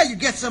 Yeah, you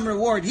get some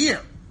reward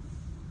here.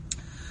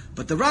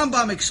 But the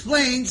Rambam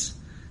explains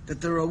that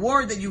the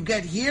reward that you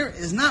get here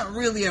is not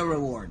really a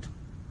reward.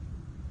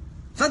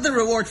 It's not the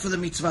reward for the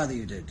mitzvah that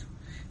you did.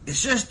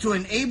 It's just to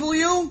enable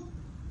you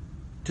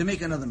to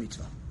make another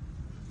mitzvah.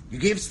 You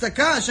gave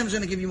tzedakah, Hashem's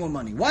going to give you more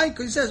money. Why?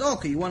 Because He says,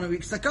 okay, you want to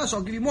make tzedakah, so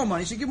I'll give you more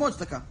money, so you give more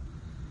tzedakah.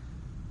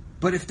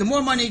 But if the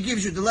more money He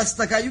gives you, the less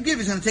tzedakah you give,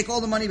 He's going to take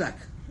all the money back.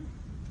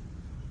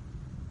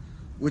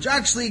 Which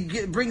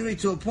actually brings me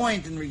to a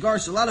point in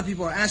regards to a lot of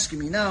people are asking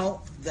me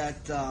now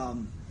that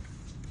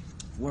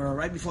we're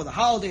right before the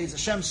holidays,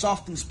 Hashem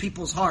softens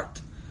people's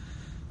heart.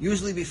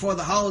 Usually before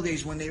the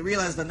holidays when they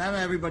realize that not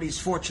everybody's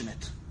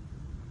fortunate.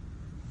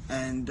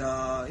 And,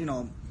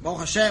 Baruch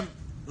Hashem,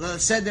 the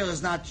seder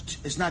is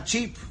not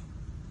cheap.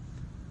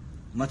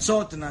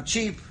 Matzot are not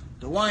cheap.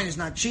 The wine is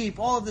not cheap.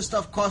 All of this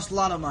stuff costs a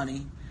lot of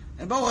money.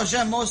 And Baruch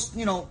Hashem,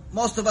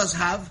 most of us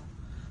have.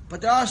 But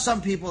there are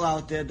some people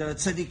out there that are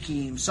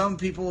tzaddikim, some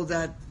people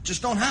that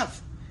just don't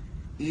have.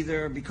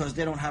 Either because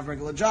they don't have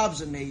regular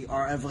jobs and they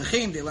are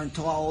evrechim, they learn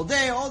Torah all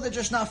day, or they're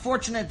just not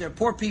fortunate, they're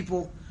poor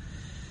people.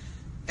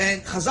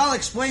 And Chazal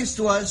explains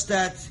to us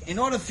that in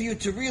order for you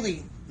to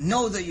really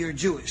know that you're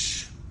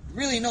Jewish,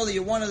 really know that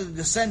you're one of the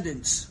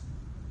descendants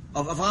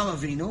of Avraham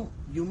Avinu,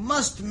 you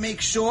must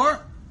make sure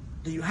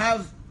that you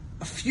have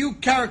a few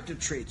character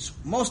traits.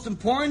 Most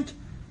important,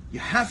 you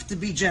have to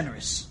be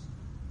generous.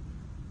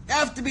 You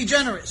have to be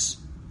generous.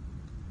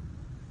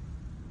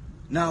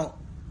 Now,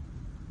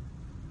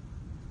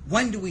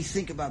 when do we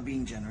think about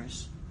being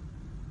generous?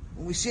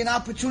 When we see an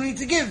opportunity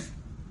to give.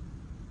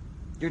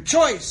 Your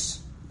choice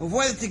of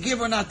whether to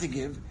give or not to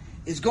give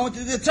is going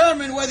to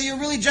determine whether you're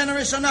really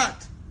generous or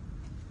not.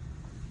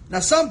 Now,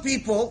 some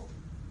people,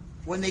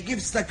 when they give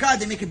tzedakah,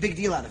 they make a big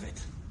deal out of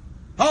it.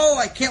 Oh,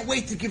 I can't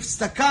wait to give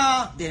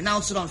tzedakah. They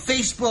announce it on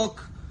Facebook.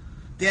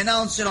 They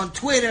announce it on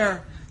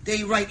Twitter.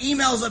 They write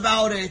emails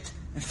about it.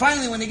 And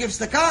finally, when they give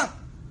tzedakah,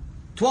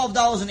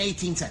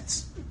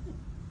 $12.18.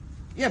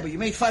 Yeah, but you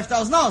made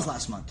 $5,000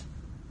 last month.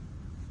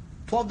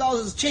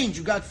 $12 is change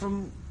you got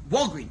from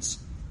Walgreens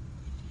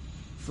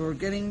for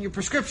getting your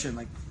prescription.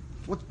 Like,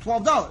 what?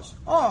 $12?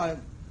 Oh,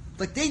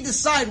 like they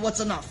decide what's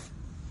enough.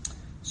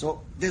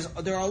 So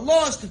there are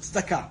laws to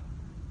tzedakah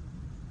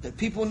that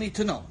people need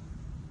to know.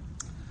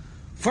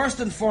 First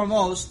and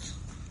foremost,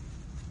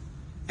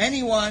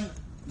 anyone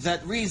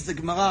that reads the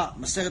Gemara,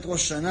 Masechet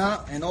Rosh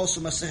Hashanah, and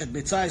also Masechet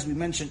Betzai, as we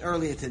mentioned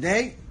earlier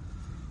today,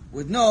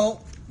 would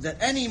know that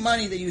any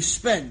money that you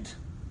spend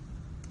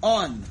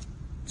on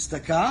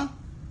tzedakah,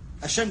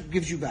 Hashem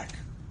gives you back.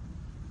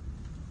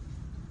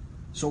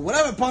 So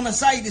whatever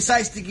parnasah he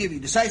decides to give you,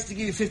 decides to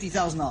give you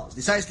 $50,000,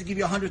 decides to give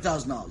you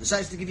 $100,000,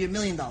 decides to give you $1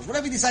 million,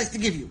 whatever he decides to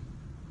give you.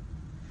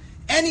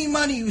 Any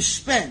money you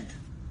spend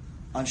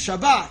on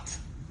Shabbat,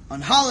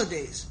 on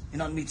holidays,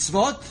 and on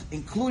mitzvot,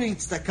 including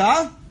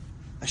tzedakah,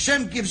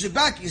 Hashem gives it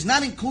back, is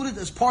not included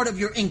as part of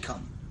your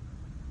income.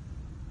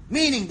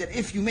 Meaning that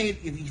if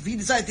he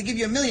decided to give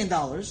you $1 million,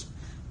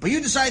 but you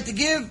decide to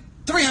give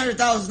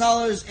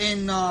 $300,000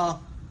 in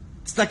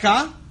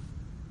tzedakah,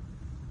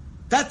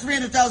 that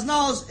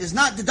 $300,000 is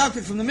not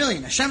deducted from the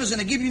million. Hashem is going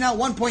to give you now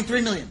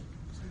 $1.3 million.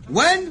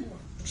 When?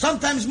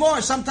 Sometimes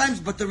more, sometimes,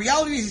 but the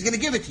reality is He's going to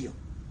give it to you.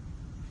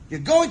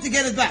 You're going to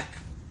get it back.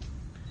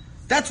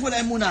 That's what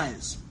emunah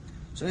is.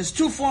 So there's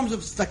two forms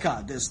of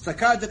tzedakah. There's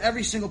tzedakah that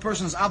every single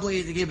person is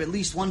obligated to give at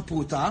least one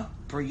puta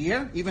per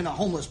year. Even a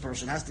homeless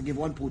person has to give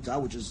one puta,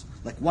 which is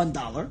like $1.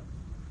 But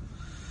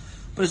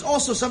there's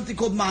also something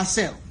called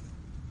ma'asel.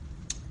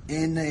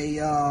 In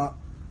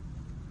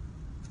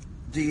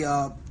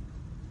the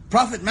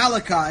Prophet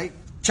Malachi,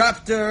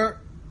 chapter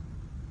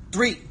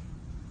 3,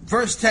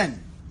 verse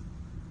 10.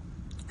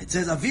 It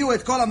says, Aviu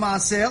et kol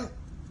ha'ma'aser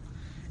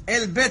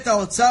el bet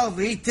ha'otzar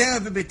v'hi tereh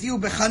v'beti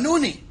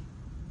u'bechanuni.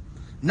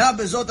 Na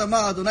bezot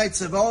amar Adonai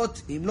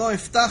Tzevaot, im lo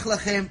eftach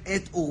lachem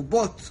et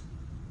arubot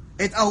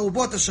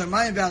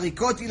hashamayim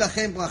ve'arikoti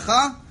lachem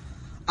bracha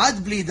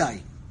ad bli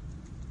dai.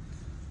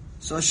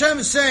 So Hashem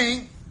is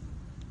saying,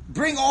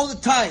 bring all the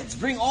tithes,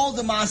 bring all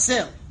the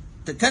ma'aser,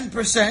 the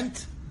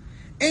 10%,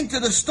 into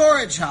the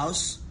storage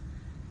house,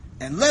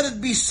 and let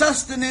it be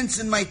sustenance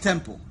in my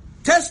temple.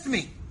 Test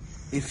me,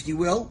 if you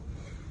will.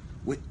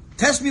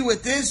 Test me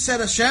with this, said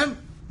Hashem,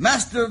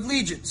 Master of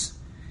Legions.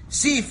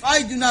 See if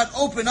I do not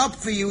open up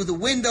for you the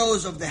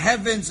windows of the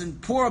heavens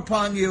and pour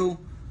upon you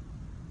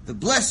the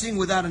blessing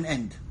without an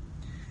end.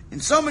 In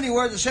so many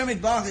words, Hashem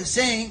Yitbarach is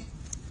saying,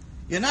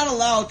 you're not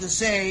allowed to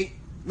say,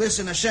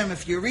 listen Hashem,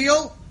 if you're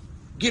real,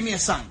 give me a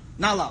sign.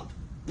 Not allowed.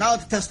 Not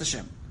allowed to test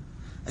Hashem.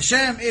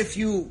 Hashem, if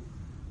you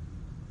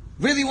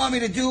really want me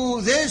to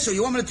do this, or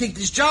you want me to take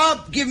this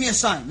job, give me a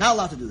sign. Not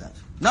allowed to do that.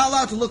 Not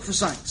allowed to look for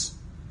signs.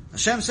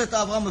 Hashem said to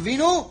Avraham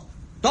Avinu,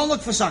 don't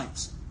look for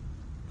signs.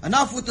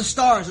 Enough with the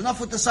stars, enough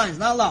with the signs,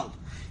 not allowed.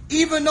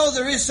 Even though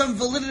there is some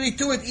validity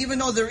to it, even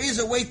though there is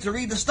a way to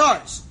read the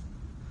stars,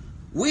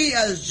 we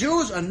as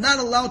Jews are not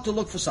allowed to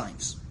look for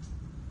signs.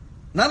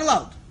 Not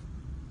allowed.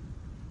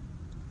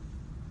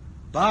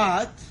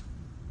 But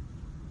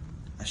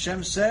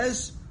Hashem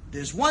says,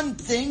 there's one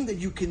thing that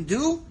you can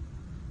do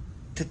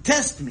to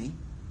test me,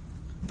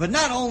 but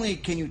not only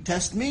can you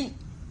test me,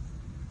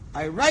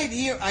 I write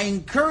here, I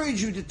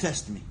encourage you to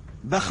test me.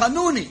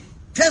 Bechanuni,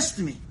 test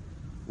me.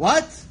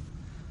 What?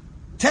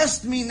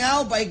 Test me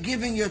now by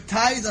giving your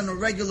tithe on a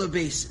regular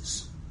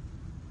basis.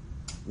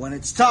 When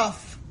it's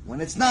tough, when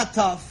it's not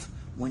tough,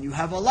 when you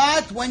have a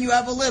lot, when you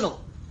have a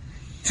little.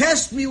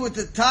 Test me with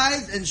the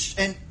tithe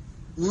and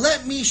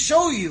let me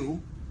show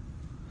you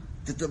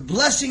that the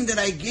blessing that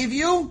I give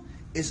you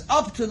is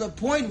up to the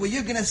point where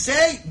you're going to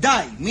say,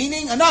 die.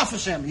 Meaning, enough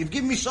Hashem, you've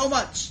given me so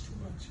much.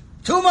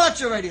 Too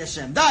much already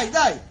Hashem,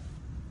 die.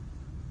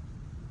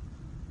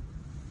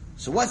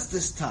 So what's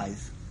this tithe?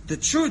 The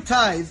true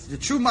tithe, the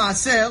true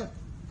ma'aser,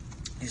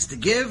 is to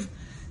give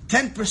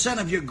 10%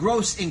 of your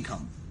gross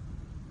income.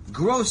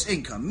 Gross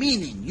income,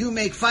 meaning you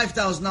make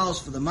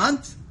 $5,000 for the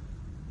month,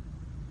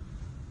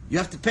 you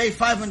have to pay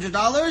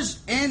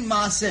 $500 in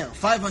ma'aser,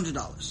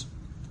 $500.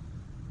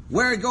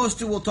 Where it goes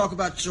to, we'll talk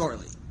about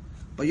shortly.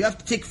 But you have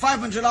to take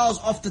 $500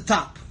 off the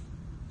top.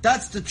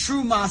 That's the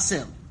true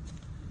ma'aser.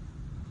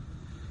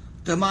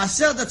 The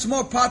ma'aser that's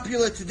more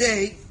popular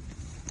today,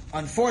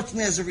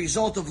 unfortunately as a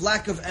result of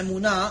lack of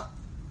emunah,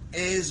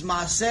 is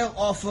ma'aser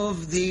off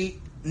of the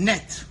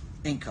net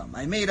income.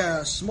 I made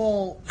a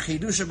small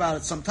chidush about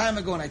it some time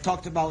ago, and I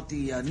talked about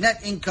the net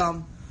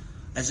income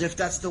as if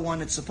that's the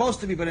one it's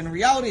supposed to be, but in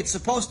reality it's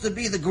supposed to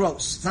be the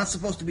gross. It's not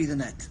supposed to be the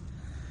net.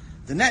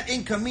 The net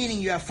income meaning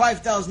you have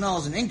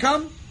 $5,000 in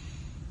income,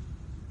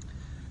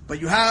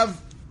 but you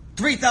have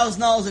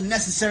 $3,000 in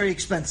necessary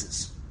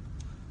expenses.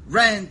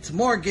 Rent,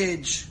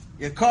 mortgage,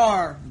 your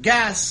car,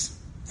 gas,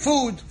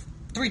 food,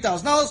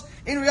 $3,000.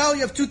 In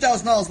reality you have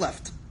 $2,000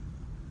 left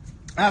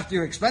after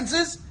your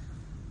expenses.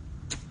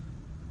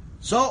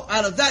 So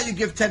out of that you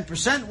give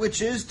 10%,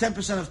 which is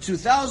 10% of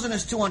 2,000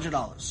 is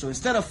 $200. So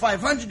instead of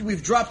 500,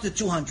 we've dropped to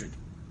 200.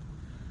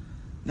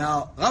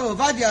 Now, Rav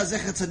Ovadia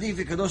Zecher Tzadik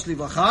V'Kadosh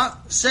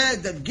Livracha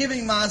said that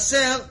giving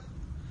ma'aser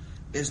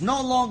is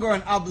no longer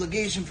an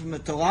obligation from the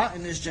Torah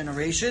in this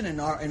generation, in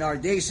our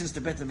days since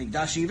the Beit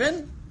HaMikdash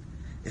even.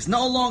 It's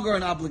no longer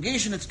an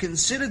obligation. It's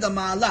considered a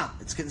ma'ala.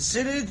 It's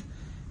considered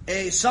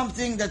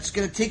something that's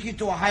going to take you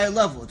to a higher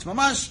level. It's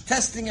mamash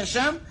testing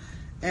Hashem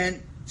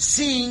and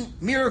seeing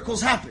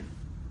miracles happen.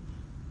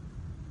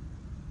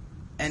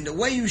 And the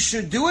way you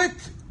should do it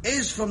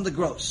is from the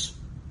gross.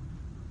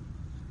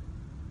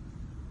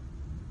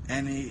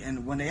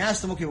 And when they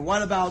asked him, okay, well,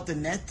 what about the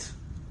net?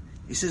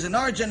 He says, in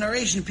our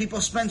generation,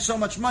 people spend so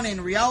much money. In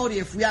reality,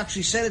 if we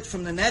actually set it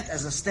from the net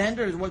as a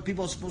standard, what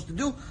people are supposed to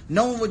do,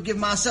 no one would give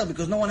ma'aser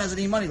because no one has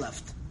any money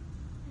left.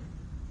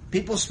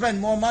 People spend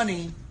more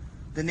money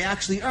than they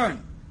actually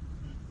earn.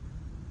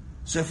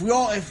 So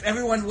if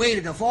everyone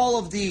waited, if all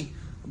of the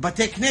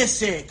Batei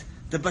Knesset,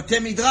 the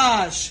Batei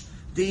Midrash,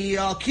 the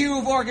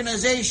Kiruv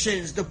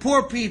organizations, the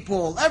poor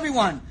people,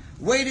 everyone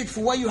waited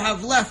for what you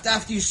have left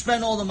after you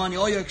spend all the money,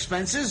 all your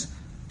expenses,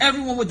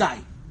 everyone would die.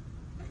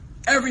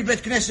 Every Beit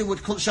Knesset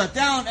would shut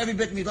down, every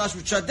Beit Midrash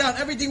would shut down,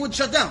 everything would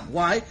shut down.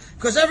 Why?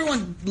 Because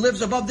everyone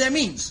lives above their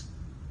means.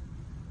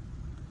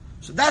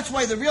 So that's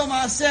why the real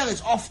Maaser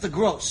is off the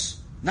gross,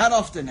 not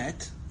off the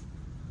net.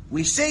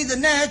 We say the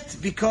net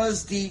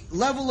because the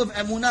level of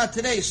emunah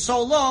today is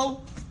so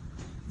low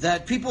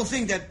that people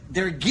think that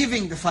they're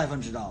giving the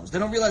 $500. They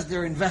don't realize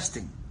they're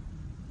investing.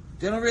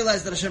 They don't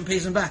realize that Hashem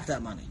pays them back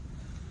that money.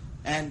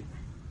 And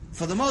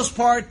for the most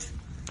part,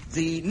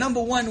 the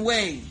number one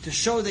way to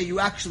show that you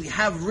actually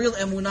have real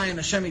emunah in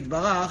Hashem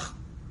Yitbarach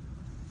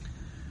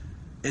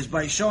is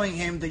by showing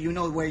Him that you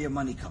know where your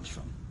money comes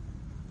from.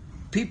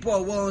 People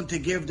are willing to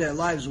give their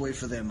lives away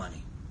for their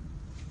money.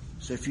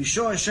 So if you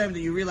show Hashem that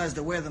you realize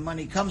that where the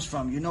money comes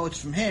from, you know it's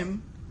from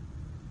Him,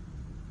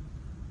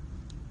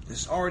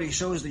 this already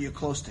shows that you're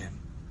close to Him.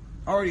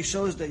 Already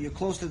shows that you're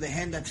close to the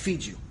hand that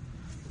feeds you.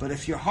 But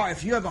if you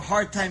have a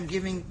hard time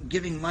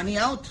giving money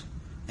out,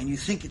 and you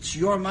think it's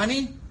your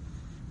money,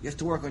 you have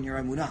to work on your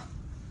emunah.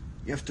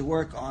 You have to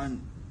work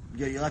on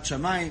your yirat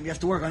shamayim. You have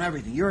to work on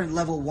everything. You're in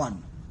level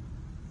 1.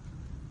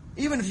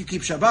 Even if you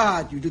keep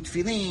Shabbat, you do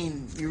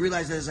tefillin, you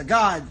realize there's a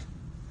God,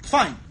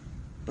 fine.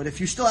 But if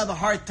you still have a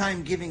hard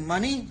time giving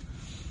money,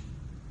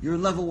 you're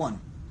in level 1.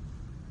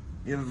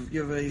 You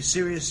have a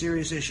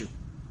serious issue.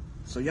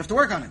 So you have to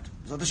work on it.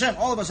 So Hashem,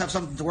 all of us have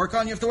something to work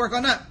on. You have to work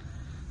on that.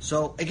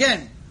 So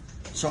again,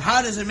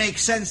 how does it make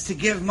sense to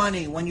give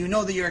money when you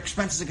know that your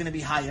expenses are going to be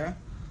higher?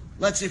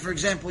 Let's say, for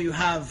example, you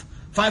have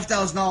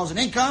 $5,000 in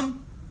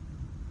income,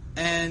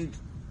 and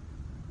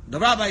the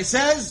rabbi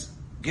says,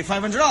 give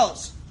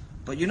 $500.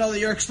 But you know that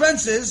your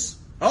expenses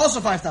are also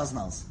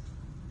 $5,000.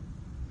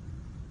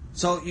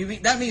 So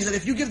that means that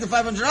if you give the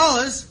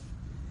 $500,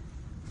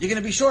 you're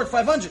going to be short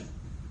 $500.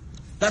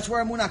 That's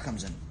where emunah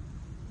comes in.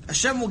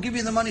 Hashem will give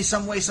you the money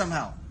some way,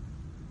 somehow.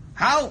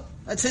 How?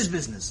 That's His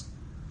business.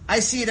 I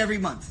see it every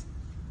month.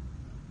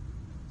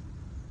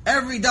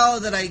 Every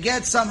dollar that I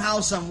get, somehow,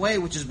 some way,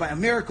 which is by a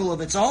miracle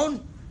of its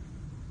own,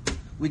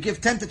 we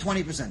give 10 to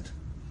 20%.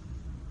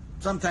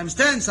 Sometimes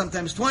 10,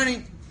 sometimes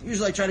 20.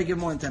 Usually I try to give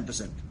more than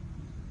 10%.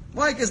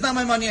 Why? Because it's not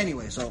my money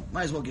anyway, so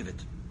might as well give it.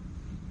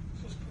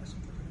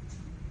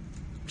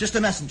 Just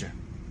a messenger.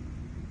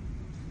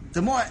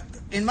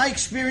 In my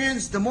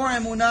experience, the more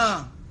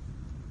emunah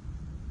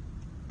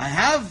I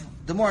have,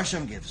 the more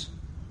Hashem gives.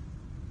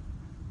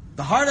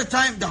 The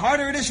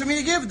harder it is for me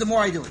to give, the more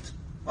I do it.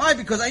 Why?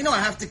 Because I know I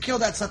have to kill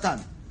that Satan.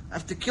 I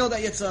have to kill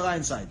that Yetzer Hara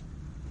inside.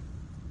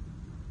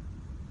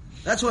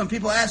 That's when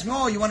people ask me,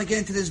 you want to get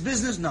into this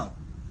business? No.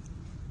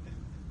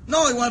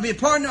 No, you want to be a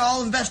partner?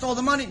 I'll invest all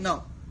the money?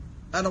 No.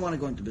 I don't want to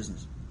go into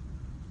business.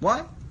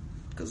 Why?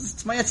 Because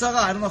it's my Yetzer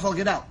Hara. I don't know if I'll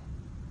get out.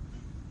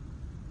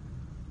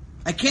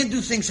 I can't do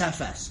things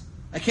half-ass.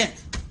 I can't.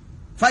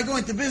 If I go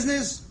into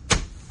business,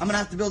 I'm going to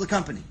have to build a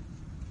company.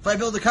 If I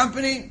build a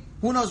company,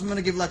 who knows if I'm going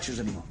to give lectures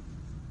anymore.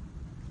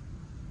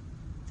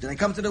 Did I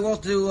come to the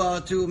world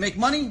to make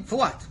money? For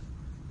what?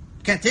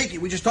 Can't take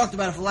it. We just talked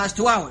about it for the last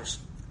 2 hours.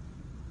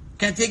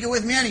 Can't take it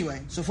with me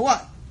anyway. So for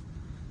what?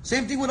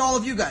 Same thing with all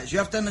of you guys. You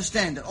have to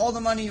understand that all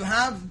the money you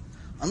have,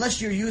 unless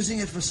you're using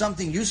it for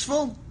something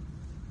useful,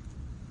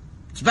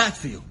 it's bad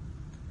for you.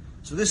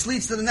 So this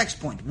leads to the next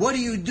point. What do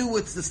you do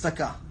with the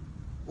tzedakah?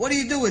 What do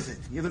you do with it?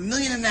 You have 1.5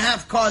 million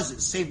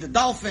causes. Save the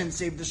dolphins,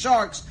 save the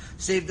sharks,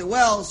 save the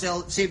whales,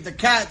 save the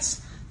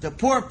cats, the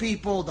poor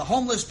people, the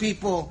homeless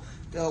people,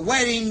 the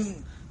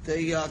wedding,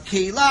 the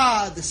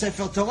Keilah, the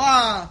Sefer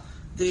Torah,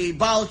 the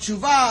Baal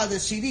Tshuva, the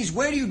CDs.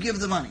 Where do you give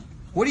the money?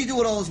 What do you do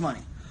with all this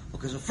money?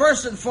 Because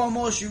first and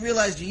foremost, you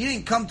realize you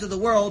didn't come to the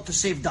world to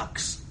save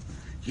ducks.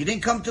 You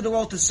didn't come to the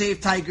world to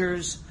save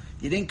tigers.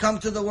 You didn't come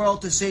to the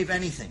world to save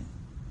anything.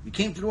 You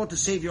came to the world to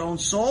save your own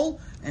soul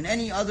and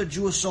any other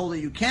Jewish soul that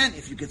you can.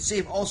 If you could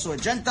save also a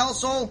Gentile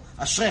soul,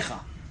 ashrecha.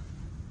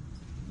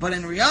 But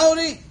in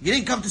reality, you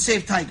didn't come to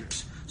save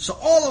tigers. So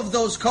all of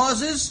those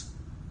causes,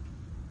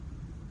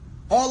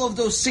 all of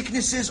those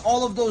sicknesses,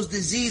 all of those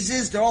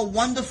diseases, they're all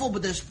wonderful,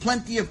 but there's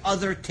plenty of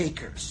other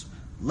takers.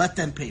 Let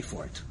them pay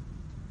for it.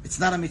 It's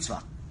not a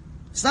mitzvah.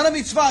 It's not a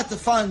mitzvah to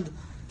fund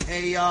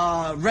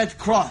a Red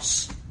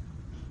Cross.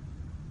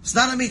 It's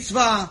not a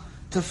mitzvah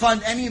to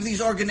fund any of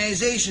these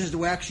organizations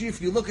where actually,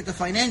 if you look at the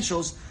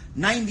financials,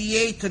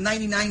 98 to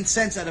 99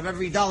 cents out of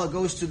every dollar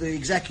goes to the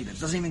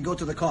executives. Doesn't even go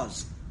to the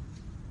cause.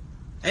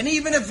 And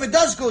even if it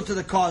does go to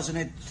the cause and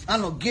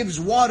it, gives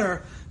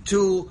water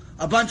to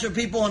a bunch of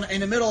people in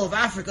the middle of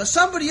Africa,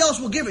 somebody else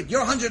will give it.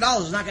 Your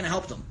 $100 is not going to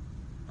help them.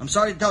 I'm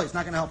sorry to tell you, it's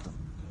not going to help them.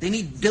 They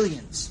need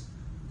billions.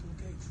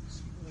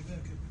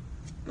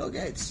 Bill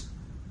Gates.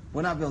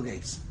 We're not Bill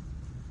Gates.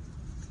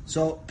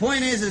 So,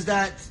 point is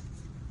that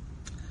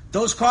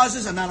those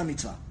causes are not a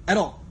mitzvah at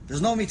all.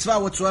 There's no mitzvah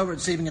whatsoever in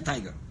saving a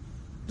tiger.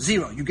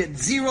 Zero. You get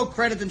zero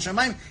credit in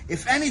Shamayim.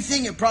 If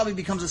anything, it probably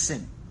becomes a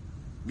sin.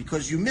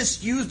 because you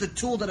misused the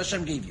tool that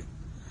Hashem gave you.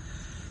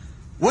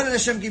 What did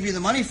Hashem give you the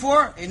money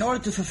for? In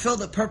order to fulfill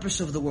the purpose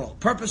of the world.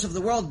 Purpose of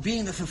the world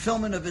being the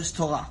fulfillment of His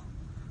Torah.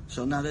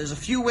 So now there's a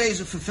few ways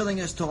of fulfilling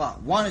His Torah.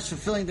 One is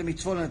fulfilling the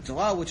mitzvot in the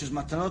Torah, which is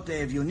matanot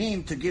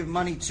evyonim, to give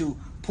money to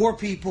poor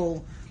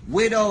people,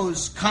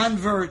 widows,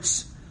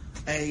 converts,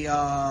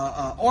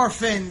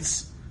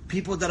 orphans,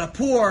 people that are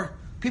poor,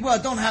 people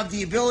that don't have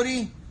the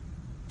ability.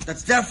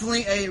 That's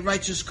definitely a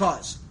righteous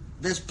cause.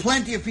 There's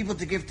plenty of people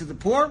to give to the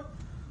poor,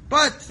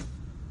 but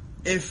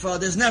if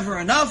there's never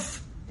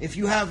enough, if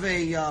you have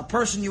a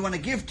person you want to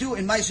give to,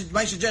 and my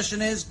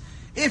suggestion is,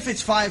 if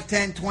it's $5,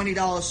 $10,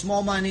 $20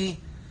 small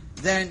money,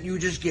 then you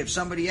just give.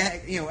 Somebody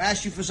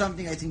asks you for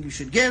something, I think you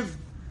should give,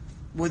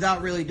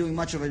 without really doing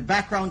much of a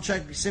background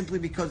check, simply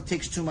because it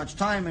takes too much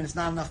time and it's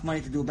not enough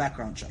money to do a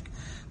background check.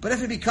 But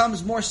if it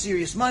becomes more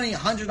serious money,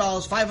 $100,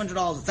 $500,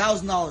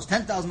 $1,000,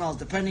 $10,000,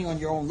 depending on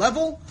your own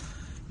level,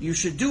 you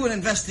should do an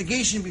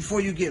investigation before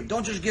you give.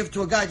 Don't just give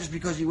to a guy just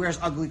because he wears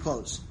ugly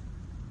clothes.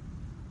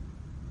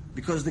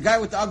 Because the guy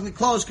with the ugly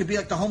clothes could be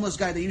like the homeless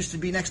guy that used to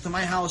be next to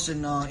my house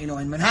in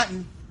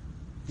Manhattan.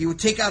 He would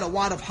take out a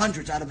wad of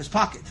hundreds out of his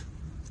pocket.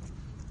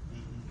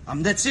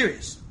 I'm dead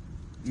serious.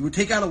 He would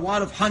take out a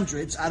wad of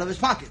hundreds out of his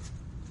pocket.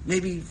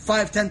 Maybe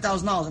 $5,000,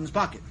 $10,000 in his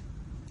pocket.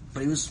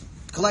 But he was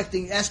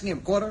collecting, asking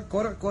him, quarter,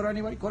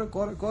 anybody?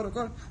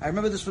 Quarter. I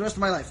remember this for the rest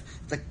of my life.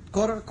 It's like,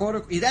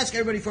 quarter. He'd ask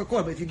everybody for a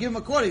quarter, but if you give him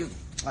a quarter,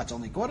 that's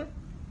only a quarter.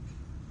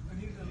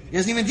 He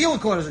doesn't even deal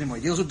with quarters anymore.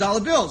 He deals with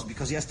dollar bills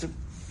because he has to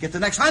get the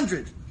next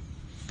 100.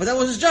 But that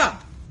was his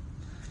job.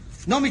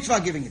 No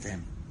mitzvah giving it to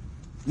him.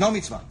 No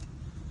mitzvah.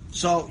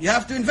 So you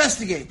have to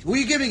investigate. Who are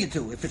you giving it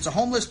to? If it's a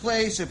homeless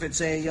place, if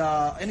it's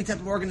any type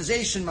of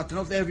organization,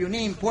 matanot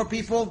evyonim, poor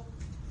people.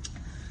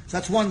 So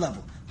that's one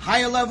level.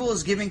 Higher level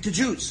is giving to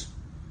Jews.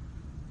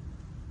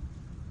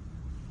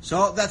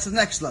 So that's the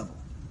next level.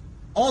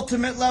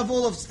 Ultimate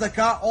level of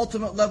tzedakah,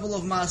 ultimate level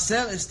of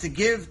maaser is to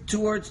give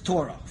towards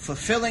Torah,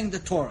 fulfilling the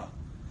Torah.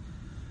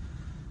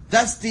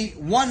 That's the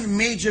one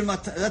major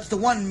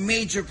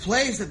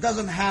place that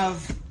doesn't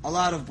have a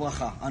lot of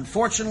bracha.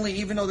 Unfortunately,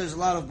 even though there's a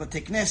lot of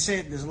Batei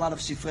Knesset, there's a lot of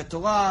Sifrei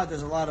Torah,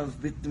 there's a lot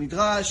of Beit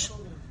Midrash,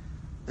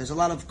 there's a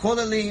lot of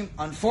Kolelim.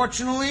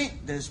 Unfortunately,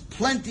 there's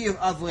plenty of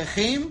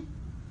Avrechim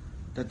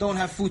that don't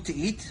have food to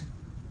eat,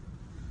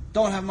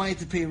 don't have money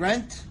to pay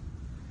rent,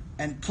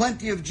 and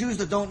plenty of Jews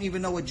that don't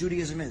even know what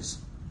Judaism is.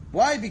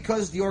 Why?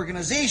 Because the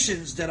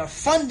organizations that are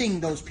funding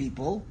those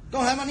people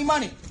don't have any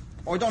money,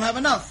 or don't have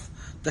enough.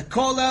 The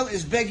Kollel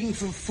is begging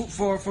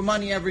for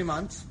money every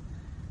month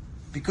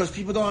because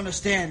people don't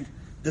understand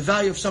the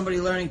value of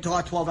somebody learning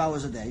Torah 12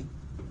 hours a day.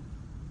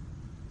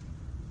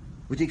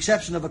 With the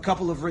exception of a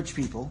couple of rich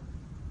people.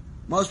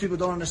 Most people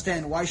don't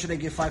understand why should I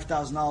give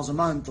 $5,000 a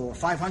month or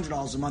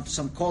 $500 a month to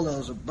some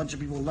Kollels, a bunch of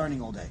people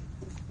learning all day.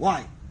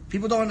 Why?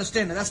 People don't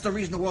understand that. That's the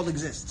reason the world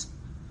exists.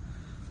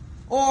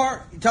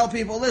 Or you tell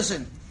people,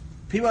 listen,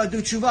 people that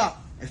do Teshuva.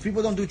 If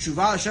people don't do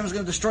Teshuva, Hashem is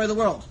going to destroy the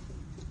world.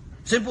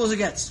 Simple as it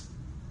gets.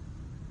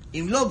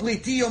 Im lo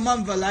briti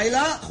yomam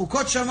v'layla,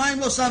 chukot shamayim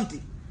lo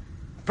samti.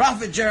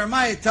 Prophet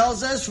Jeremiah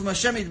tells us from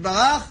Hashem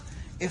Yitbarach,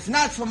 if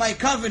not for my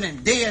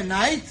covenant day and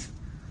night,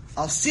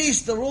 I'll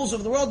cease the rules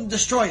of the world and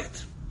destroy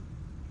it.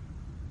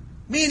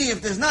 Meaning,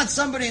 if there's not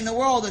somebody in the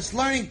world that's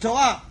learning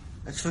Torah,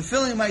 that's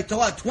fulfilling my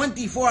Torah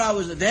 24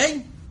 hours a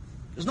day,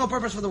 there's no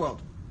purpose for the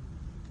world.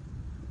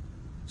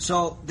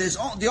 So,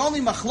 the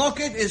only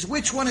machloket is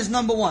which one is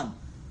number one.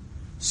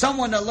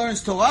 Someone that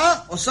learns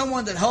Torah, or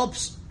someone that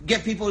helps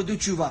get people to do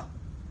Teshuva.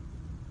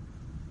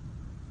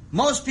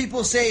 Most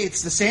people say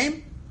it's the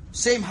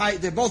same height,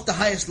 they're both the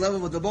highest level,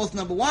 but they're both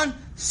number one.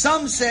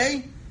 Some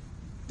say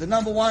the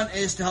number one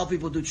is to help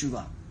people do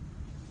Teshuva.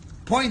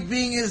 Point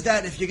being is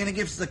that if you're going to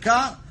give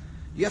tzedakah,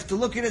 you have to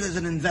look at it as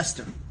an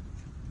investor.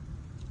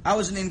 I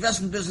was in the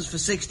investment business for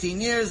 16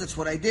 years, that's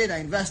what I did. I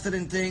invested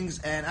in things,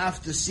 and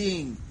after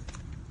seeing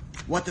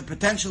what the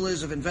potential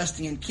is of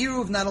investing in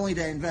Kiruv, not only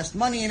did I invest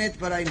money in it,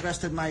 but I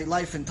invested my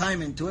life and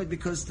time into it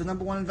because it's the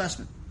number one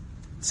investment.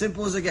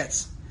 Simple as it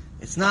gets.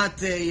 It's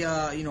not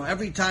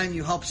every time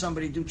you help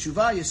somebody do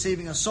Teshuva, you're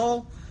saving a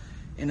soul.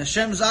 In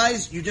Hashem's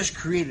eyes, you just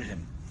created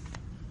him.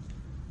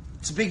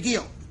 It's a big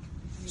deal.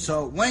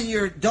 So when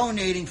you're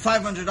donating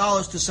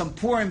 $500 to some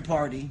Purim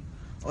party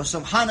or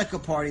some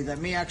Hanukkah party that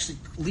may actually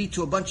lead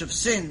to a bunch of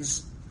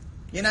sins,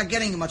 you're not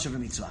getting much of a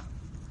mitzvah.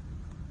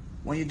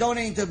 When you're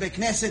donating to a Beit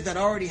Knesset that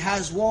already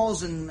has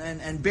walls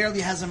and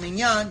barely has a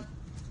minyan,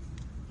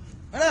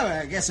 whatever,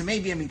 I guess it may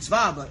be a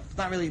mitzvah, but it's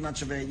not really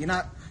much of a, you're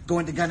not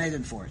going to Gan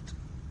Eden for it.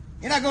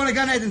 You're not going to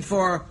Gan Eden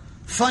for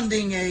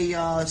funding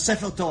a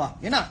Sefer Torah.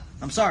 You're not.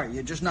 I'm sorry.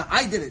 You're just not.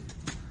 I did it.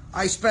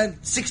 I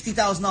spent $60,000,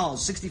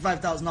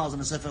 $65,000 on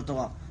a Sefer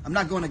Torah. I'm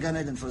not going to Gan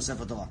Eden for a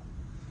Sefer Torah.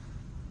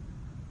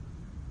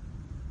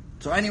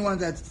 So anyone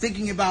that's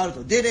thinking about it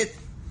or did it,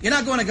 you're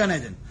not going to Gan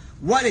Eden.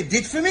 What it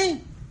did for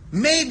me,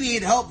 maybe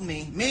it helped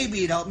me.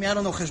 I don't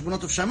know,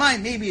 Cheshbonot of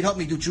Shamayim, maybe it helped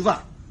me do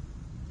Teshuva.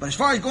 But as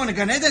far as going to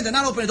Gan Eden, they're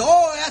not opening the door.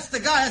 Oh, that's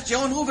the guy, that's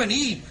Yaron Reuven.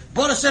 He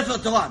bought a Sefer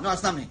Torah. No,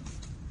 that's not me.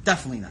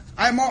 Definitely not.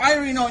 I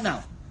already know it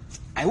now.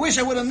 I wish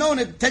I would have known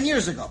it 10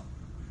 years ago.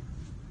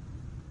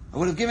 I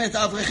would have given it to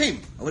Avrechim.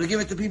 I would have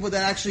given it to people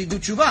that actually do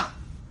tshuva.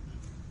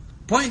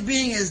 Point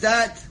being is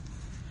that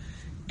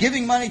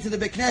giving money to the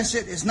Beit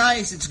Knesset is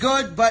nice, it's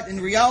good, but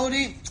in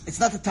reality, it's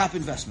not the top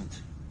investment.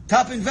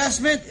 Top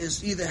investment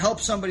is either help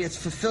somebody that's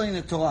fulfilling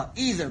the Torah,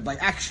 either by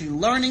actually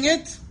learning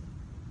it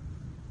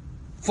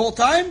full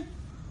time,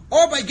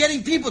 or by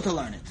getting people to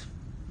learn it.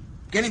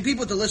 Getting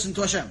people to listen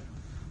to Hashem.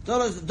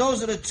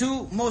 Those are the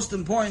two most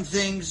important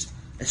things,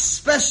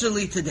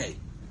 especially today.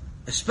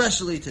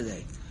 Especially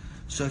today.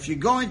 So if you're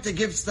going to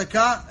give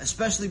tzedakah,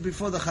 especially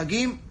before the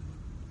Chagim,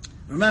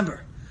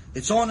 remember,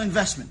 it's all an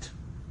investment.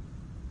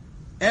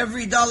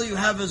 Every dollar you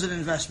have is an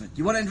investment.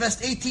 You want to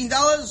invest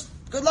 $18?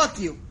 Good luck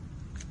to you.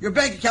 Your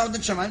bank account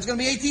in Shemayim is going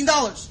to be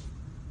 $18.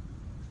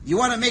 You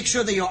want to make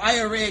sure that your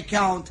IRA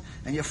account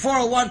and your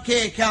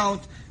 401k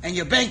account and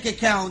your bank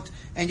account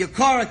and your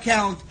car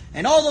account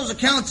and all those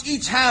accounts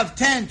each have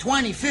 $10,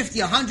 $20,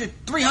 $50, $100,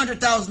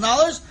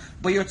 $300,000,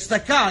 but your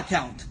tzedakah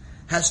account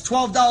has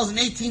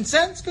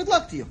 $12.18. Good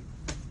luck to you.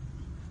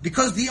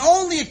 Because the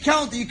only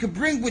account that you can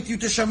bring with you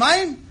to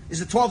Shemayim is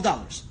the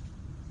 $12.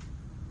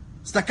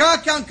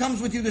 Tzedakah account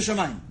comes with you to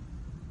Shemayim.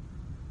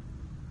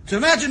 So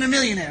imagine a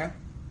millionaire.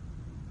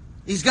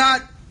 He's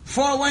got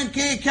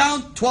 401k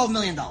account, $12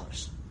 million.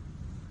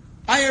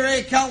 IRA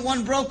account,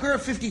 one broker,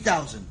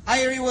 $50,000.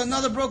 IRA with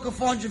another broker,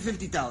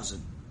 $450,000.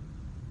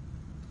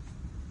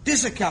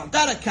 This account,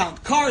 that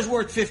account, car is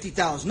worth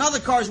 $50,000. Another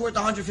car is worth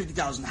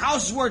 $150,000.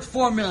 House is worth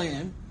 $4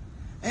 million,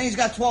 and he's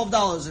got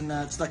 $12 in the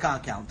tzedakah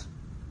account.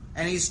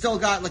 And he's still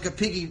got like a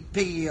piggy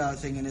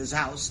thing in his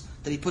house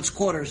that he puts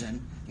quarters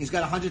in. He's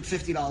got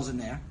 $150 in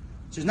there.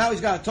 So now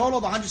he's got a total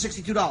of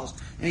 $162.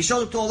 And he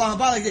shows up to Olam Haba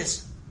like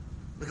this.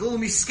 Like a little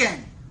misken.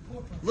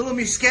 Little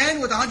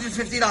misken with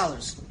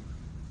 $150.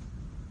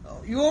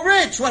 Oh, you were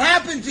rich. What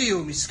happened to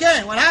you?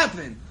 Misken, what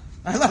happened?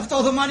 I left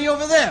all the money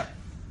over there.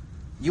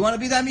 You want to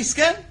be that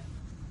misken?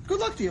 Good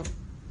luck to you.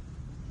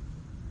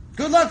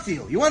 Good luck to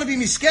you. You want to be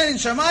misken in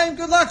Shemayim?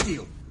 Good luck to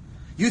you.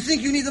 You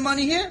think you need the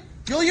money here?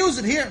 You'll use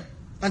it here.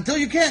 Until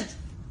you can't.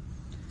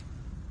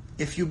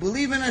 If you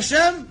believe in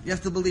Hashem, you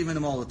have to believe in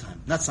Him all the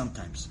time. Not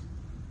sometimes.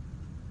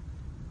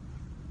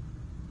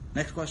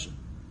 Next question.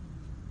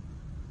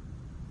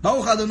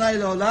 Baruch Adonai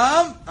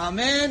Le'olam.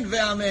 Amen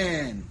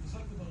ve'amen.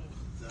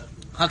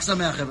 Chag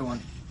Sameach,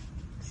 everyone.